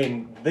changed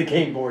when the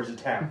game boards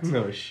attacked.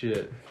 No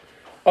shit.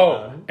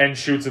 Oh, and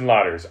Shoots and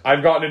Ladders.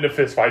 I've gotten into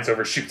fistfights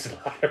over Shoots and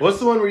Ladders. What's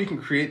the one where you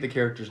can create the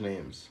characters'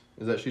 names?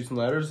 Is that Shoots and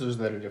Ladders or is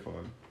that a different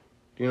one?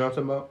 Do you know what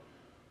I'm talking about?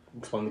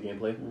 Explain the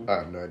gameplay. I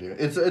have no idea.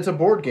 It's a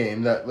board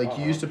game that like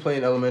you used to play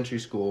in elementary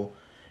school,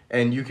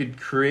 and you could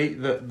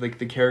create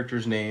the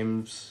characters'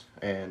 names,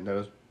 and that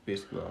was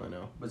basically all I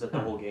know. Was that the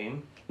whole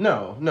game?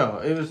 No,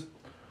 it was.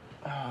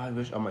 I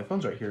wish. Oh, my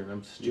phone's right here, and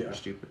I'm super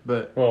stupid.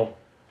 But Well,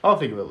 I'll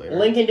think of it later.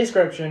 Link in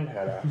description.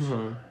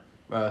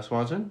 Headass.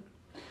 Swanson.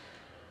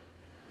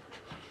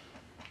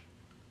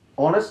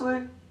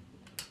 Honestly,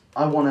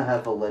 I want to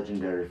have a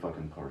legendary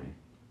fucking party.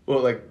 Well,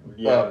 like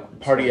Yeah,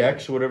 Party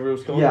X, whatever it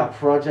was called. Yeah,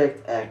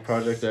 Project X.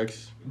 Project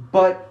X.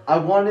 But I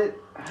want it.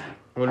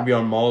 I want to be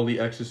on Molly,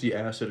 ecstasy,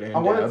 acid, and I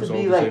want it dabs to all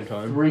be at the like same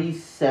time. 3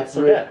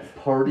 separate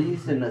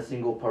parties in a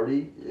single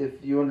party.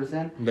 If you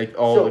understand. Like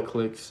all So- the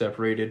cliques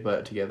separated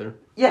but together.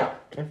 Yeah,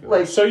 I feel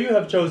like. So you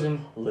have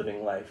chosen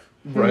living life.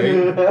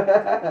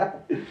 Right?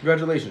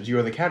 Congratulations, you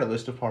are the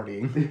catalyst of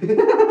partying.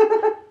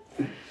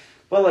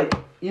 But like,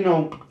 you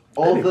know,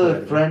 all That'd be the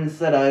cool, friends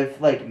that I've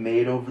like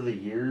made over the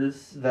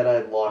years that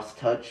I lost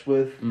touch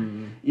with,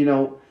 Mm. you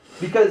know,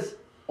 because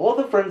all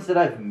the friends that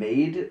I've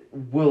made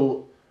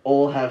will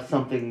all have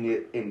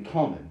something in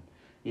common.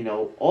 You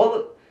know,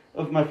 all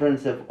of my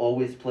friends have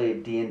always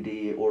played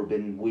D&D or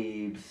been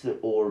weebs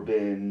or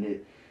been,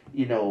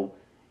 you know,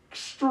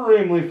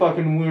 extremely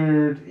fucking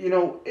weird. You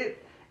know,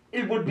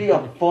 it would be a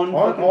fun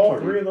Aren't fucking all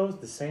party. 3 of those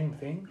the same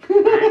thing?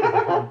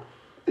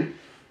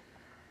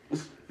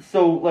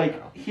 So,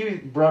 like, he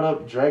brought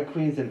up drag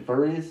queens and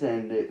furries,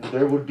 and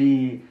there would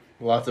be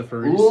Lots of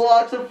furries.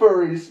 lots of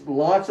furries,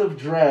 lots of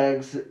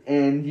drags,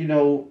 and, you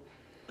know,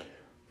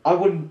 I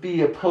wouldn't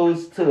be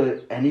opposed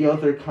to any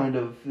other kind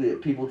of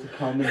people to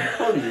come and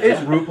party.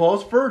 It's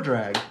RuPaul's fur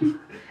drag.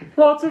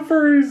 lots of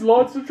furries,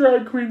 lots of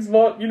drag queens,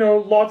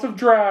 lots of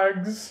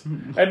drags.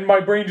 And my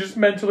brain just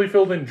mentally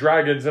filled in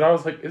dragons, and I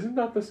was like, isn't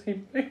that the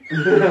same thing?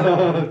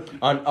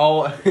 On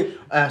all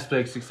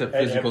aspects except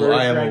And physical, Emperor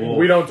I am a Dragon. wolf.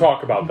 We don't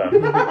talk about them.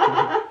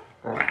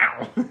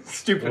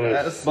 Stupid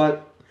Ugh. ass.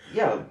 But,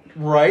 yeah,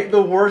 Right?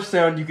 The worst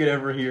sound you could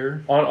ever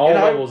hear. On all And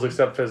I- levels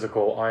except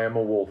physical, I am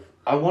a wolf.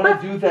 I want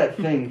to do that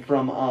thing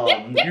from, You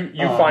find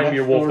me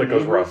a Next wolf Door that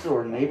goes Neighbors rough.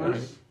 Or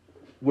Neighbors,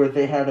 where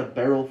they had a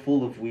barrel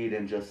full of weed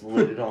and just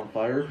lit it on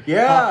fire.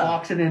 Yeah.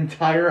 Hotbox an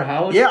entire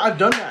house. Yeah, I've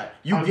done that.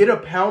 You get a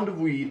pound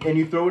of weed and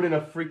you throw it in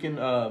a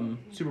freaking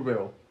super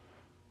barrel.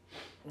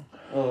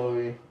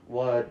 Oh,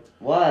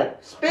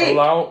 what? Speak!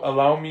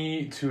 Allow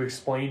me to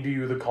explain to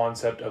you the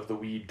concept of the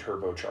weed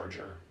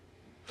turbocharger.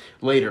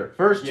 Later.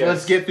 First, Yes.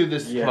 let's get through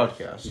this Yes.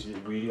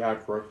 podcast. We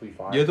have roughly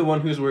 5. You're the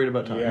one who's worried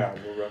about time. Yeah,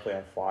 we'll roughly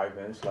have 5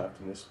 minutes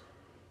left in this,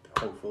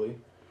 hopefully.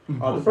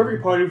 The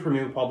perfect party for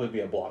me would probably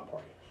be a block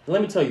party.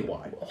 Let me tell you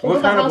why.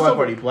 What kind of block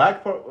party?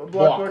 Black block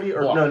Block, party?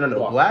 Or block, no.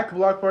 block. Black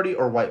block party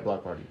or white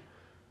block party?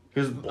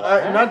 Because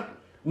Black? not.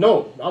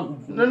 No, No.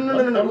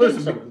 I'm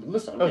Listen.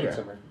 Listen, I'm Okay. getting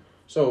somewhere.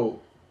 So,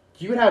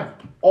 you would have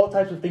all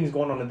types of things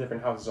going on in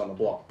different houses on the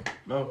block.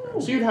 Okay.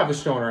 So you'd have a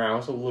stoner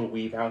house, a little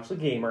weed house, a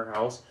gamer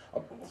house, a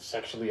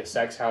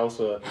sex house,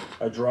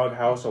 a drug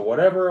house, or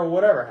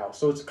whatever house.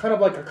 So it's kind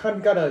of like you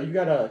got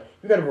a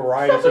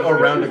variety of So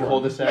different around the things.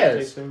 cul-de-sac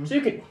Yes. type thing? So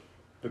you could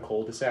the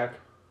cul-de-sac.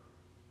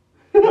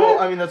 Well,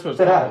 I mean, that's what it's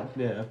called.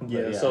 Yeah.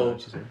 Yeah, But so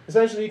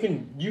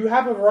essentially you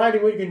have a variety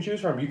of what you can choose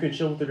from. You can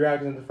chill with the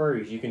dragons and the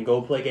furries. You can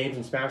go play games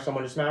and smash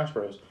someone in Smash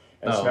Bros.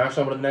 And smash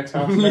someone in the next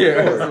house next door.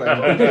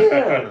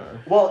 Yeah.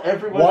 Well,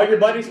 everyone. While your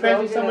buddy's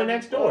smashing someone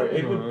next door.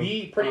 It would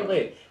be pretty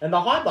lit. And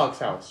the hot box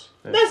house.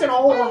 That's an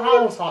old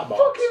house hot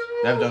box.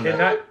 I've done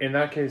that. In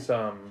that case,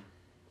 I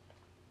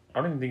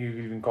don't even think you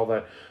could even call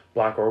that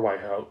black or white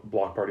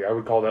block party. I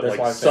would call that That's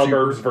why I like said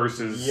suburbs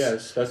versus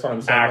Yes, that's what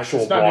I'm saying.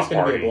 actual it's not just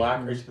going block to be a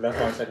party. black. That's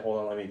why I said, hold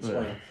on, let me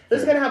explain. This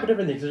is going to happen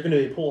different things. There's going to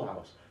be a pool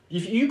house.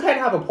 You can't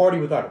have a party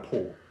without a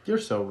pool. You're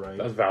so right.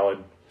 That's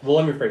valid. Well,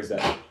 let me rephrase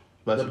that.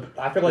 Bless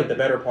I feel like the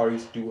better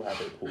parties do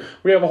have a pool.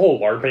 We have a whole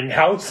LARPing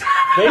house.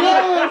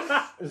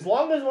 As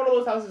long as one of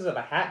those houses have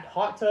a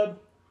hot tub,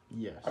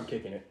 Yes. I'm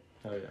kicking it.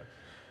 Oh,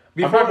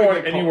 yeah. I'm not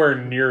going anywhere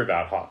near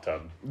that hot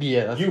tub.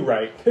 Yeah, that's You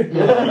right. You If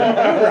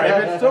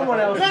right. it's someone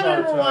else.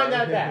 Let me rewind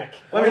that back.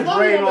 Let me As long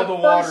drain as I'm all the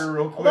water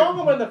real As quick. long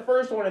as I'm the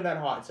first one in that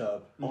hot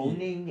tub.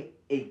 Owning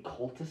a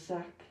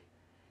cul-de-sac?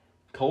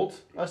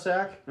 Colt a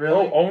sack? Really?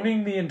 Oh,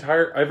 owning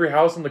every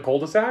house in the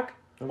cul-de-sac?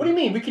 What do you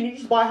mean? We can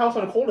just buy a house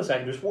on a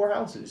cul-de-sac. There's 4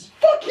 houses.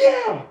 Fuck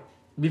yeah!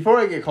 Before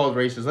I get called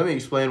racist, let me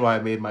explain why I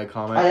made my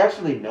comment. I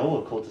actually know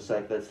a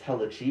cul-de-sac that's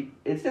hella cheap.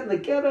 It's in the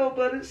ghetto,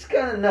 but it's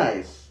kind of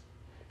nice.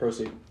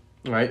 Proceed.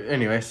 Right.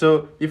 Anyway,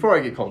 so before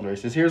I get called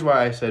racist, here's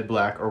why I said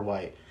black or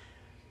white.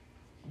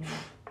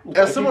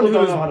 As someone People who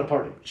don't is know how to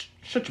party.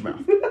 shut your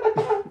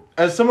mouth.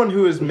 As someone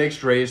who is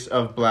mixed race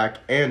of black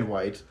and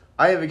white,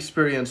 I have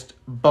experienced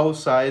both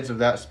sides of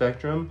that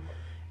spectrum,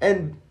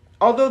 and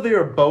although they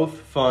are both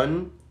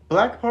fun,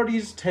 black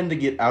parties tend to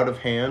get out of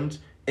hand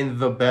in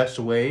the best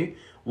way,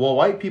 while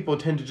white people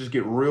tend to just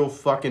get real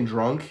fucking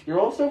drunk. You're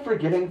also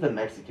forgetting the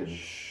Mexicans.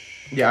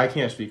 Yeah, I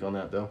can't speak on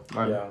that though.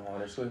 Yeah,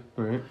 honestly.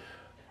 Right.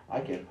 I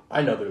can.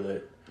 I know they're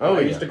lit. Oh, I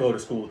yeah. used to go to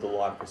school with a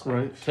lot of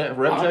Right.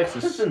 Rep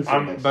Texas. Listen,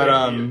 some But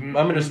Mexicans.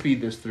 I'm gonna speed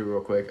this through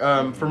real quick.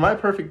 For my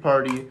perfect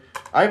party,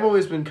 I've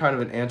always been kind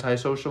of an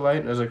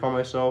anti-socialite, as I call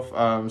myself.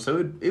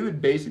 So it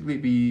would basically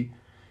be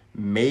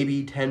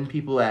maybe 10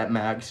 people at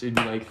max. It'd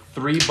be like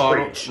 3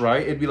 bottles,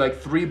 right? It'd be like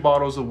 3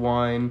 bottles of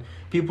wine.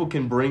 People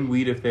can bring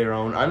weed if they're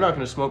own. I'm not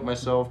gonna smoke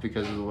myself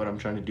because of what I'm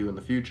trying to do in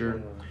the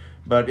future.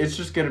 But it's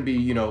just gonna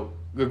be,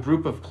 a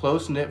group of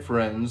close-knit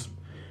friends.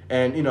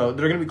 And, they're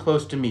going to be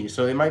close to me.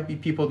 So it might be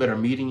people that are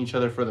meeting each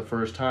other for the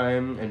first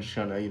time and just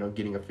kind of,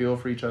 getting a feel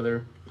for each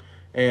other.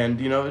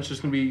 And, it's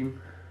just going to be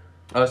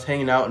us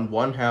hanging out in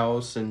one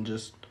house and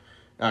just,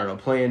 I don't know,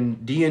 playing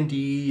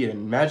D&D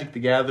and Magic the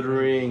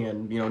Gathering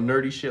and,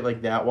 nerdy shit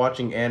like that,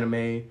 watching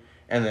anime,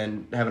 and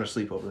then having a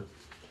sleepover.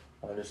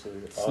 Honestly.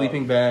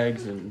 Sleeping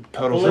bags and I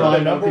cuddle. feel like the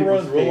on number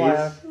people's one rule I face.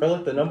 have. I feel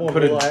like the number one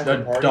Put rule I have for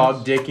a parties.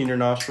 dog dick in your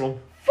nostril.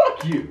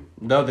 Fuck you!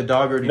 No, the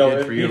dog already No,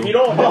 did if, for if you. you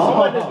don't, if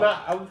someone does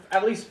not,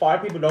 at least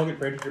 5 people don't get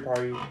printed at your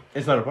party.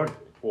 It's not a party.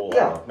 Well,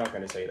 Yeah. I'm not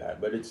gonna say that,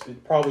 but it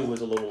probably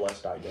was a little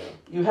less died down.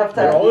 You have to.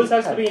 There at always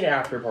least has to be have- an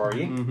after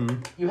party, Mm-hmm.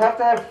 You have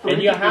to have. 3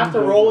 and you have to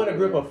people roll who in a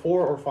group of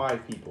 4 or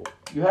 5 people.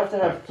 You have to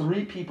have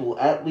 3 people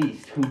at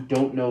least who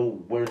don't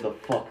know where the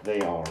fuck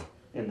they are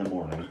in the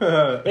morning.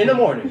 In the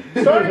morning,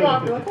 starting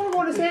off, you're like, "Oh, we're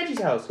going to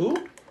Sanji's house." Who?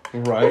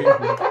 Right?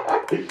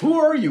 Who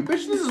are you?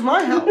 Bitch, this is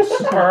my house.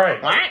 All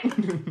right.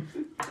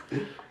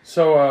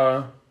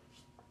 So,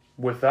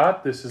 with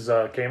that, this is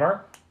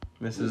Kmart.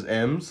 Mrs.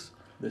 M's.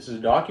 This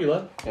is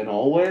Docula. And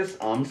always,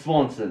 I'm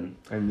Swanson.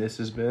 And this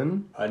has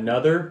been...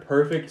 Another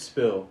perfect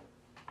spill.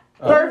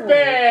 Perfect!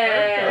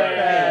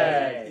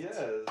 Yes.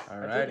 I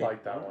Alrighty. did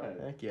like that one.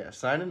 Heck yeah,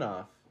 signing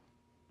off.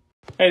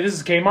 Hey, this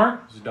is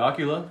Kmart, This is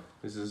Docula.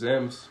 This is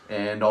M's.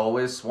 And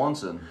always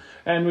Swanson.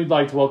 and we'd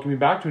like to welcome you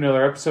back to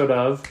another episode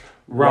of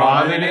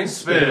Ramen and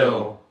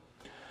Spill.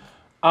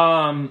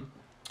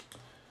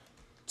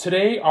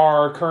 Today,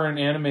 our current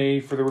anime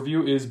for the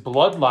review is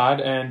Blood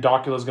Lad, and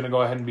Docula's going to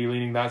go ahead and be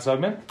leading that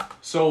segment.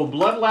 So,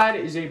 Blood Lad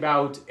is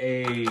about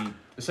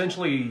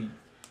essentially,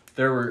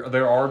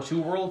 there are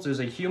 2 worlds. There's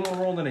a human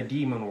world and a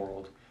demon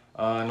world.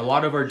 And a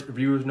lot of our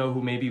viewers know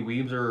who maybe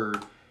weebs or,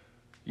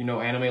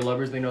 anime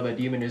lovers. They know that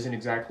demon isn't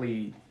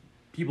exactly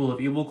people of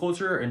evil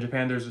culture. In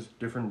Japan, there's a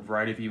different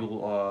variety of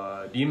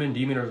evil.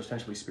 Demon are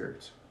essentially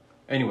spirits.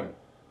 Anyway,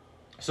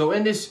 so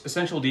in this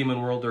essential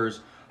demon world, there's,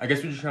 I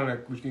guess we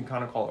can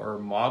kind of call our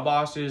mob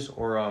bosses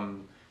or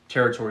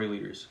territory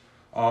leaders.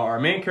 Our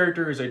main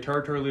character is a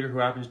territory leader who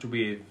happens to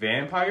be a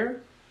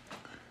vampire.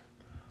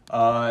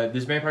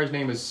 This vampire's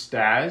name is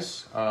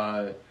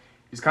Staz.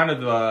 He's kind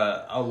of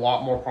a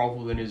lot more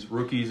powerful than his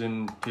rookies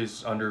and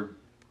his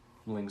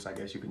underlings, I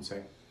guess you can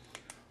say.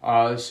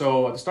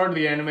 So at the start of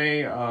the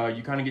anime,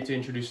 you kind of get to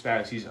introduce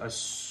Staz. He's a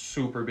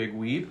super big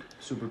weeb,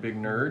 super big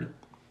nerd.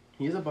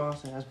 He's a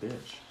boss-ass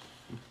bitch.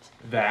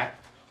 That.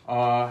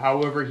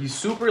 However, he's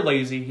super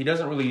lazy. He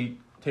doesn't really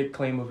take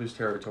claim of his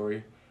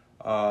territory.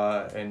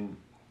 And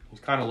he's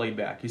kind of laid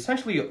back. He's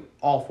essentially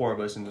all 4 of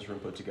us in this room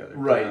put together.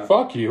 Right.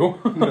 Fuck you.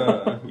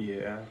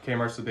 Yeah.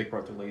 Kmart's the big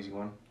part, the lazy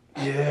one.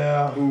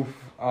 Yeah. Oof.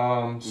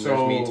 So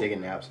There's me taking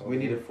naps. We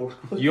need a 4.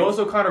 you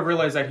also kind of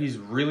realize that he's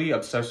really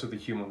obsessed with the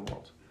human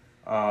world.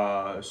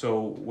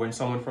 So when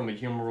someone from the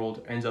human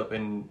world ends up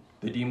in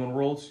the demon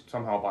world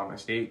somehow by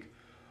mistake,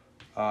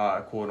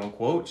 quote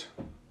unquote.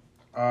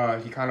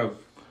 He kind of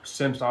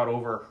simps out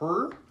over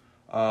her.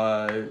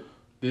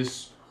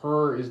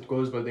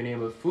 Goes by the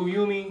name of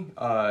Fuyumi,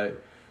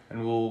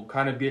 and we'll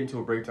kind of get into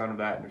a breakdown of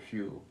that in a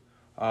few.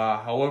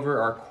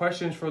 However, our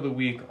questions for the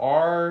week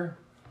are,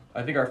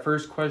 I think our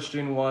first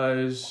question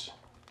was,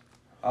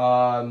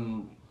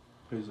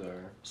 Who's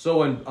there?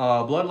 so in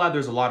Blood Lab,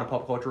 there's a lot of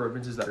pop culture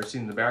references that are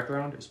seen in the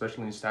background,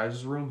 especially in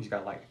Staz's room. He's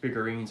got like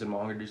figurines and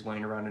manga just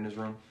laying around in his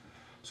room.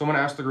 So I'm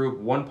gonna ask the group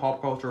one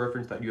pop culture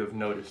reference that you have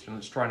noticed, and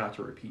let's try not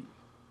to repeat.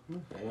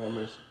 Okay,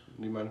 do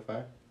you mind if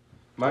I?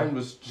 Mine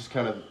was just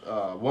kind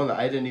of one that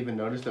I didn't even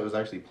notice that was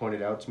actually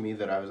pointed out to me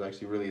that I was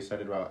actually really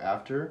excited about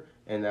after,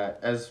 and that,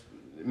 as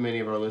many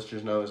of our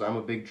listeners know, is I'm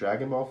a big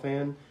Dragon Ball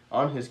fan.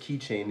 On his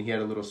keychain, he had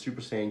a little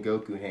Super Saiyan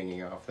Goku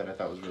hanging off that I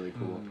thought was really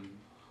cool.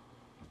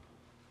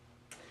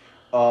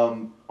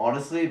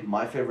 Honestly,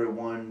 my favorite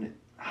one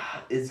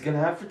is gonna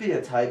have to be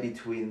a tie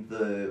between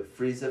the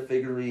Frieza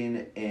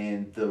figurine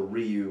and the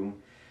Ryu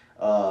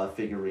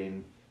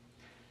figurine.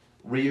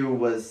 Ryu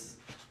was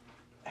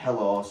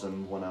hella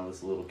awesome when I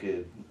was a little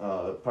kid,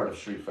 part of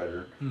Street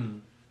Fighter.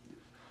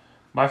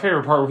 My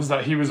favorite part was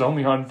that he was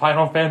only on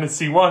Final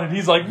Fantasy 1, and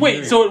he's like,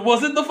 wait, so it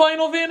wasn't the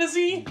Final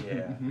Fantasy?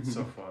 Yeah, it's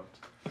so fucked.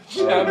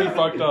 Yeah, me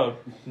fucked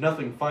up.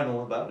 Nothing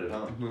final about it,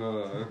 huh?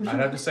 I'd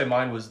have to say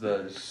mine was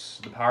the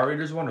Power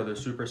Rangers one or the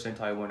Super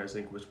Sentai one, I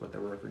think was what they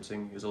were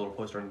referencing. It was a little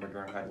poster on the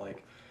background, had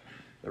like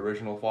the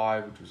original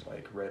 5, which was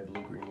like red,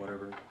 blue, green,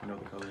 whatever, you know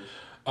the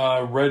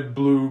colors. Red,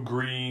 blue,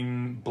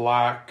 green,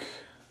 black,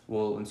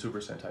 Well, in Super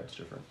Sentai it's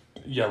different.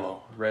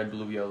 yellow. Red,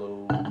 blue,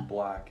 yellow,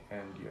 black,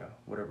 and yeah,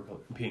 whatever color.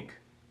 Pink.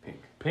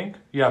 Pink?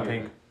 Yeah,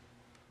 pink.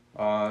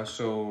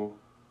 So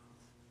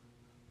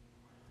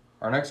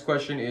our next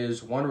question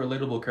is one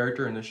relatable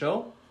character in the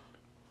show.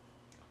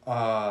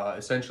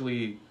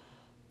 Essentially,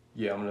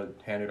 yeah, I'm gonna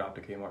hand it off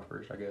to Kmart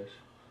first, I guess.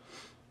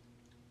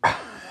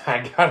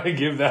 I gotta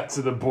give that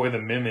to the boy the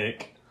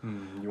Mimic.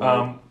 You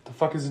want The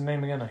fuck is his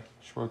name again? I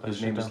just wrote that his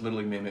shit name down. is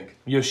literally Mimic.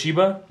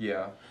 Yoshiba?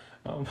 Yeah.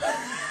 Um.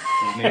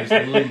 His name is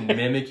literally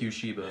Mimic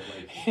Yoshiba.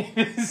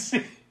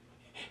 Like,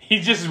 He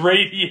just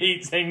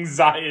radiates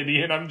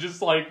anxiety, and I'm just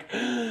like,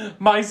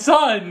 my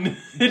son,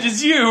 it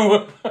is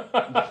you.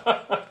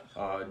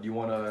 do you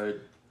want to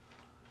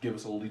give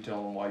us a little detail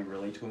on why you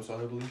relate to him so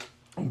heavily?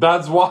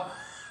 That's why.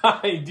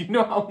 Do you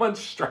know how much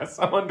stress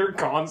I'm under Do you want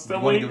to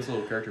constantly? give us a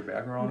little character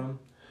background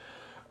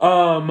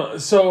on him?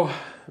 So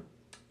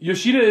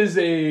Yoshida is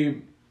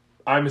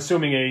I'm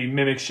assuming a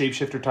mimic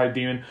shapeshifter type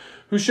demon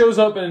who shows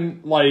up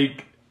in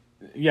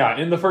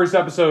in the first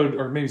episode,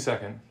 or maybe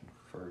second.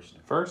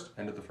 First?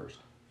 End of the first.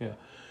 Yeah.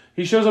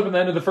 He shows up in the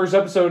end of the first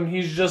episode, and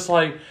he's just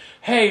like,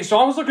 hey, so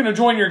I was looking to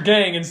join your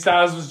gang, and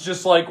Staz was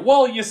just like,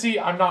 well, you see,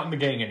 I'm not in the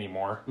gang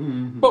anymore.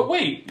 Mm-hmm. But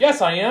wait,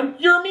 yes, I am.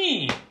 You're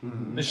me.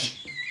 Mm-hmm.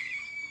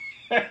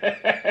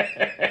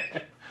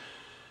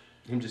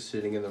 Him just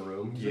sitting in the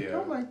room. He's Yeah.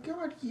 like, oh my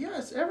god,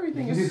 yes,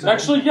 everything is so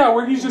Actually, yeah,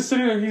 where he's just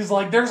sitting there, he's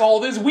like, there's all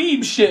this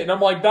weeb shit, and I'm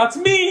like, that's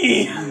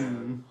me.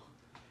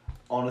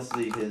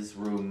 Honestly, his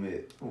room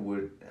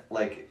would,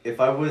 if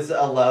I was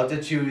allowed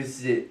to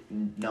choose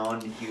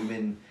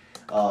non-human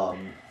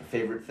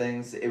favorite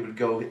things, it would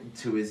go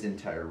to his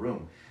entire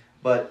room.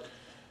 But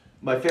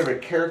my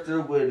favorite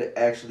character would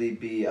actually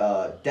be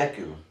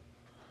Deku.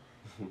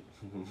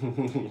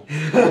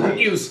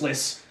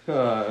 Useless.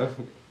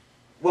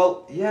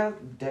 Well, yeah,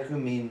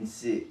 Deku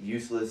means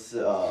useless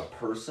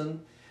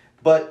person,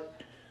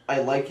 but I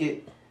like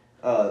it,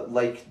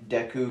 like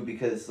Deku,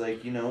 because,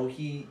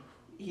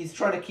 he's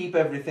trying to keep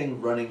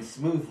everything running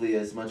smoothly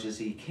as much as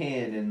he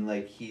can, and,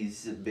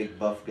 he's a big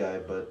buff guy,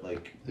 but,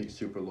 He's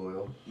super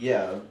loyal.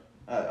 yeah,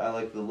 I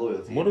like the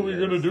loyalty. What are we he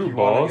gonna has. do, You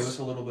want to boss? give us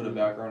a little bit of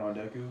background on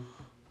Deku?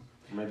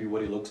 Maybe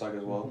what he looks like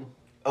as well?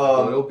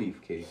 Loyal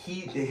beefcake. He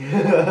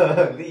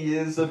he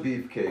is a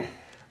beefcake.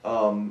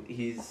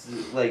 He's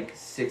 6'5",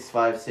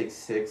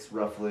 6'6",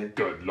 roughly.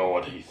 Good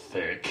lord, he's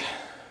thick.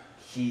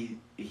 He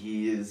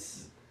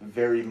is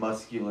very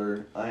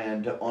muscular,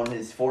 and on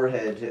his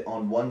forehead,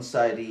 on one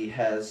side, he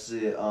has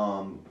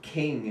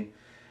king,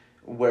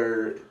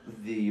 where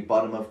the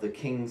bottom of the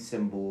king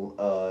symbol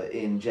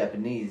in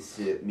Japanese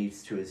it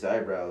meets to his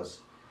eyebrows.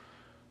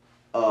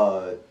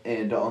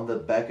 And on the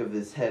back of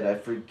his head, I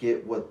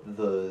forget what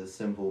the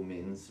symbol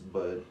means,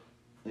 but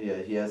yeah,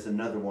 he has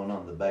another one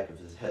on the back of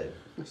his head.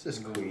 This is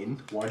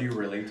Queen. Why do you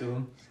relate to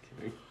him?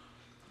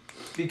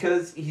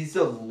 Because he's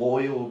a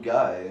loyal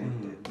guy,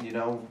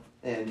 Mm-hmm.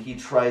 And he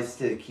tries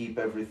to keep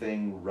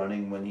everything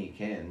running when he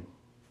can.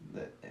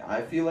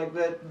 I feel like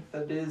that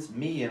is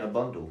me in a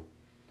bundle.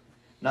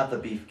 Not the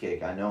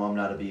beefcake. I know I'm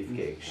not a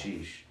beefcake.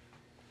 Sheesh.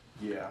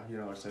 Yeah, you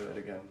don't want to say that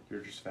again. You're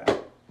just fat.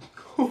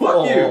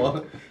 Fuck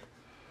you.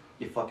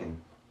 You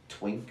fucking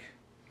twink.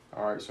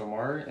 Alright, so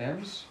Mar,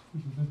 Ems?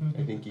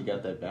 I think you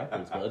got that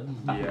backwards, bud.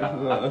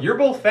 Yeah. You're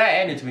both fat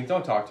and a twink.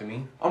 Don't talk to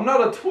me. I'm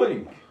not a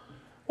twink.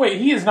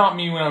 Wait, he is not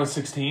me when I was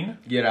 16.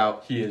 Get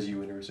out. He is you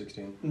when you were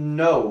 16.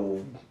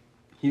 No.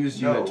 He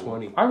was you No. at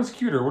 20. I was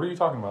cuter. What are you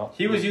talking about?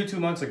 He was you 2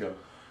 months ago.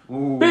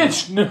 Ooh.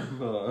 Bitch,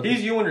 no.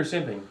 He's you when you're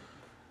simping.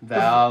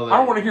 Valid. I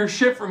don't want to hear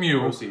shit from you.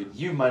 Proceed.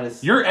 You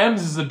minus. Your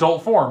M's is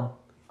adult form.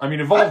 I mean,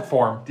 evolved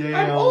form. Damn.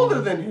 I'm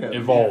older than him.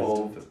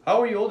 Evolved.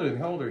 How are you older than me?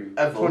 How old are you?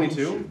 Evolution.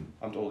 22?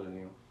 I'm older than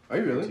you. Are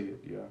you really? 22,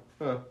 yeah.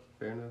 Huh,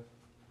 fair enough.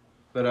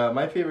 But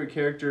my favorite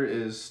character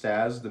is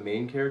Staz, the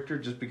main character,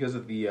 just because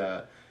of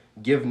the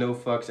give no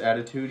fucks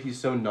attitude. He's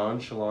so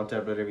nonchalant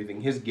about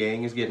everything. His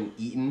gang is getting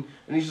eaten,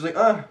 and he's just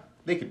like,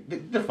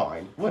 they're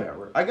fine,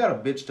 whatever. I got a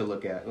bitch to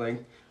look at.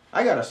 Like,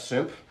 I got a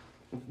simp.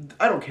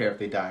 I don't care if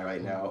they die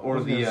right now. Or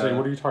What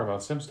are you talking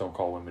about? Simps don't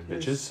call women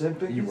bitches.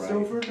 Simping You is right.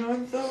 over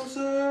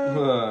 9,000.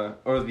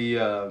 or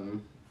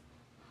the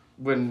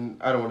when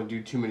I don't want to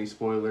do too many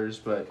spoilers,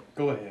 but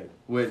Go ahead.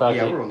 yeah,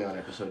 it. we're only on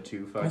episode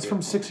 2. Fuck That's it.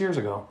 from 6 years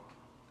ago.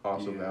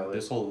 Also valid.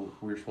 This whole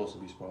we're supposed to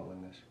be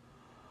spoiling this.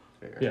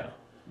 Fair. Yeah.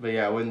 But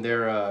yeah, when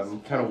they're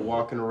kind of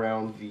walking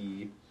around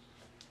the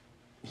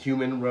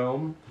human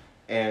realm,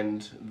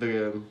 and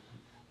the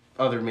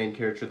other main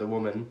character, the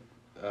woman,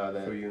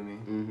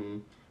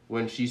 Fuyumi.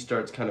 when she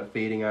starts kind of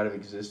fading out of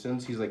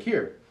existence, he's like,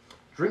 "Here,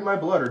 drink my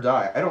blood or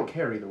die. I don't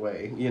care either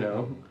way." You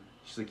know.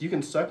 She's like, "You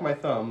can suck my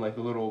thumb like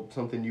the little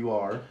something you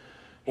are."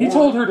 He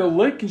told her to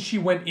lick, and she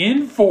went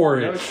in for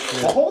No it.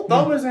 shit. The whole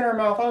thumb was in her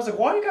mouth. I was like,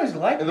 why do you guys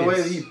like And this? the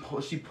way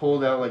that she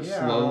pulled out like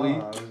slowly.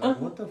 I was like,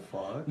 what the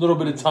fuck? Little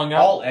bit of tongue out.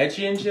 All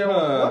etchy and shit. I'm like,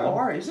 Huh. what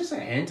are? Is this a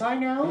hentai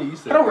now? You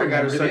said, I don't got her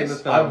remember sucking this.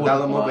 the thumb. I That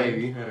wouldn't little mind.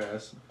 baby. Her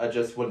ass. I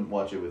just wouldn't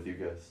watch it with you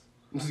guys.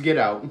 Just get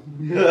out.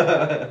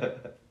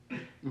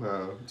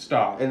 No.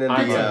 Stop. And then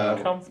I'm the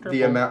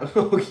uncomfortable. amount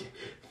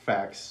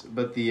facts,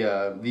 but the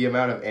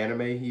amount of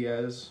anime he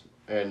has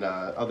and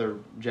other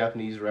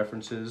Japanese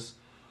references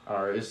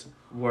is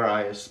where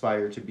I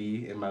aspire to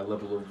be in my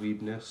level of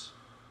weebness.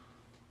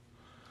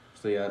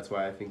 So yeah, that's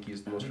why I think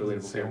he's the most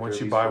relatable. Saying character, once at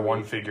you least buy for one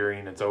me.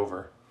 figurine, it's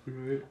over.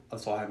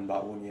 That's why I haven't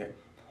bought one yet.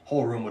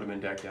 Whole room would have been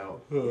decked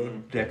out.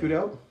 Decked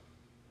out.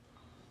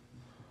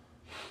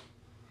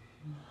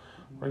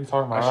 What are you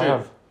talking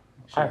about?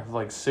 I have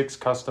like 6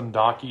 custom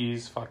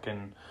Dockies,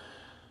 fucking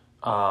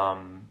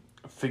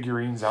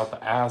figurines out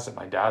the ass at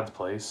my dad's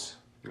place.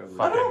 I Fucking,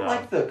 don't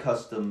like the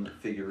custom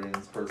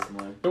figurines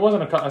personally. It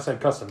wasn't I said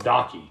custom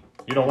Docky.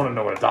 You don't want to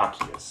know what a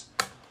Docky is.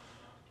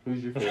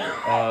 Who's your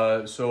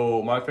favorite?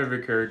 So my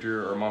favorite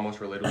character, or my most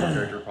relatable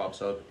character,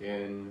 pops up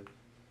in.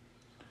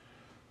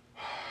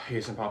 He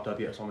hasn't popped up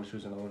yet, so I'm gonna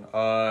choose another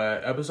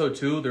one. Episode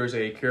 2, there's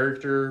a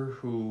character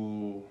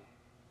who,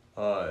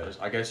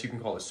 I guess you can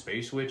call it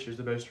Space Witch is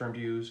the best term to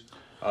use.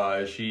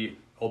 She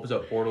opens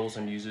up portals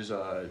and uses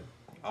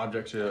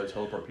objects to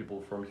teleport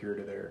people from here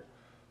to there.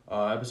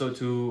 Episode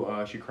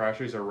 2, she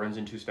crashes or runs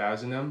into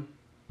Staz in them.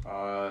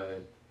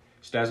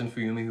 Staz and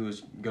Fuyumi, who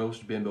is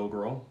Ghost Bimbo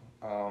Girl.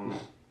 And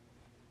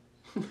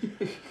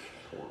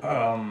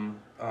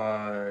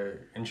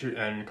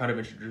kind of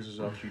introduces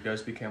herself. She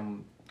does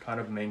become kind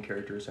of main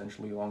character,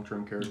 essentially,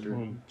 long-term character.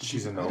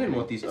 She's in I didn't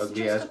want these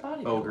ugly ass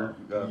ogre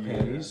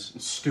panties.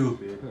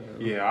 Stupid.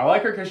 Yeah, I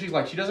like her because she's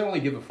like, she doesn't really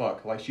give a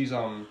fuck. Like, she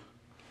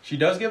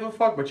does give a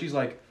fuck, but she's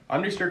like,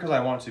 I'm just here because I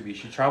want to be.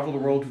 She traveled the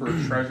world for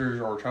treasures,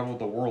 or traveled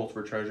the world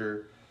for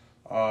treasure.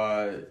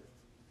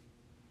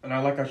 And I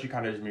like how she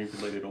kind of is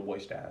manipulated a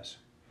voiced ass.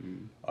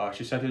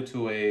 She sent it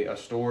to a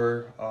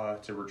store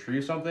to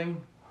retrieve something.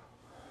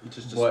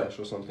 Just a But-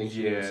 special something.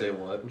 She yeah. didn't say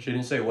what. She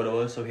didn't say what it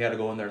was, so he had to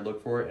go in there and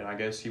look for it. And I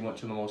guess he went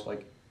to the most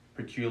like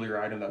peculiar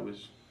item that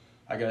was,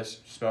 I guess,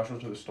 special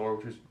to the store,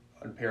 which was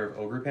a pair of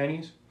ogre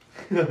panties.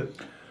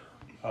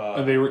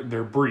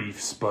 They're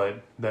briefs,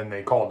 but then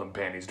they called them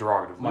panties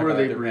derogatively. My Were God,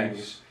 they they're briefs?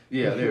 panties.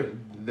 Yeah, They're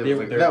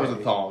that was a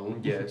panties.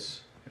 thong.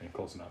 Yes. Yeah,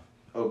 close enough.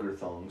 Ogre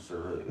thongs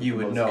are You the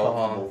would most know,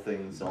 comfortable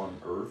things on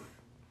earth.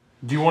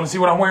 Do you want to see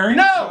what I'm wearing?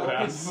 No!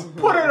 Yes.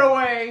 Put it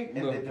away!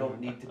 And they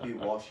don't need to be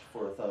washed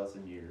for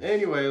 1,000 years.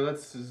 Anyway,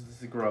 this is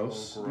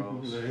gross. Oh,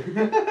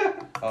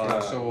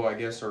 gross. So I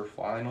guess our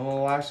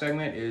last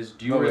segment is,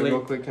 do you Wait, really... real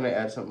quick, can I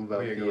add something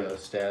about Yeah, go the ahead.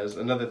 Staz?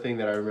 Another thing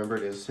that I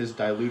remembered is his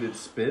diluted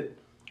spit.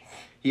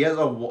 He has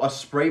a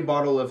spray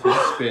bottle of his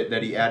spit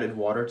that he added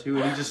water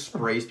to, and he just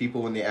sprays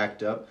people when they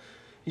act up.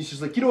 He's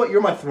just like, you know what,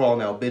 you're my thrall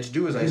now, bitch.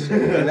 Do as I say.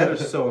 And that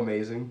is so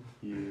amazing.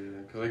 Yeah,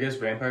 because I guess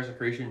vampire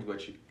secretions,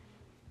 which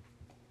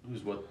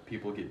is what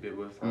people get bit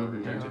with. Or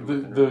injected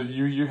with.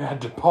 You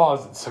had to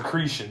pause at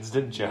secretions,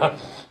 didn't you?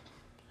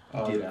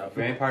 Get out.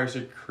 Vampire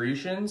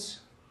secretions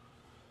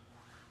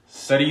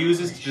that he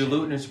uses to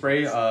dilute and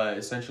spray.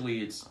 Essentially,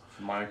 it's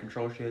mind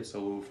control shit.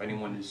 So if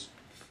anyone is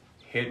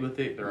hit with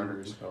it, they're under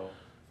his spell.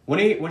 When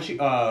he hit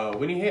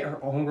her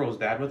homegirl's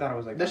dad with that, I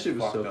was like, That shit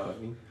was so fucked up.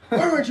 funny.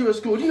 Why weren't you at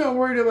school? You're not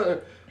worried about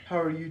it. How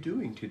are you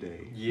doing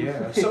today?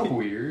 Yeah, so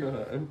weird.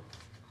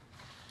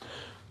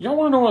 Y'all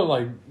want to know what,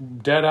 like,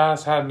 dead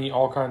ass had me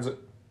all kinds of...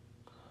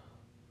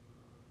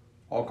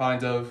 All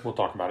kinds of. We'll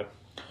talk about it.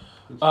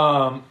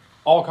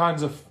 All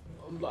kinds of...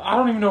 I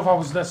don't even know if I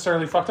was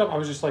necessarily fucked up. I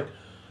was just like,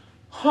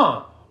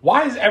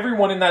 why is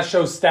everyone in that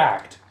show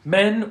stacked?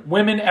 Men,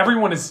 women,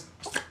 everyone is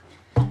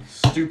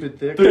Stupid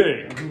thick.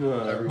 big.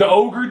 The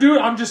ogre dude,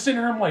 I'm just sitting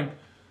here, I'm like,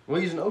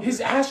 Well, he's an ogre.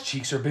 his ass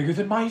cheeks are bigger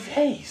than my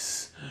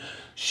face.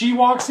 She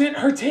walks in,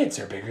 her tits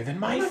are bigger than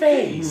my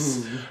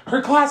face.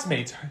 Her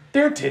classmates,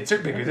 their tits are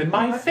bigger than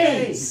my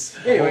face.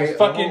 Anyway,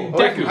 Fucking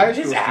away from high Deku,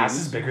 his school ass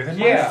students. is bigger than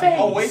my face.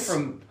 away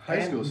from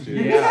High school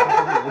students.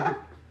 Yeah.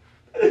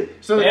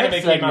 So the Anime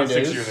next came out segment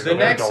 6 is years ago. The They're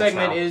next adults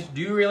segment now. is: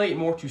 do you relate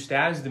more to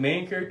Staz, the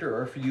main character,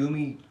 or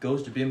Fuyumi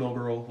goes to Bimbo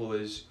Girl, who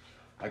is,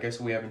 I guess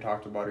we haven't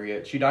talked about her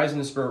yet. She dies in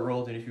the spirit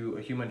world, and if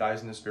a human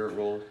dies in the spirit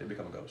world, they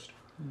become a ghost.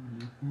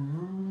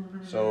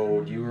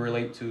 So, do you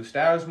relate to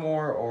Staz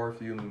more or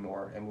Fuyumi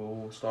more? And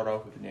we'll start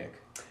off with Nick.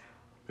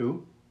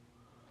 Who?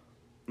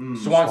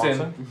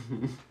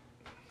 Swanson.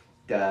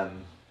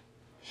 Damn.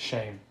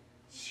 Shame.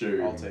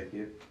 Sure. I'll take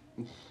it.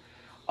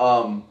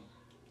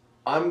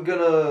 I'm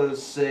gonna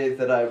say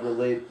that I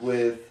relate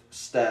with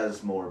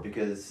Staz more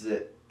because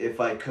if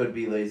I could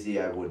be lazy,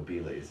 I would be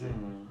lazy.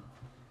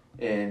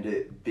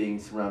 And being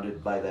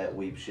surrounded by that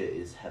weep shit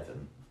is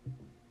heaven.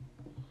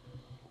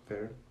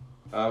 Fair.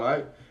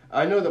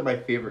 I know that my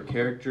favorite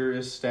character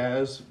is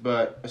Staz,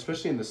 but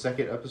especially in the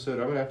second episode,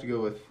 I'm gonna have to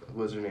go with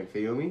what's her name,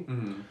 Fuyumi.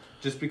 Mm-hmm.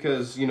 Just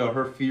because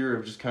her fear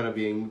of just kind of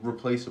being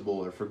replaceable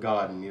or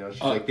forgotten.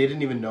 She's like, they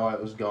didn't even know I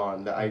was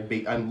gone. That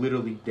I'm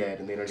literally dead,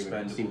 and they don't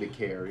even seem to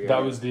care. Yeah.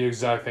 That was the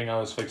exact thing I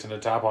was fixing to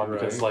tap on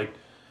because, Right. like,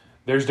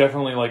 there's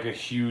definitely, like, a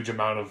huge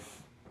amount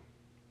of...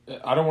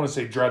 I don't want to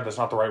say dread, that's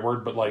not the right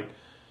word, but, like...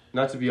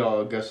 Not to be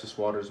all Augustus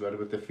Waters about it,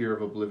 but the fear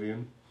of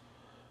oblivion.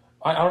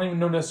 I don't even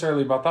know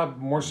necessarily about that.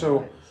 More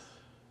so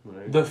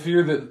Right. the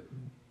fear that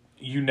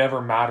you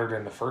never mattered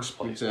in the first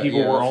place. Exactly. People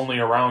Yeah, were that's- only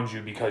around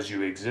you because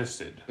you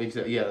existed.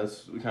 Exactly. Yeah,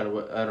 that's kind of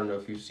what I don't know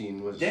if you've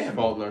seen was Damn.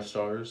 Fault in Our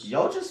Stars.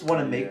 Y'all just want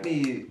to make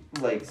me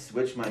like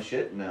switch my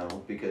shit now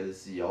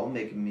because y'all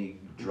making me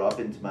drop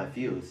into my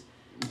feels.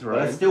 But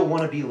I Right. still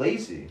want to be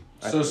lazy.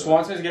 So,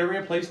 Swanson's getting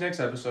replaced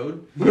next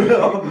episode.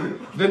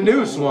 The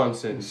new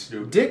Swanson,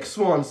 Stupid. Dick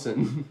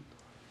Swanson.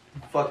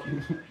 Fuck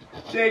you.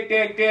 Dick,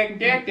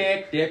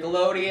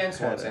 Nickelodeon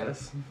Swanson.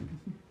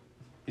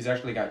 He's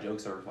actually got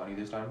jokes that were funny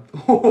this time.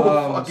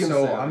 Fucking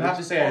So savage. I'm gonna have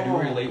to say I do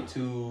relate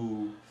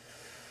to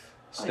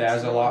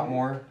Staz a lot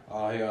more.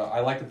 I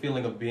like the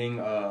feeling of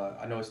being.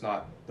 I know it's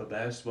not the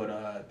best,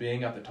 but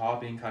being at the top,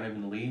 being kind of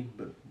in the lead,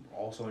 but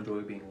also enjoy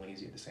being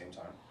lazy at the same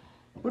time.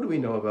 What do we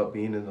know about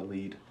being in the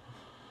lead?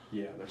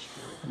 Yeah, that's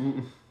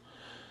true.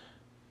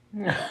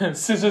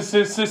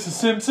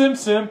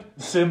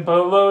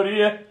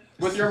 Simpolodia.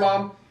 With your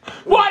mom.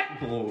 What?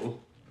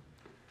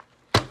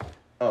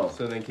 Oh,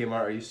 so then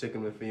Kmart, are you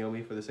sticking with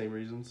Fuyumi for the same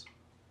reasons?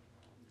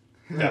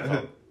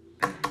 Definitely.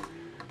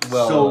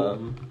 Well,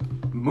 So-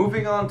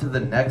 Moving on to the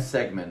next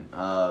segment,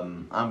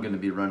 I'm going to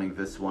be running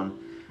this one.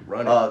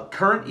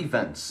 Current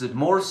events,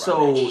 more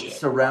so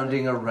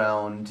surrounding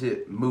around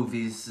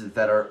movies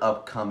that are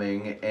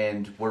upcoming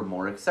and we're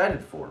more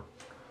excited for.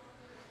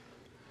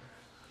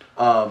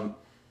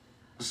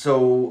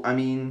 So, I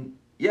mean,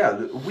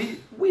 yeah,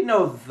 we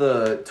know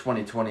the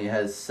 2020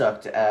 has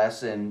sucked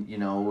ass and,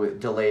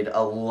 delayed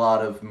a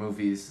lot of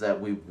movies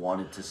that we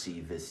wanted to see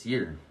this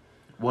year.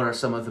 What are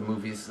some of the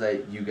movies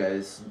that you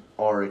guys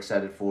are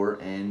excited for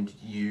and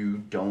you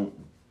don't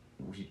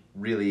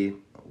really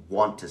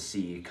want to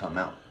see come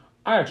out?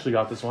 I actually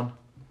got this one.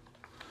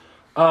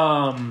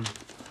 I'm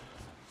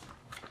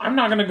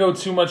not going to go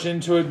too much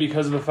into it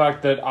because of the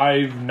fact that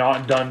I've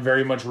not done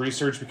very much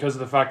research, because of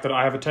the fact that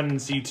I have a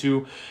tendency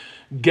to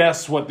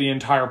guess what the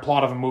entire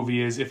plot of a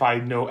movie is if I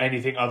know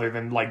anything other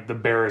than, like, the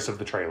barest of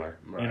the trailer,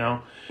 you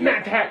know?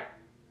 Matt Hack.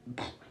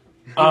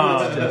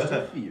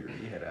 You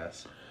head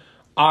ass.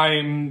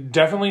 I'm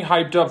definitely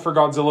hyped up for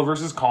Godzilla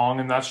vs. Kong,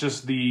 and that's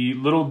just the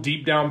little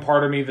deep down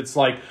part of me that's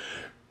like,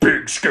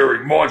 big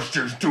scary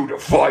monsters do the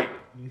fight.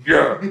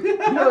 Yeah. You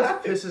know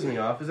what pisses me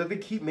off is that they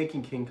keep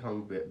making King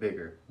Kong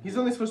bigger. He's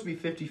only supposed to be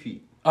 50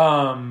 feet.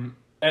 In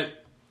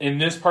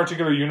this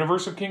particular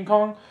universe of King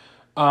Kong,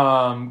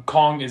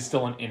 Kong is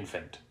still an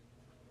infant.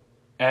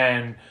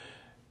 And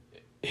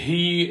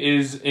he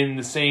is in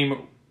the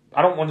same,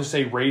 I don't want to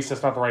say race,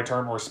 that's not the right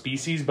term, or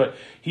species, but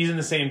he's in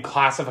the same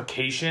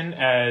classification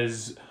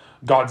as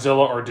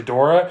Godzilla or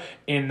Ghidorah,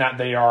 in that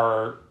they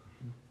are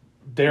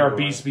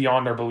beasts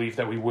beyond our belief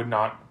that we would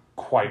not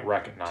quite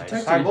recognize.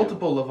 Detecting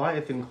multiple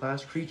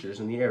Leviathan-class creatures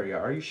in the area.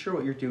 Are you sure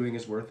what you're doing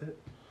is worth it?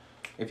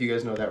 If you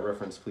guys know that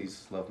reference,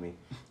 please love me.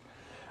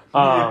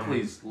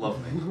 Please, love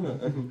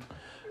me.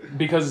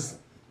 Because,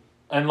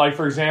 and like,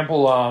 for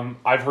example,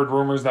 I've heard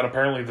rumors that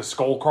apparently the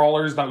skull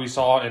crawlers that we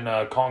saw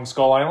in Kong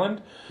Skull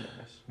Island,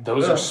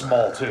 those are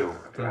small too.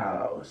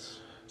 Gross.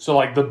 So,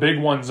 like, the big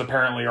ones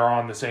apparently are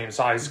on the same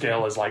size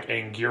scale as, like,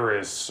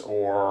 Anguirus,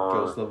 or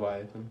Ghost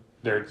Leviathan.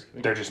 they're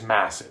just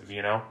massive,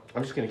 you know?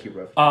 I'm just gonna keep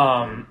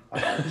referencing.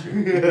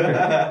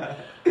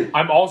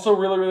 I'm also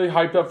really, really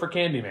hyped up for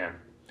Candyman.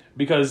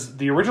 Because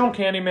the original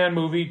Candyman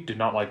movie, did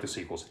not like the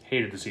sequels.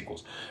 Hated the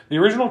sequels. The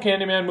original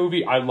Candyman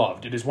movie, I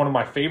loved. It is one of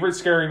my favorite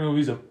scary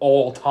movies of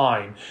all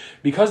time.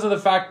 Because of the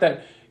fact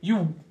that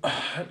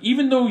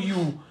even though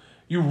you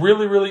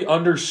really, really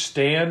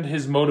understand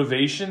his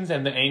motivations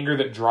and the anger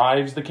that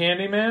drives the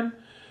Candyman,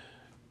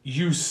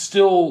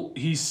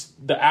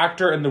 the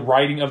actor and the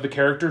writing of the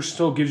character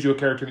still gives you a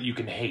character that you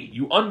can hate.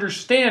 You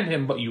understand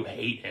him, but you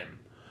hate him.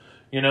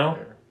 You know?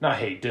 Not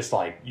hate,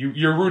 dislike.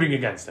 You're rooting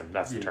against him.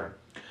 That's the term.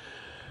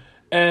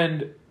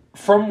 And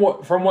from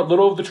what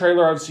little of the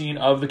trailer I've seen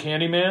of the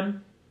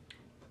Candyman,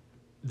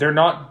 they're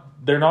not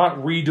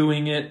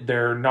redoing it.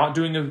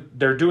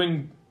 They're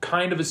doing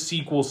kind of a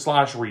sequel /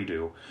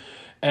 redo.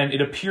 And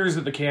it appears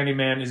that the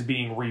Candyman is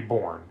being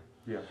reborn.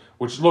 Yeah.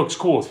 Which looks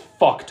cool as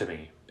fuck to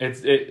me.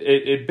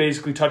 It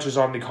basically touches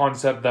on the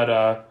concept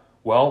that,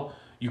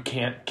 you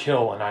can't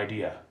kill an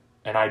idea.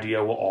 An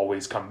idea will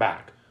always come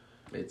back.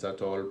 It's a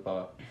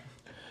tulpa.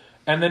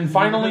 And then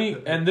finally,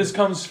 and this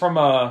comes from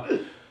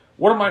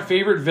one of my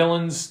favorite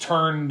villains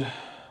turned,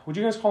 would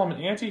you guys call him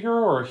an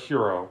anti-hero or a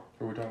hero?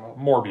 What are we talking about?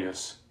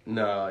 Morbius.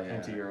 No, yeah.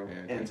 Anti-hero.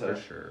 For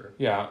sure.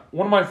 Yeah.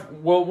 One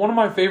of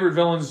my favorite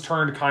villains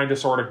turned kind of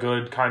sort of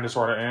good, kind of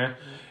sort of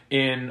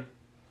in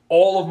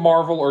all of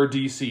Marvel or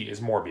DC is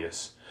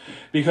Morbius.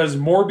 Because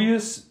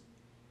Morbius,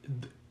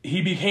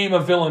 he became a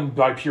villain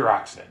by pure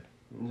accident.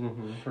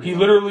 Mm-hmm. He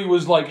literally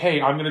was like,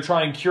 hey, I'm going to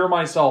try and cure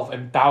myself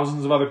and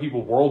thousands of other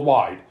people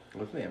worldwide.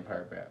 With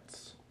vampire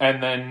bats.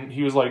 And then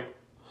he was like,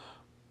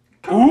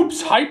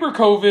 oops, hyper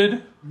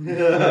COVID.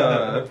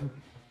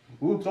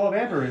 Oops, all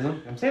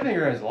vampirism. I'm saving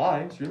your guys'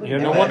 lives. Really? Yeah,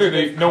 no wonder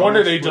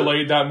they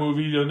delayed that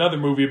movie, another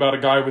movie about a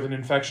guy with an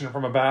infection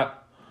from a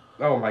bat.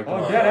 Oh my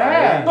god. Oh, dead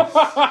ass.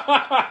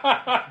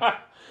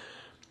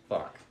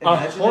 Fuck. The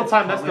whole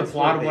time that's the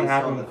plot of what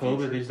happened with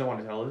COVID. They just don't want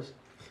to tell us.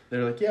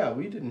 They're like, yeah,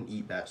 we didn't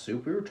eat that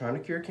soup. We were trying to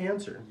cure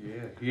cancer.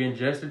 Yeah. You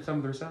ingested some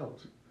of their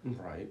cells.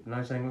 Right. I'm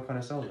not saying what kind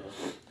of cells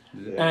though.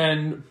 Yeah.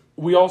 And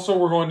we also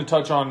were going to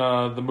touch on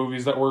the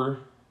movies that were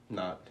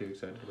Not too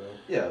excited about.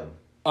 Yeah.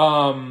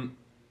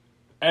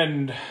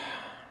 And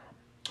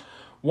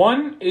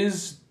one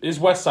is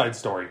West Side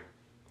Story.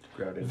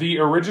 Grounded. The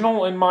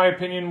original, in my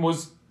opinion,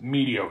 was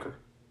mediocre.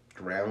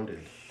 Grounded.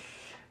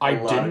 I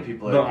A lot of didn't.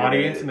 people The are gonna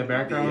audience in the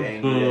background? be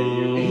angry at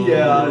you.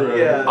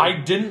 Yeah. I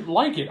didn't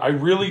like it. I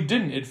really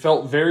didn't. It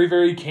felt very,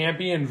 very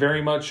campy and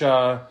very much.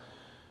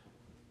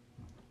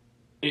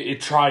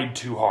 It tried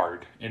too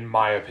hard, in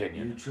my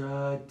opinion. You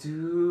tried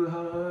too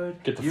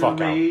hard. Get the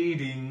fuck out. Your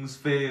ratings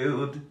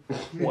failed.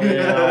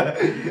 Well,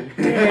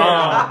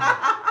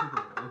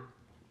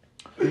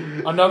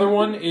 another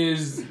one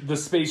is the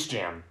Space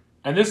Jam.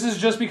 And this is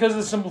just because of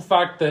the simple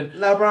fact that...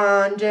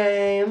 LeBron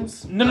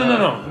James.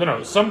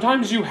 No.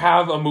 Sometimes you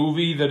have a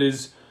movie that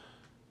is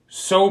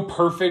so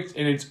perfect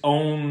in its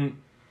own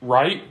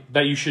right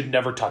that you should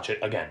never touch it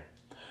again.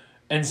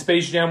 And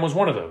Space Jam was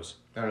one of those.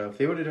 I don't know, if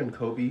they would have done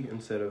Kobe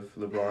instead of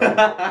LeBron.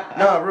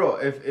 No, bro,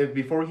 if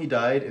before he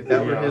died, if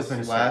that were his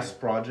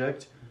last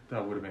project,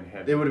 that would have been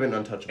heavy. it would have been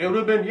untouchable. It would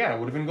have been, it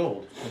would have been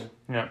gold.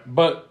 Yeah,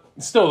 but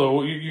still,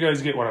 though, you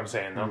guys get what I'm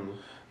saying, though.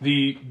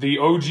 The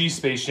OG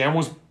Space Jam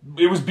was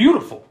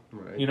beautiful.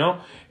 Right. You know,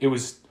 it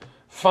was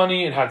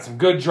funny. It had some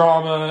good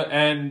drama,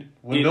 and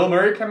When Bill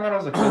Murray came out, I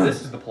was like, oh,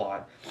 this is the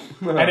plot.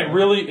 and it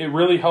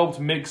really helped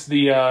mix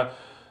the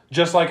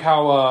just like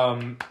how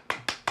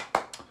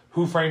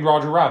Who Framed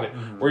Roger Rabbit,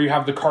 where you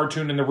have the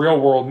cartoon and the real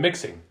world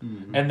mixing,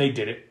 and they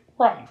did it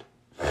right.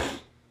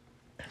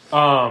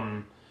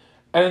 And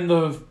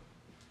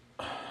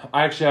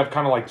I actually have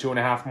kind of like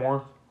 2.5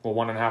 more, well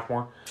 1.5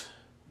 more.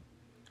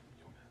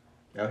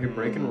 Out here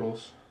breaking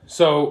rules.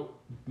 So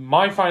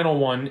my final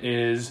one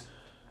is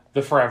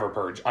the Forever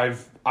Purge.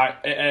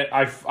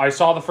 I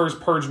saw the first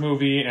Purge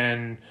movie,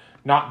 and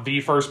not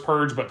the first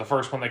Purge, but the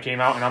first one that came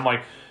out, and I'm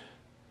like,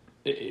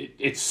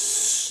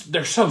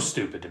 they're so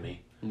stupid to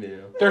me. Yeah.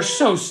 They're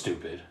so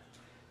stupid.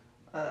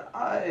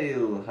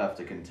 I'll have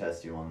to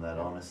contest you on that,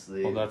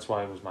 honestly. Well, that's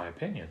why it was my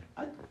opinion.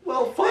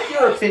 Fuck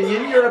your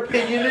opinion. Your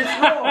opinion is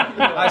wrong.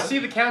 I see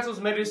the council's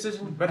made a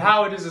decision, but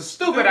how it is a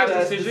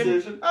stupid-ass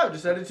decision. I've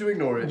decided to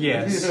ignore it.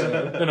 Yes.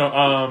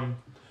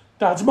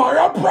 That's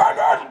my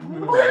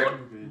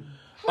opinion.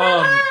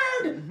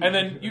 And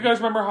then you guys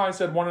remember how I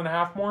said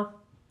 1.5 more?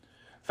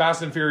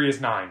 Fast and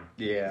Furious 9.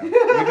 Yeah. We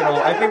can all,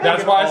 I think That's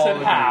we can why I all said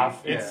agree.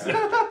 half. Yeah. It's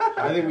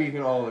I think we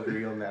can all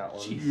agree on that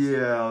one.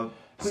 Yeah.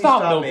 Please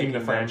stop stop milking making the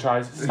them.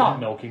 franchise. Stop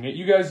milking it.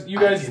 You guys I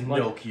can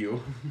like, milk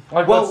you.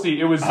 like Well, let's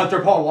see. It was Hunter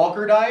Paul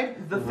Walker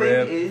died? The thing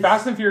Rip. is,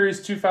 Fast and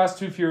Furious, Too Fast,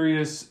 Too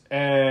Furious,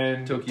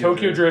 and Tokyo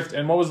Tokyo Drift.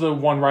 And what was the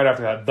one right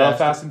after that? The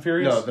Fast and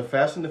Furious? No, the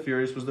Fast and the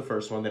Furious was the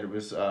first one. Then it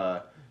was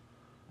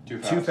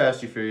Too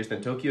Fast, Too Furious.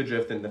 Then Tokyo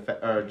Drift, and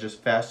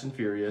just Fast and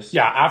Furious.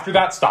 Yeah, after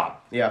that,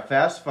 stop. Yeah,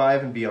 Fast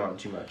 5 and beyond.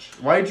 Too much.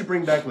 Why did you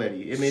bring back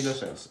Letty? It made no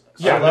sense.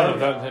 Yeah,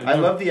 I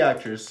love the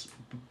actress.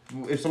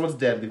 If someone's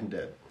dead, leave them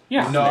dead.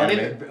 Yeah. No, I Anime.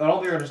 don't think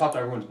they're going to stop that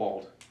everyone's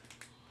bald.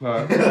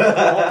 Huh? The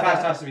whole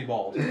cast has to be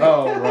bald.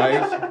 Oh,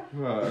 right.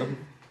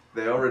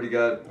 they already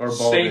got. Or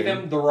balding.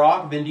 Statham, The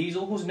Rock, Vin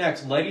Diesel. Who's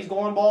next? Letty's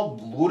going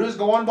bald. Luda's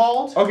going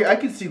bald. Okay, I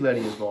could see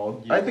Letty as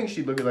bald. I think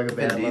she'd look like a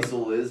bad Vin mother-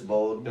 Diesel is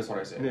bald. That's what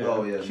I said. Yeah.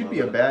 Oh, yeah, She'd my be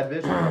a bad.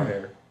 bad bitch with her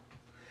hair.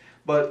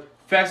 But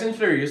Fast and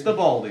Furious, the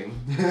balding.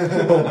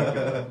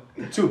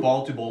 Too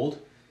bald, too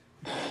bold.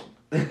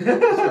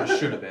 That's what it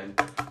should have been.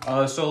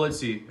 So let's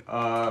see.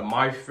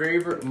 My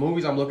favorite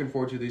movies I'm looking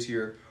forward to this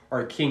year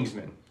are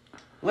Kingsman.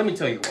 Let me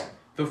tell you why.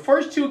 The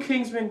first two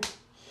Kingsman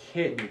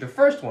hit me. The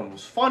first one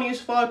was funny as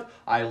fuck.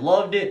 I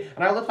loved it.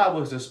 And I loved how it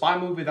was a spy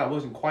movie that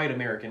wasn't quite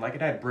American. Like,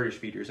 it had British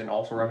features and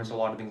also referenced a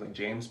lot of things like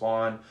James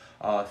Bond,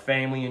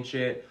 family and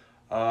shit.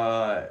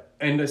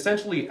 And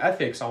essentially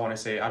ethics, I want to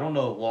say. I don't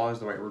know if law is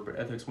the right word, but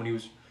ethics when he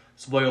was...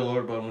 Spoiler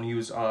alert, but when he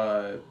was...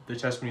 the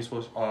test when he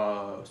was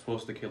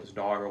supposed to kill his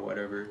dog or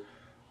whatever...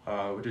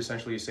 which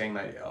essentially is saying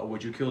that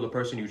would you kill the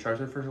person you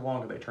trusted for so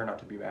long if they turned out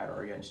to be bad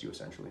or against you,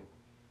 essentially.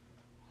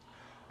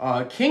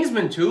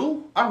 Kingsman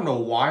 2, I don't know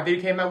why they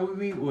came out with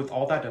me with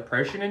all that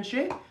depression and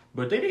shit,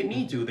 but they didn't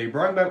need to. They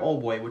brought back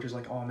Old Boy, which is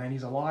like, oh man,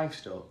 he's alive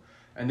still.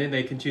 And then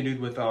they continued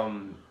with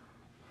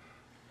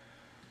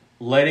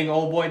letting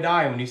Old Boy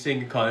die when he's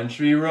singing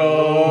Country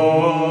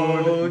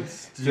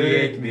Roads,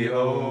 take me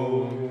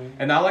home.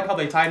 And I like how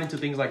they tied into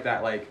things like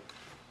that, like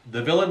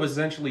the villain was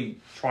essentially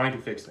trying to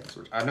fix things,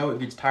 which I know it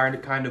gets tired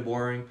and kind of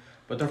boring.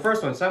 But the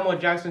first one, Samuel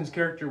Jackson's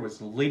character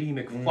was Lady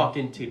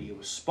McFucking Titty. It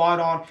was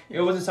spot on.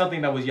 It wasn't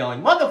something that was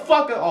yelling,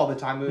 motherfucker, all the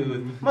time. It was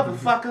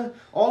motherfucker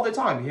all the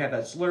time. He had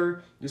that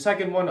slur. The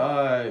second one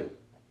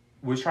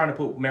was trying to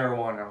put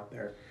marijuana out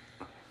there.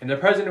 And the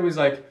president was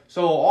like,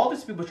 so all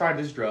these people tried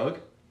this drug.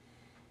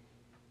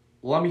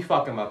 Let me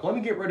fuck them up. Let me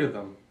get rid of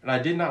them. And I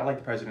did not like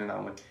the president in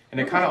that one. And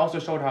it kind of also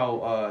showed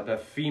how the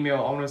female,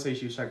 I want to say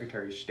she was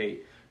Secretary of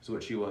State, is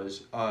what she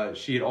was.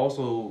 She had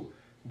also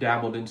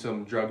dabbled in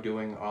some drug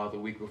doing the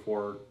week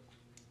before.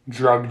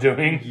 Drug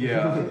doing?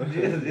 Yeah.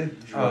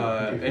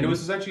 And it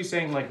was essentially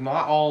saying, like,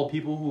 not all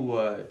people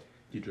who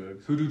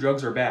do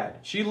drugs are bad.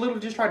 She literally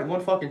just tried it one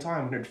fucking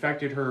time and it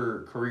affected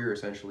her career,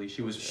 essentially.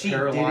 She was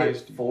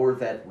paralyzed. Did it for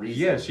that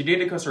reason. Yeah, she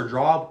did it because her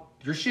job,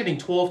 you're shitting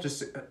 12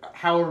 to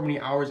however many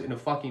hours in a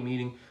fucking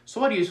meeting.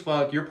 Sweaty as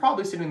fuck. You're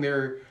probably sitting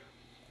there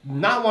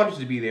not wanting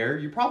to be there.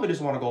 You probably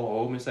just want to go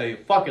home and say,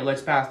 fuck it,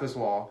 let's pass this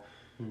law.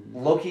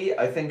 Loki,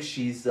 I think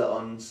she's the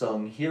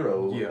unsung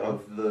hero Yeah.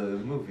 of the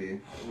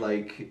movie.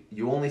 Like,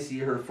 you only see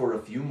her for a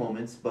few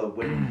moments, but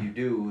when you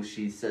do,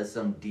 she says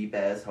some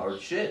deep-ass hard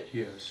shit.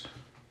 Yes.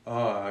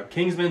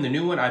 Kingsman, the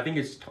new one, I think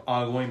it's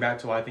going back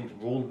to, I think,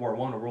 World War I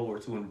or World War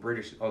II on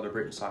the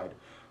British side,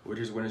 which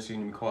is when it's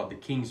going to be called the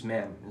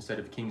Kingsman instead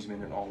of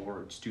Kingsman in all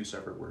words, two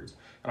separate words.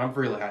 And I'm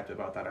really happy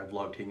about that. I've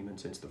loved Kingsman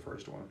since the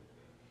first one.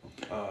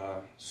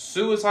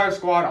 Suicide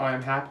Squad, I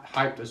am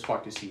hyped as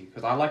fuck to see,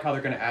 because I like how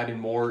they're going to add in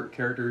more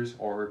characters,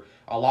 or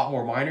a lot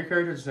more minor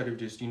characters, instead of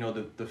just, you know,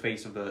 the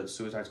face of the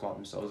Suicide Squad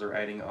themselves. They're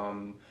adding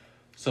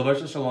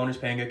Sylvester Stallone is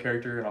playing a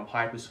character, and I'm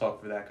hyped as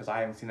fuck for that, because I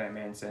haven't seen that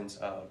man since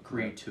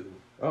Creed 2.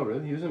 Oh,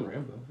 really? He was in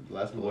Rambo.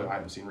 Last Well, I Blood.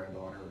 haven't seen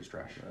Rambo. I heard it's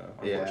trash,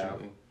 Yeah.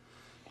 unfortunately.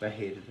 I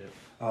hated it.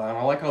 And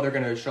I like how they're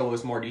going to show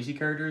us more DC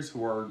characters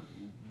who are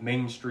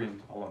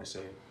mainstream, I want to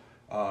say.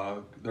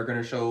 They're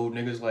going to show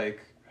niggas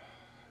like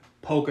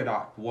Polka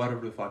Dot,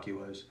 whatever the fuck he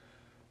was.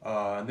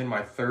 And then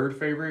my third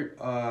favorite,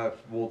 third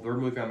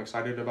movie I'm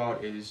excited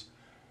about is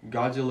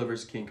Godzilla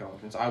vs. King Kong.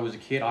 Since I was a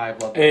kid, I've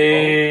loved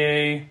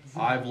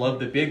I've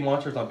loved the big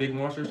monsters on big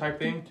monsters type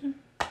thing.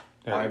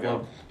 I've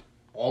loved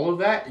all of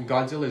that, and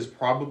Godzilla has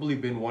probably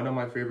been one of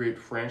my favorite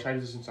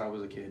franchises since I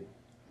was a kid.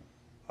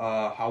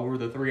 However,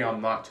 the three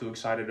I'm not too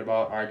excited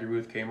about. I agree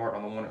with Kmart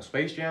on the one at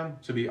Space Jam.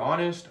 To be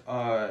honest,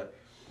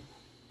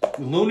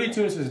 Looney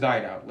Tunes has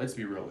died out. Let's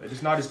be real.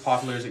 It's not as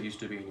popular as it used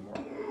to be anymore.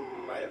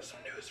 I have some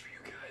news for you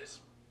guys.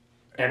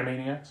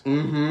 Animaniacs?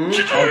 Mm-hmm.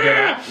 Oh,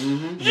 yeah?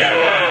 Mm-hmm.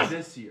 Yeah.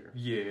 This year.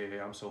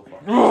 Yeah, I'm so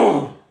fucked.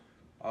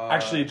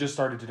 Actually, it just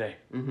started today.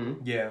 Mm-hmm.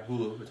 Yeah,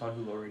 Hulu. It's on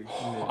Hulu already.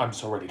 I'm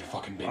so ready to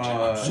fucking binge it.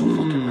 I'm so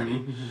fucking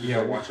ready.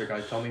 Yeah, watch it,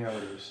 guys. Tell me how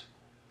it is.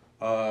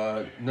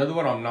 Another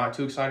one I'm not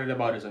too excited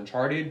about is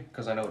Uncharted,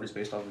 because I know it is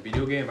based off a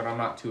video game, but I'm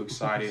not too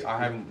excited. I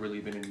haven't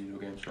really been in video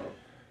games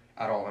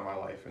at all in my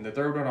life. And the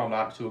third one I'm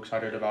not too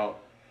excited about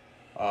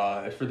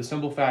is for the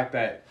simple fact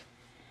that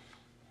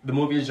the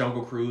movie is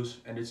Jungle Cruise,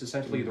 and it's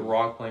essentially The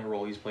Rock playing a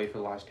role he's played for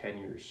the last 10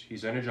 years.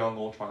 He's in a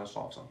jungle trying to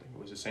solve something. It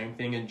was the same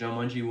thing in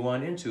Jumanji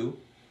 1 and 2.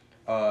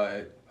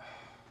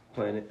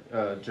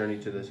 Journey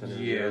to the Center.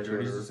 Yeah,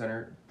 Journey to the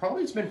Center.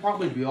 It's been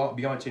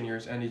beyond 10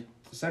 years, and it's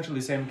essentially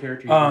the same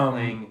character he's been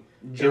playing.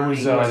 It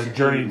was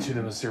Journey to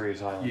the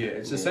Mysterious Island. Yeah,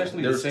 it's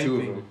essentially the There's same two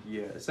of thing. them.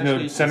 Yeah,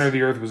 essentially. No, Center of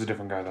the Earth was a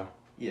different guy, though.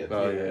 Yeah.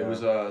 Oh, Yeah, yeah. it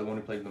was the one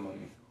who played the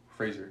mummy,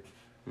 Fraser.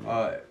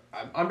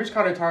 I'm just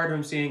kind of tired of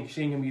him seeing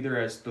him either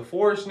as the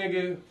Forest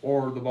nigga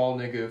or the bald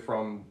nigga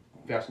from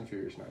Fast and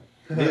Furious 9.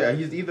 Yeah,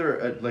 he's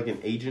either like an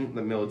agent,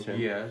 the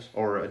military, Yes.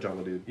 or a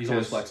jungle dude. He's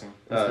always flexing.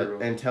 That's the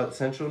rule.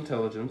 Central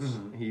Intelligence.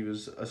 Mhm. He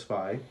was a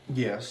spy.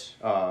 Yes.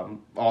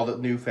 All the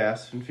new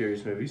Fast and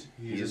Furious movies.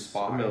 He's a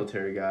spy. a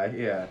military guy.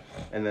 Yeah,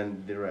 and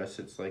then the rest,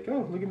 it's like,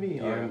 oh, look at me.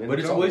 Yeah, I'm in but the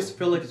it's jungle. always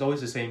feel like it's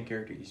always the same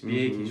character. He's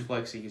big, Mhm. he's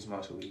flexy, he's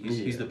muscly,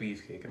 he's the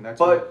beefcake, and that's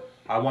But what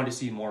I want to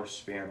see more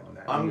span on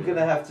that. I'm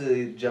gonna have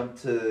to jump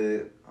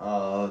to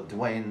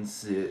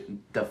Dwayne's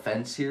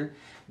defense here,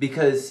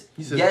 because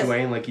He says yes,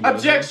 Dwayne like he knows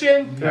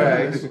Objection.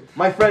 him.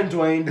 My friend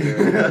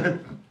Dwayne.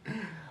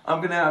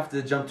 I'm gonna have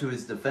to jump to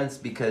his defense,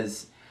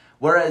 because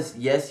Whereas,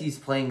 yes, he's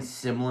playing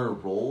similar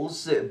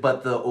roles,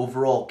 but the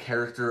overall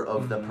character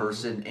of the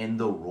person in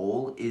the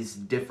role is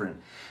different.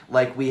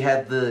 Like, we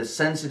had the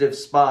sensitive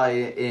spy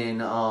in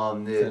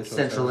the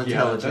Central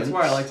Intelligence. Yeah, that's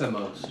why I like that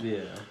most.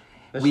 Yeah.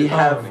 We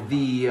have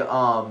the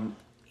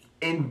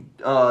in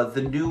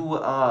the new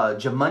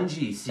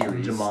Jumanji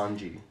series.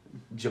 Jumanji.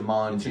 It's an A,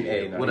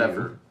 Jumanji, not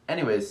whatever.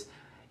 Anyways,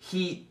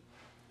 he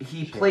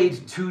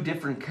played two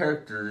different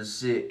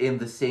characters in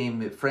the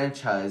same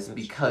franchise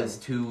because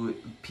two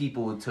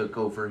people took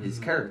over his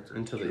character.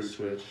 Until they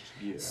switched.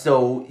 Yeah.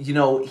 So, you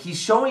know, he's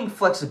showing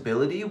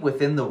flexibility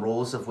within the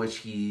roles of which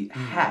he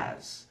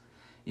has.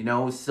 You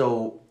know,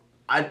 so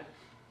I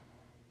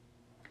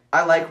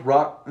like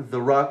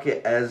The Rock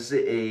as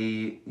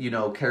a, you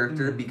know,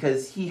 character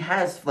because he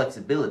has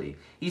flexibility.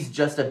 He's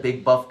just a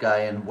big buff guy,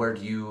 and where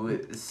do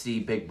you see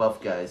big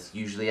buff guys?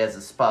 Usually as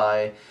a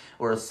spy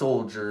or a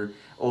soldier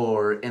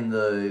or in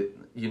the,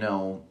 you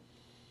know,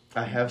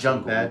 I have some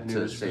jungle bad to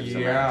news. save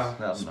Yeah.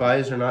 someone else.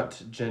 Spies are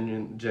not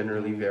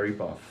generally very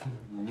buff.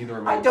 Neither are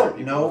I military don't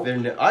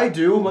people. know. I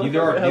do.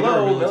 Neither are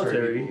Hello,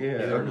 military people. Yeah.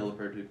 Neither are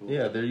military people.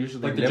 Yeah, they're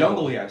usually Like the nimble.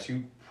 jungle, yes,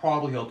 you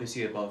probably hope to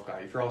see a buff guy.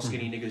 If you're all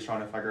skinny niggas trying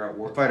to figure out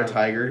what Fight a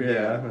tiger.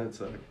 Yeah,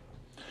 that's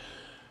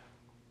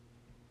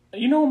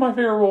You know what my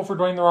favorite role for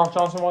Dwayne The Rock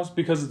Johnson was?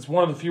 Because it's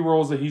one of the few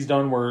roles that he's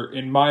done where,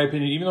 in my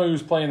opinion, even though he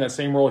was playing that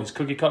same role he's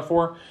cookie cut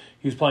for,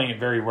 he was playing it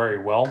very, very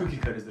well. cookie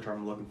cut is the term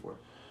I'm looking for.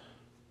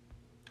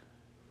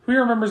 Who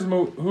here remembers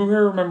Who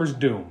here remembers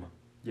Doom?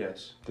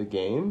 Yes. the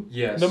game.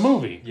 Yes. The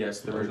movie.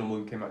 Yes, the original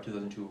movie came out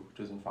 2002,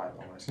 2005, I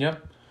want to say.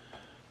 Yep.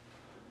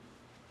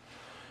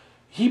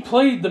 He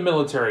played the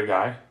military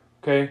guy,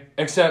 okay?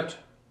 Except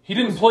he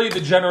didn't play the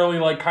generally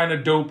like kind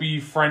of dopey,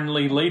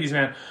 friendly ladies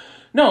man.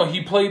 No,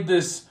 he played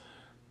this.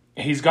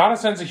 He's got a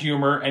sense of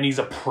humor and he's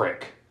a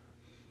prick.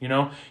 You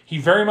know, he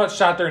very much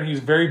sat there and he was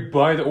very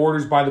by the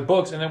orders, by the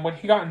books. And then when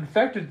he got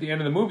infected at the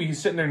end of the movie, he's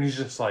sitting there and he's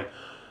just like,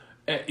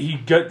 he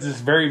got this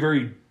very,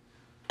 very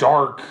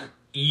dark,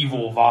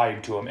 evil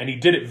vibe to him, and he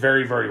did it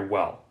very, very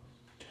well.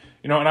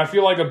 You know, and I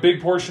feel like a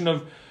big portion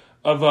of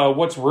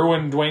what's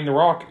ruined Dwayne The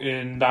Rock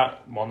in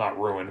that, well, not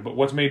ruined, but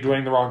what's made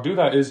Dwayne The Rock do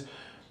that is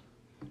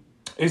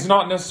it's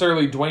not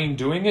necessarily Dwayne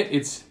doing it,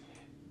 it's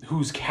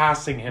who's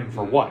casting him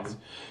for what.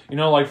 You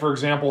know, like, for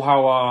example,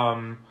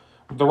 how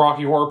the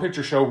Rocky Horror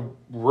Picture Show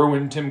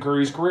ruined Tim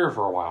Curry's career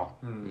for a while.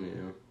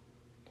 Yeah.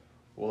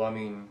 Well, I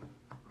mean,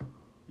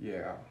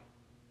 yeah.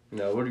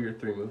 No, what are your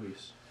 3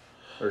 movies?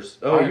 You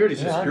I already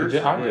said yours.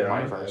 did Yeah,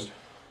 mine my first.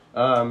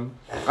 bad. I'm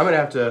gonna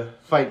have to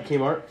fight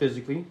Kmart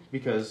physically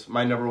because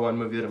my number 1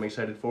 movie that I'm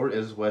excited for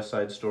is West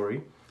Side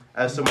Story.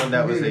 As someone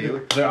that was a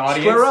The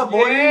audience. square up,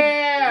 boy.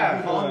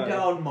 Yeah. Calm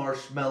down,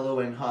 marshmallow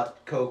and hot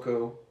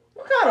cocoa.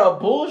 What kind of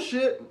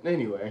bullshit?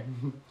 Anyway,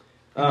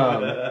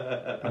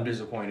 I'm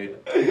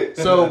disappointed.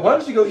 so why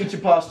don't you go eat your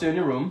pasta in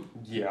your room?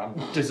 Yeah,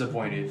 I'm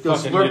disappointed. Go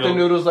Fucking slurp the noodle.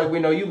 noodles like we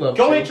know you love.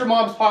 Go to. eat your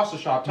mom's pasta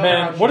shop. Tell her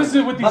Man, how what she- is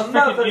it with these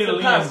freaking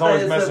Italians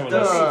always messing with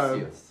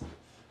us?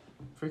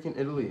 Freaking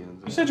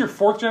Italians. You said you're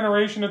 4th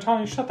generation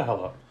Italian? Shut the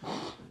hell up.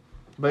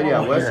 But yeah,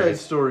 Oh, West Side right.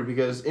 Story,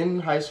 because in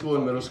high school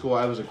and middle school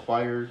I was a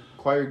choir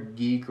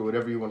geek or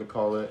whatever you want to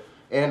call it,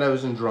 and I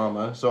was in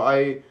drama. So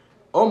I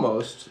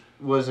almost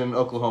was in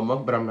Oklahoma,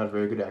 but I'm not a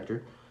very good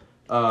actor.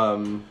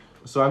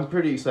 So I'm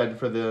pretty excited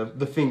for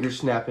the finger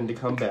snapping to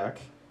come back.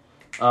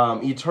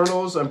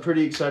 Eternals, I'm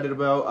pretty excited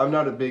about. I'm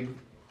not a big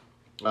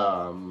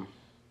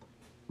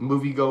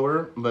movie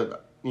goer,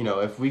 but you know,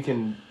 if we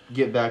can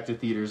get back to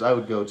theaters, I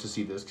would go to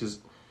see this because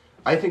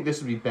I think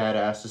this would be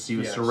badass to see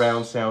with Yes.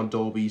 surround sound,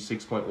 Dolby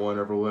 6.1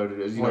 or whatever it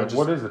is. You know, just,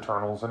 What is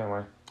Eternals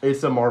anyway?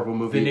 it's a Marvel The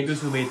movie. niggas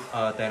who made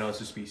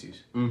Thanos'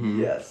 Species. Mm-hmm.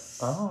 Yes.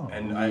 Oh.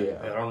 And Yeah.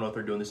 I don't know if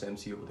they're doing this in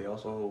MCU, but they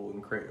also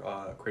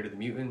created the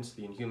mutants,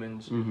 the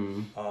Inhumans.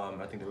 Mm-hmm.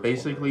 I think they were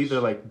Basically, they're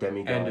like and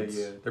demigods.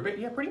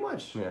 they're pretty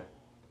much. Yeah.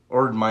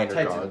 Or minor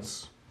Titans.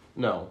 gods.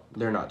 No,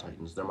 they're not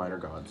titans. They're minor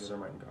gods. They're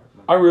minor gods.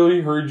 I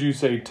really heard you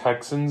say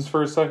Texans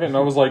for a second, and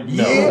I was like,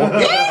 no.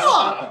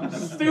 Yeah!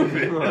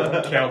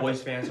 Stupid.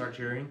 Cowboys fans start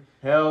cheering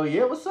Hell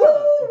yeah, what's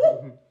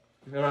up?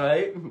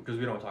 Alright. because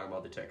we don't talk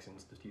about the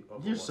Texans. The team.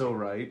 You're so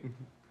right.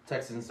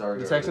 Texans are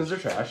The Texans are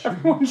trash.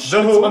 Everyone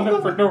shits on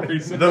them for no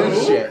reason.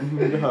 Shit.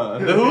 The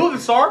who?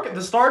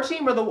 The Star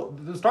Team or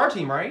the Star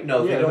Team, right?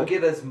 No, Yeah. they don't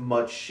get as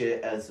much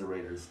shit as the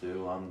Raiders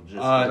do. I'm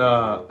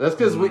just. That's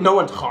because no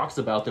one talks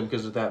about them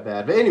because they're that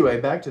bad. But anyway,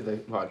 back to the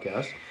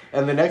podcast.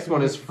 And the next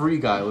one is Free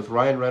Guy with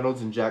Ryan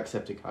Reynolds and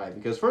Jacksepticeye.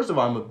 Because first of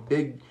all, I'm a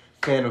big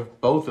fan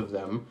of both of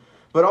them.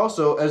 But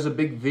also, as a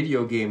big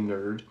video game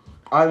nerd,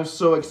 I'm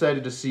so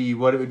excited to see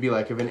what it would be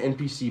like if an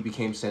NPC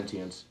became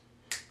sentient.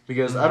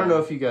 Because I don't know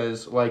if you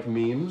guys like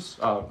memes.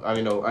 I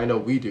know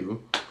we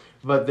do.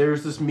 But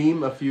there's this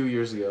meme a few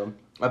years ago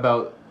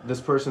about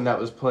this person that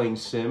was playing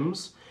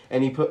Sims.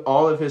 And he put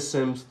all of his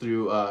Sims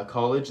through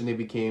college, and they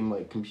became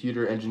like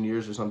computer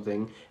engineers or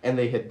something. And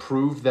they had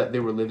proved that they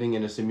were living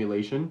in a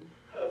simulation.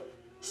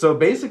 So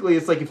basically,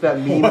 it's like if that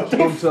meme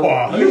came to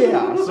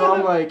yeah. So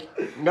I'm like,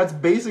 that's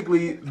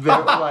basically their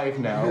life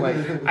now. Like,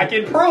 I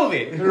can prove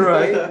it.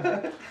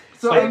 right?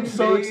 So I'm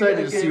so Playing excited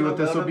a to see game what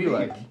this will about be a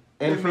like.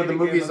 And They for made the a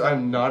game movies about-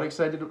 I'm not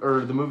excited,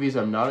 or the movies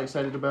I'm not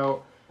excited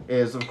about,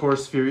 is of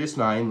course Furious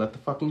 9. Let the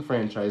fucking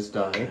franchise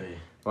die.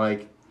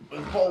 Like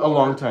a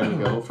long time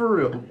ago, for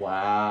real.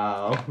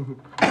 Wow.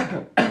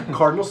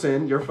 Cardinal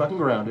Sin, you're fucking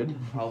grounded.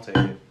 I'll take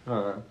it.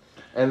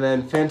 And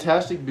then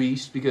Fantastic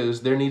Beasts,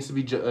 because there needs to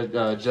be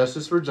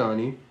justice for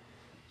Johnny.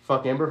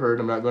 Fuck Amber Heard.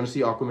 I'm not going to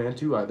see Aquaman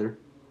 2 either.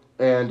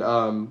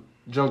 And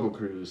Jungle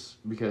Cruise,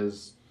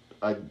 because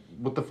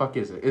what the fuck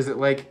is it? Is it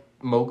like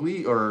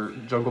Mowgli or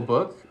Jungle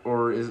Book,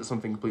 or is it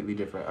something completely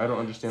different? I don't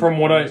understand. From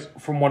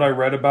what I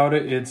read about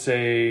it,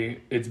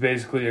 it's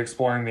basically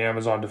exploring the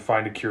Amazon to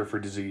find a cure for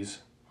disease.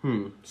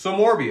 So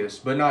Morbius,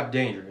 but not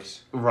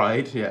dangerous.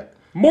 Right, yeah.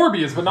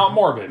 Morbius, but not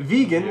morbid.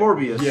 Vegan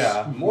Morbius.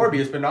 Yeah,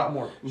 Morbius, but not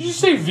morbid. Did you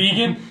say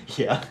vegan?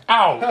 Yeah.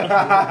 Out.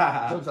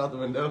 Comes out the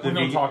window. We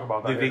don't talk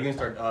about The that. vegans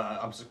start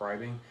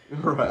unsubscribing.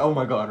 Right. Oh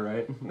my god,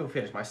 right? I'm gonna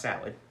finish my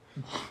salad.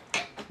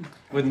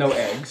 With no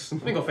eggs.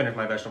 Let me go finish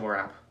my vegetable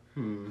wrap.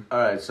 All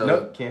right, so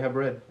Nope, can't have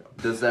bread.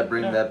 does that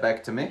bring that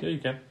back to me? Yeah, you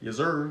can. Yes,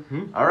 sir.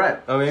 All right.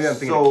 Oh, maybe I'm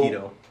thinking So, of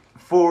keto.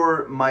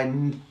 For my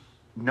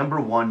number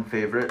one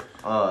favorite,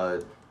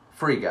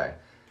 Free Guy.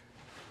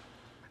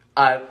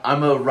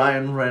 I'm a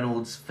Ryan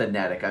Reynolds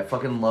fanatic. I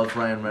fucking love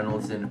Ryan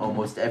Reynolds in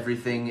almost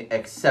everything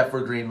except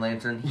for Green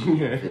Lantern. He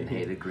even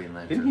hated Green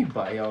Lantern. Didn't he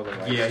buy all the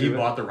rights? Yeah, to he it?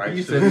 bought the rights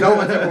He to said it. no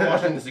one's ever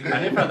watching this I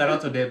again. didn't find that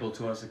out till Deadpool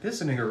 2. I was like,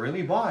 this nigga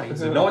really bought it. He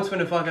said, no one's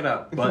finna fuck it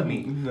up but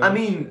me. I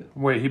mean,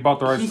 Wait, he bought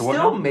the rights he to what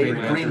still now? made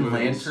Green Green Lantern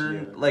Lantern,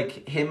 movies,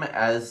 like him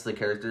as the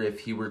character. If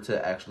he were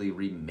to actually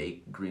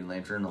remake Green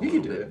Lantern a He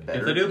little could do bit it. better,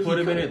 If they do put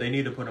he him in could. it, they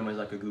need to put him as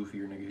like a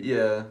goofier nigga.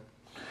 Yeah.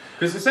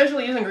 Because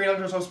essentially, isn't Green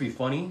Lantern supposed to be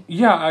funny?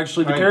 Yeah,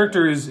 actually, the Kinda.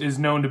 character is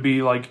known to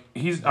be like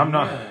I'm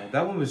not. Yeah,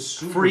 that one was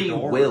super Free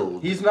dark. will.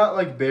 He's not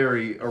like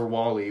Barry or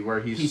Wally, where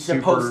he's He's super...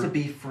 supposed to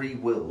be free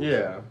will.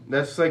 Yeah,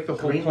 that's like the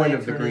whole Green point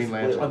of the Lantern is Green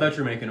I Lantern. thought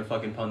you were making a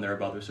fucking pun there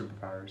about their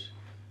superpowers.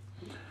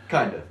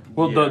 Kind of.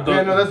 Well, Yeah. the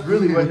Yeah, no, that's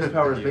really what his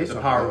power is Yeah, based the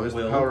on. power though, of is the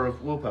will. power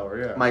of willpower.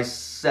 Yeah. My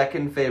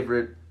second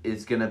favorite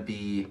is gonna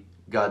be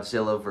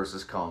Godzilla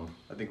versus Kong.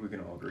 I think we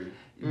can all agree.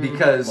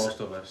 Because Most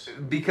of us.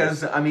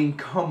 I mean,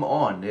 come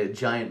on,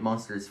 giant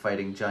monsters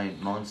fighting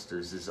giant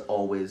monsters is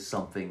always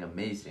something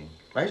amazing.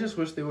 I just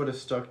wish they would have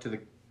stuck to the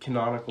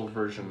canonical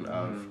version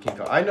of King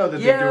Kong. I know that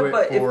they Yeah, do it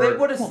but for... if they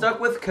would have stuck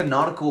with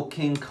canonical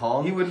King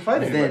Kong, He wouldn't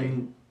fight anybody.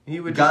 then He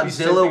would just be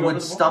stepping Godzilla over would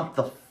the stomp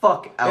the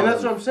fuck out And that's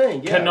of what I'm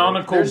saying. Yeah,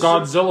 canonical there's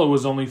Godzilla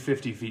was only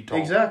 50 feet tall.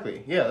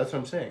 Exactly. Yeah, that's what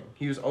I'm saying.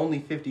 He was only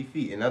 50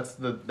 feet, and that's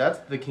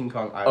the King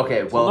Kong Island.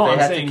 Okay, well, No, they I'm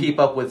had to saying keep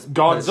up with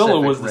Godzilla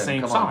Pacific was the Rim.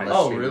 same Come size. let's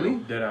Oh, be really? real.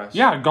 Deadass.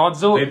 Yeah,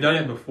 Godzilla. They've done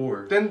it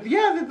before. Then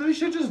yeah, they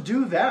should just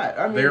do that.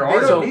 I mean, There they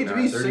are don't need to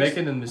be They're six.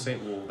 making them the same.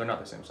 Well, they're not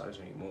the same size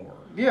anymore.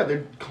 Yeah,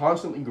 they're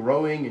constantly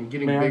growing and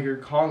getting Man. bigger.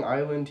 Kong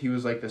Island, he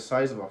was like the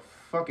size of a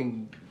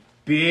fucking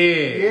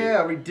Big.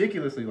 yeah,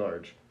 ridiculously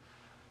large.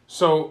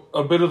 So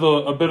a bit of the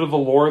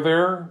lore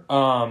there.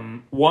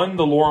 One,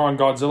 the lore on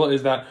Godzilla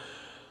is that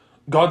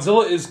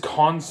Godzilla is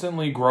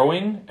constantly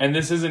growing, and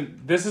this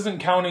isn't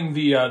counting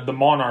the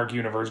Monarch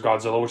universe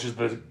Godzilla, which is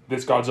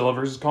this Godzilla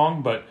versus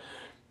Kong, but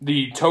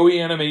the Toei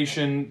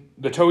animation,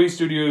 the Toei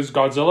Studios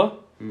Godzilla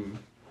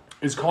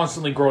is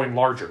constantly growing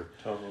larger.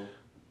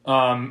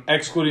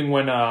 Excluding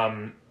when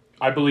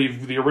I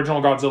believe the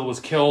original Godzilla was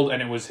killed,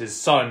 and it was his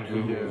son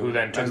who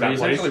then took And that they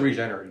place. essentially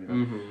regenerated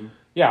them.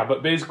 Yeah,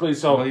 but basically,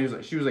 so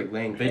Well, she was like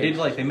laying. They did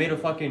they made a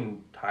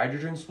fucking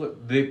hydrogen split.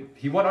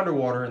 He went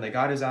underwater and they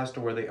got his ass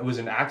to where it was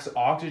an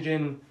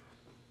oxygen.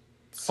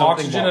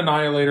 something Oxygen bomb.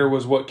 Annihilator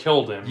was what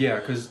killed him. Yeah,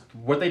 because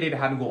what they did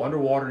had him go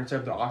underwater and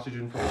accept the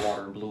oxygen from the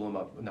water and blew him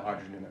up and the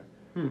hydrogen in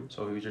there.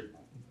 So he was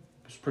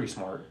pretty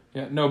smart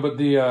Yeah, no, but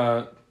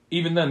the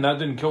even then that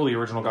didn't kill the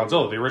original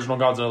Godzilla. The original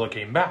Godzilla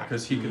came back.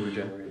 because he could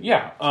regenerate.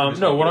 Yeah, just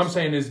no, like what this. I'm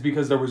saying is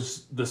because there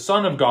was the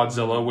son of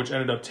Godzilla, which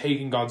ended up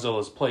taking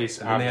Godzilla's place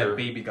And then they after. had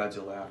baby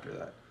Godzilla after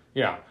that.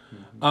 Yeah,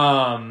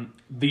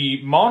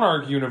 the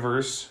Monarch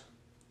universe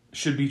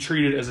should be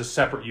treated as a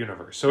separate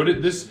universe. So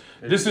this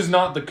is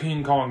not the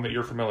King Kong that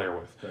you're familiar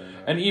with.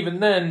 And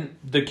even then,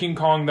 the King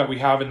Kong that we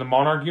have in the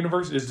Monarch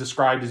universe is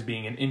described as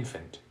being an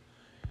infant.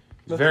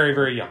 He's very,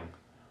 very young.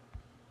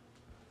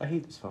 I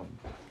hate this phone.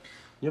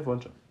 You have one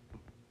shot.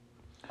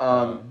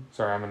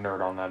 Sorry, I'm a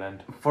nerd on that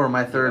end. For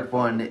my third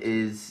one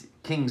is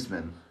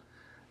Kingsman.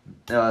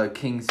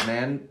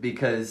 Kingsman,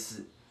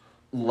 because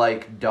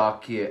like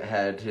Doc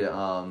had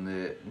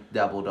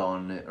dabbled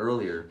on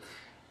earlier,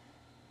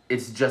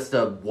 it's just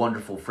a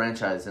wonderful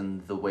franchise,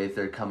 and the way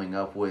they're coming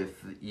up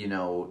with,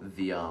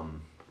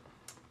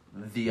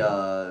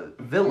 the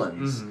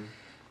villains.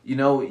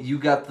 You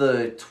got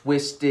the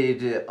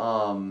twisted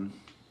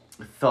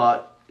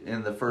thought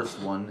in the first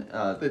one.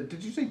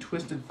 Did you say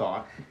twisted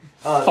thought?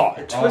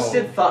 Thought.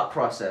 Twisted thought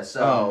process.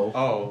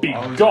 Oh, Be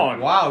I was gone.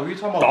 Like, wow, we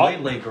talking about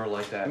Thought. Late Girl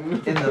like that. in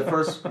the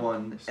first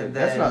one, and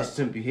That's then not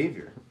simp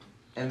behavior.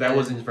 and That then-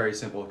 wasn't very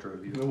simple to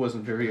review. It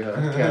wasn't very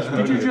cash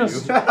money. Did you of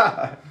just-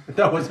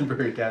 That wasn't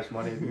very cash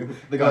money.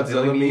 the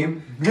Godzilla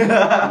meme?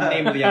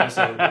 Name of the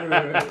episode.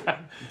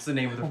 It's the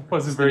name of the.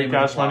 Was it's it the very name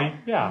of the cash plot. money?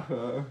 Yeah.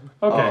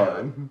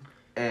 Okay.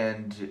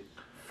 and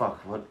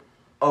fuck, what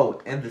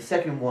Oh, and the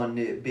second one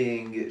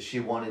being she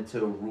wanted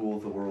to rule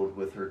the world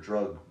with her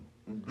drug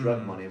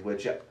money,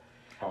 which I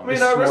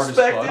mean, I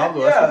respect it.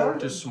 Pablo Escobar?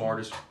 Just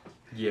smartest.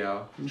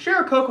 Yeah.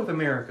 Share a Coke with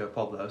America,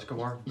 Pablo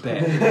Escobar.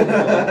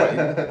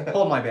 Bet.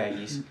 Hold my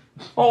baggies.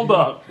 Hold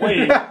up.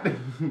 Wait.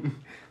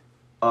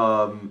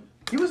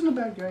 He wasn't a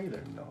bad guy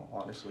either. No,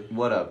 honestly.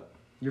 What up?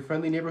 Your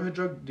friendly neighborhood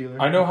drug dealer.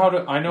 I know how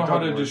to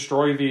Drug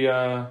destroy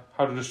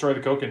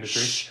the coke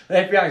industry. Shh. The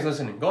FBI's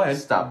listening. Go ahead.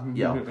 Stop.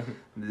 Yeah.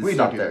 We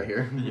Stop don't do there. that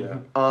here. Yeah.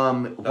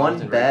 One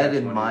wasn't very bad much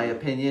in money my either.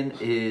 opinion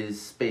is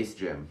Space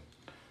Jam,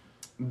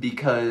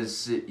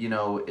 because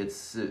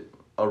it's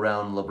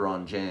around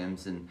LeBron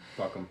James and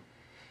Fuck him.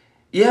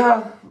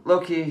 yeah,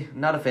 low-key,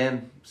 not a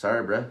fan.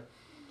 Sorry, bruh.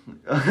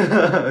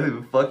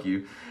 Fuck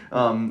you.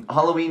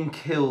 Halloween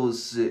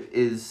Kills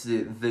is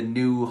the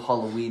new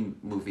Halloween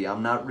movie.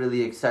 I'm not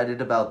really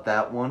excited about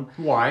that one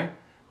Why?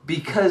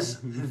 because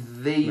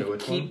they Wait,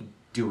 which keep one?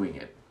 doing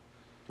it.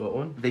 What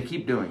one? They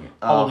keep doing it.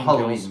 Halloween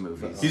Halloween Kills.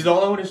 movies. He's the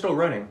only one who's still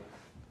running.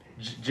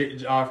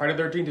 Friday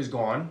the 13th is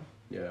gone.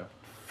 Yeah.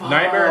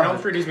 Nightmare on Elm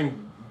Street has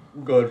been.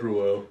 God for a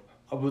while.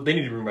 Well, they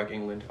need to bring back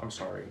England. I'm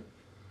sorry.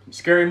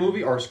 Scary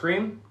Movie or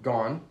Scream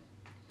gone.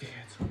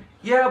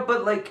 Yeah,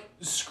 but like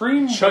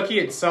Scream. Chucky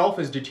itself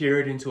has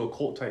deteriorated into a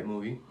cult type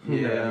movie.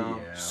 yeah.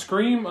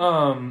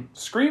 Scream.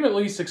 Scream at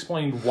least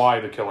explained why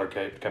the killer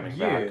kept coming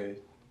back.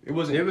 It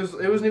wasn't. It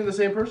wasn't even the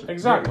same person.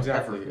 Exactly.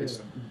 Exactly. Yeah.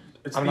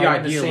 It's I'm the not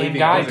even the idea of same leaving.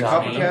 guy, It's a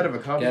Tommy. copycat of a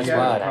copycat. Guess of a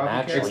what? I'm copycat.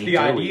 actually- It's the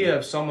Joey. idea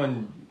of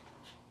someone.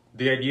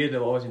 The idea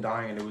that wasn't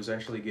dying and it was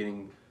actually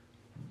getting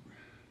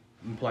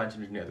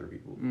implanted into other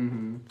people.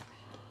 Mm-hmm.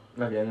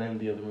 Okay, and then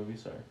the other movie,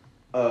 sorry.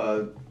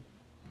 So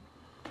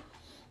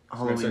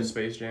Halloween. it said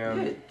Space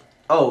Jam. Yeah.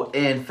 Oh,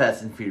 and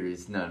Fast and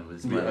Furious. None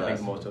was my Yeah, I last.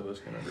 think most of us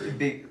can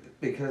agree.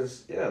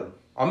 Because yeah,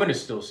 I'm gonna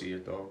still see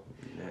it though.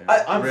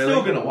 I'm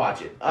still gonna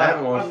watch it. I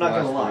haven't watched I'm not the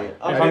gonna last lie. one.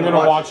 If I I'm didn't gonna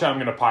watch- watch it, I'm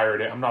gonna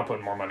pirate it. I'm not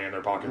putting more money in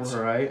their pockets.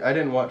 Right. I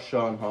didn't watch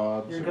Sean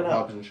Hobbs You're or gonna-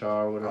 Hobbs and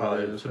Shaw or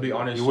whatever it is. To be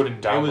honest, You wouldn't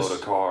it download was-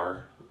 a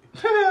car.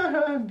 Yes,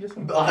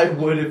 I'm- I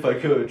would if I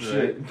could.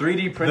 Right.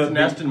 3D prints and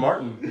Aston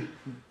Martin.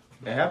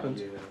 It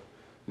happens. Yeah.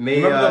 May,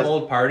 Remember them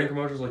old pirating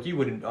commercials? Like you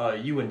wouldn't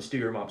steal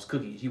your mom's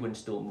cookies. You wouldn't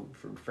steal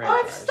from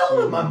franchise. I've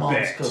stolen my mom's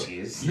Bet.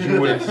 cookies.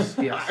 You wouldn't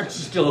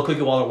steal a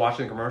cookie while they're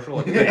watching the commercial.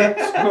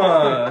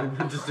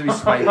 Like, just to be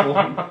spiteful.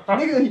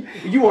 Nigga,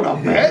 you want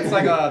a bet? it's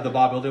like the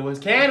Bob Builder was.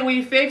 Can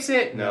we fix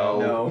it? No.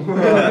 No.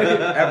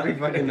 Every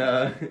fucking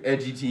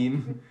edgy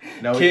teen.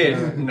 No,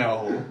 Kid.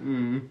 No.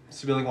 Mm,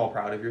 Just feeling all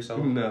proud of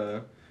yourself.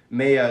 no.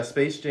 May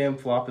Space Jam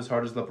flop as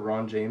hard as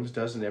LeBron James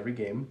does in every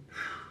game.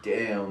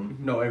 Damn.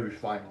 No, every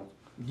final.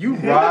 You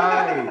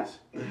right.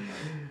 And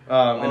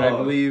I Oh.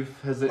 believe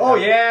has it. Oh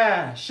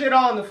yeah, shit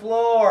on the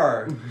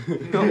floor.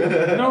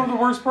 No, the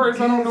worst part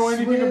is I don't know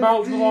anything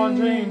about LeBron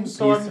James,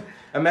 so He's-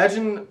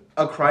 Imagine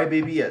a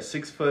crybaby at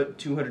 6 foot,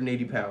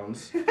 280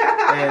 pounds, and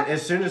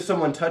as soon as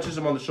someone touches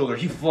him on the shoulder,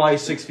 he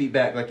flies 6 feet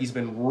back like he's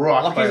been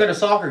rocked. Like by he's at a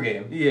soccer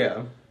game.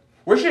 yeah.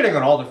 We're shitting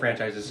on all the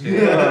franchises. Dude.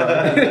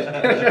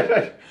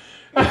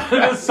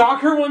 the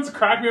soccer ones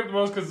crack me up the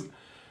most because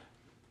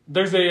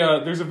there's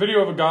a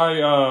video of a guy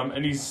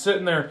and he's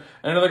sitting there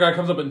and another guy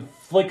comes up and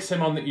flicks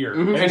him on the ear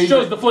and And he he's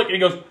shows like- the flick and he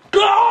goes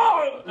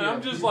 "Gah!" and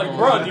I'm just like,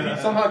 bro, dude,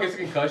 Somehow gets a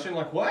concussion.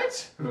 Like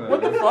what?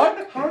 what the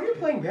fuck? How are you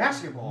playing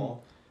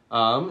basketball?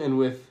 And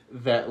with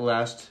that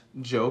last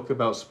joke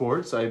about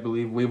sports, I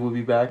believe we will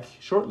be back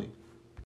shortly.